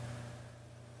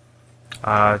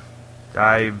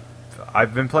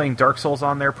 I've been playing Dark Souls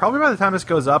on there. Probably by the time this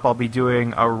goes up, I'll be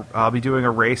doing a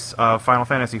race of Final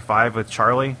Fantasy V with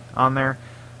Charlie on there.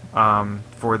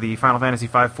 For the Final Fantasy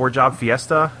V 4-Job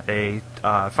Fiesta, a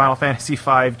Final Fantasy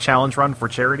V challenge run for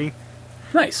charity.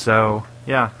 Nice. So,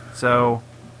 yeah. So,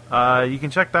 you can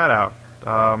check that out.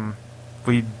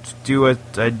 We do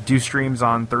do streams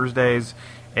on Thursdays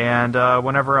and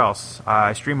whenever else.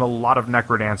 I stream a lot of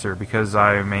Necrodancer because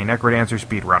I'm a Necrodancer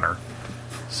speedrunner.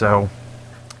 So,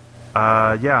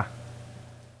 yeah.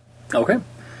 Okay.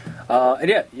 And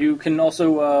yeah, you can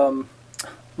also...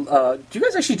 do you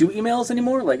guys actually do emails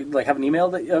anymore? Like have an email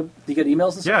that you get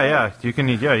emails and stuff? Yeah. You can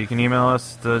email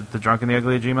us the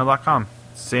drunkandtheugly@gmail.com.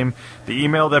 Same, the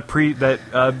email that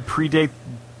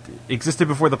existed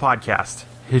before the podcast.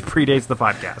 It predates the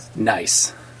podcast.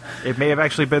 Nice. It may have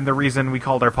actually been the reason we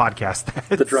called our podcast that.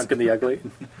 The Drunk and the Ugly.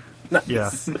 Nice. Yeah.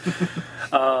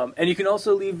 And you can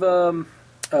also leave Al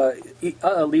Dente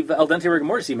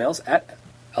Rigamortis emails at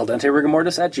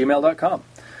aldenterigamortis@gmail.com.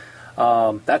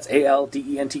 That's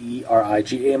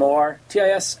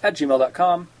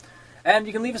ALDENTERIGAMORTIS@gmail.com. And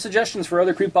you can leave us suggestions for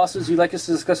other creepypastas you'd like us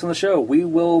to discuss on the show. We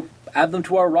will add them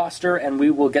to our roster, and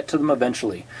we will get to them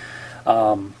eventually.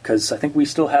 Because I think we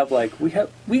still have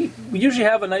we usually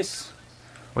have a nice.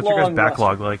 What's your guys' long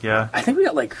backlog roster. like? Yeah. I think we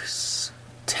got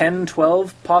 10,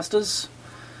 12 pastas.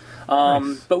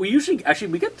 Nice. But we usually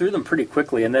we get through them pretty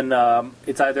quickly, and then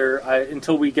it's either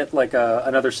until we get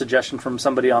another suggestion from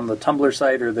somebody on the Tumblr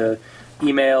site or the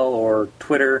email or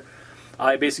Twitter.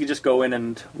 I basically just go in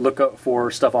and look up for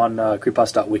stuff on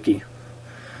creepypasta.wiki.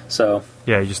 So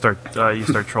Yeah, you start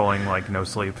trolling No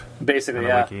Sleep. basically, on the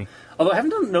yeah. wiki. Although I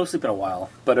haven't done No Sleep in a while,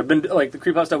 but I've been the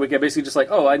creepypasta.wiki. I basically just I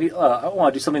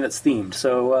want to do something that's themed.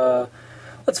 So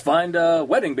let's find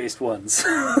wedding-based ones,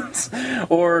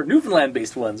 or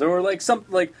Newfoundland-based ones, or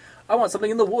I want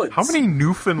something in the woods. How many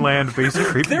Newfoundland-based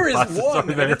creepypastas There is one, are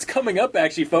there? and it's coming up,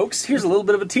 actually, folks. Here's a little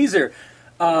bit of a teaser.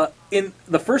 In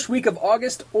the first week of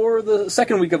August or the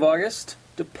second week of August,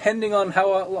 depending on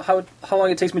how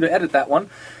long it takes me to edit that one,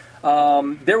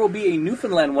 there will be a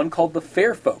Newfoundland one called the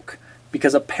Fair Folk,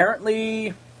 because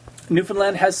apparently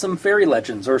Newfoundland has some fairy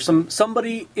legends, or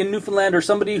somebody in Newfoundland, or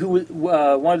somebody who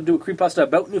wanted to do a creepypasta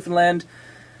about Newfoundland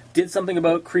did something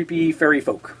about creepy fairy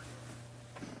folk.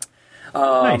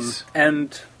 Nice.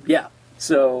 And yeah,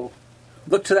 so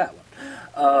look to that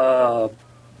one.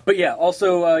 But yeah,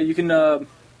 also you can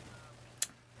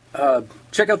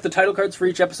check out the title cards for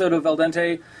each episode of Al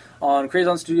Dente on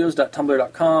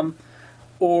crazonstudios.tumblr.com,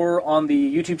 or on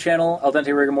the YouTube channel Al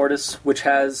Dente Rigor Mortis, which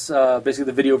has basically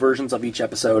the video versions of each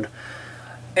episode.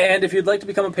 And if you'd like to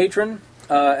become a patron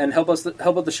and help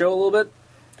out the show a little bit,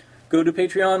 go to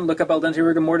Patreon, look up Al Dente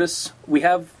Rigor Mortis. We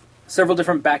have several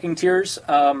different backing tiers.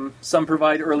 Some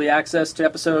provide early access to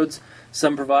episodes.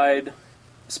 Some provide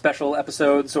special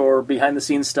episodes or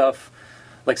behind-the-scenes stuff,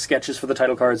 like sketches for the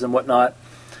title cards and whatnot.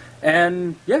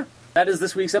 And yeah, that is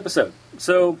this week's episode.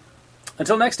 So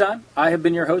until next time, I have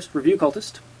been your host, Review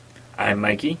Cultist. I'm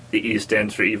Mikey. The E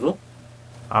stands for evil.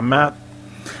 I'm Matt.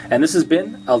 And this has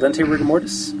been Al Dente Rigor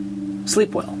Mortis.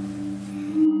 Sleep well.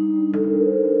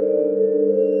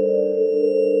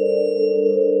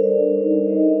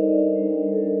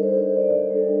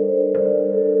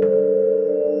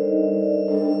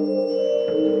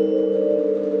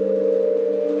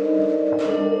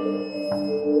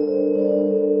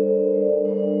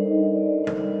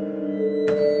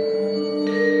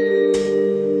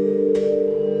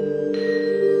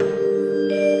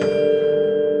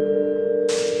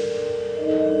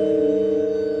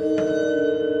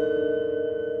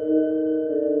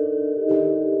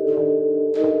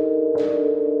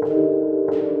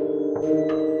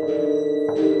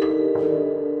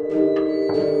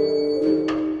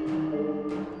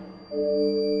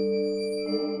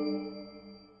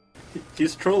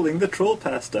 He's trolling the troll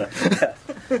pasta.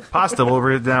 Pasta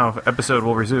episode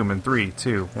will resume in 3,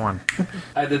 2, 1.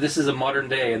 Either this is a modern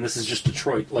day and this is just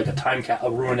Detroit, like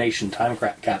a ruination time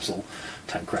capsule.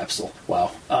 Time capsule.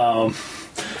 Wow.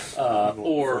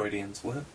 Or Freudian slip.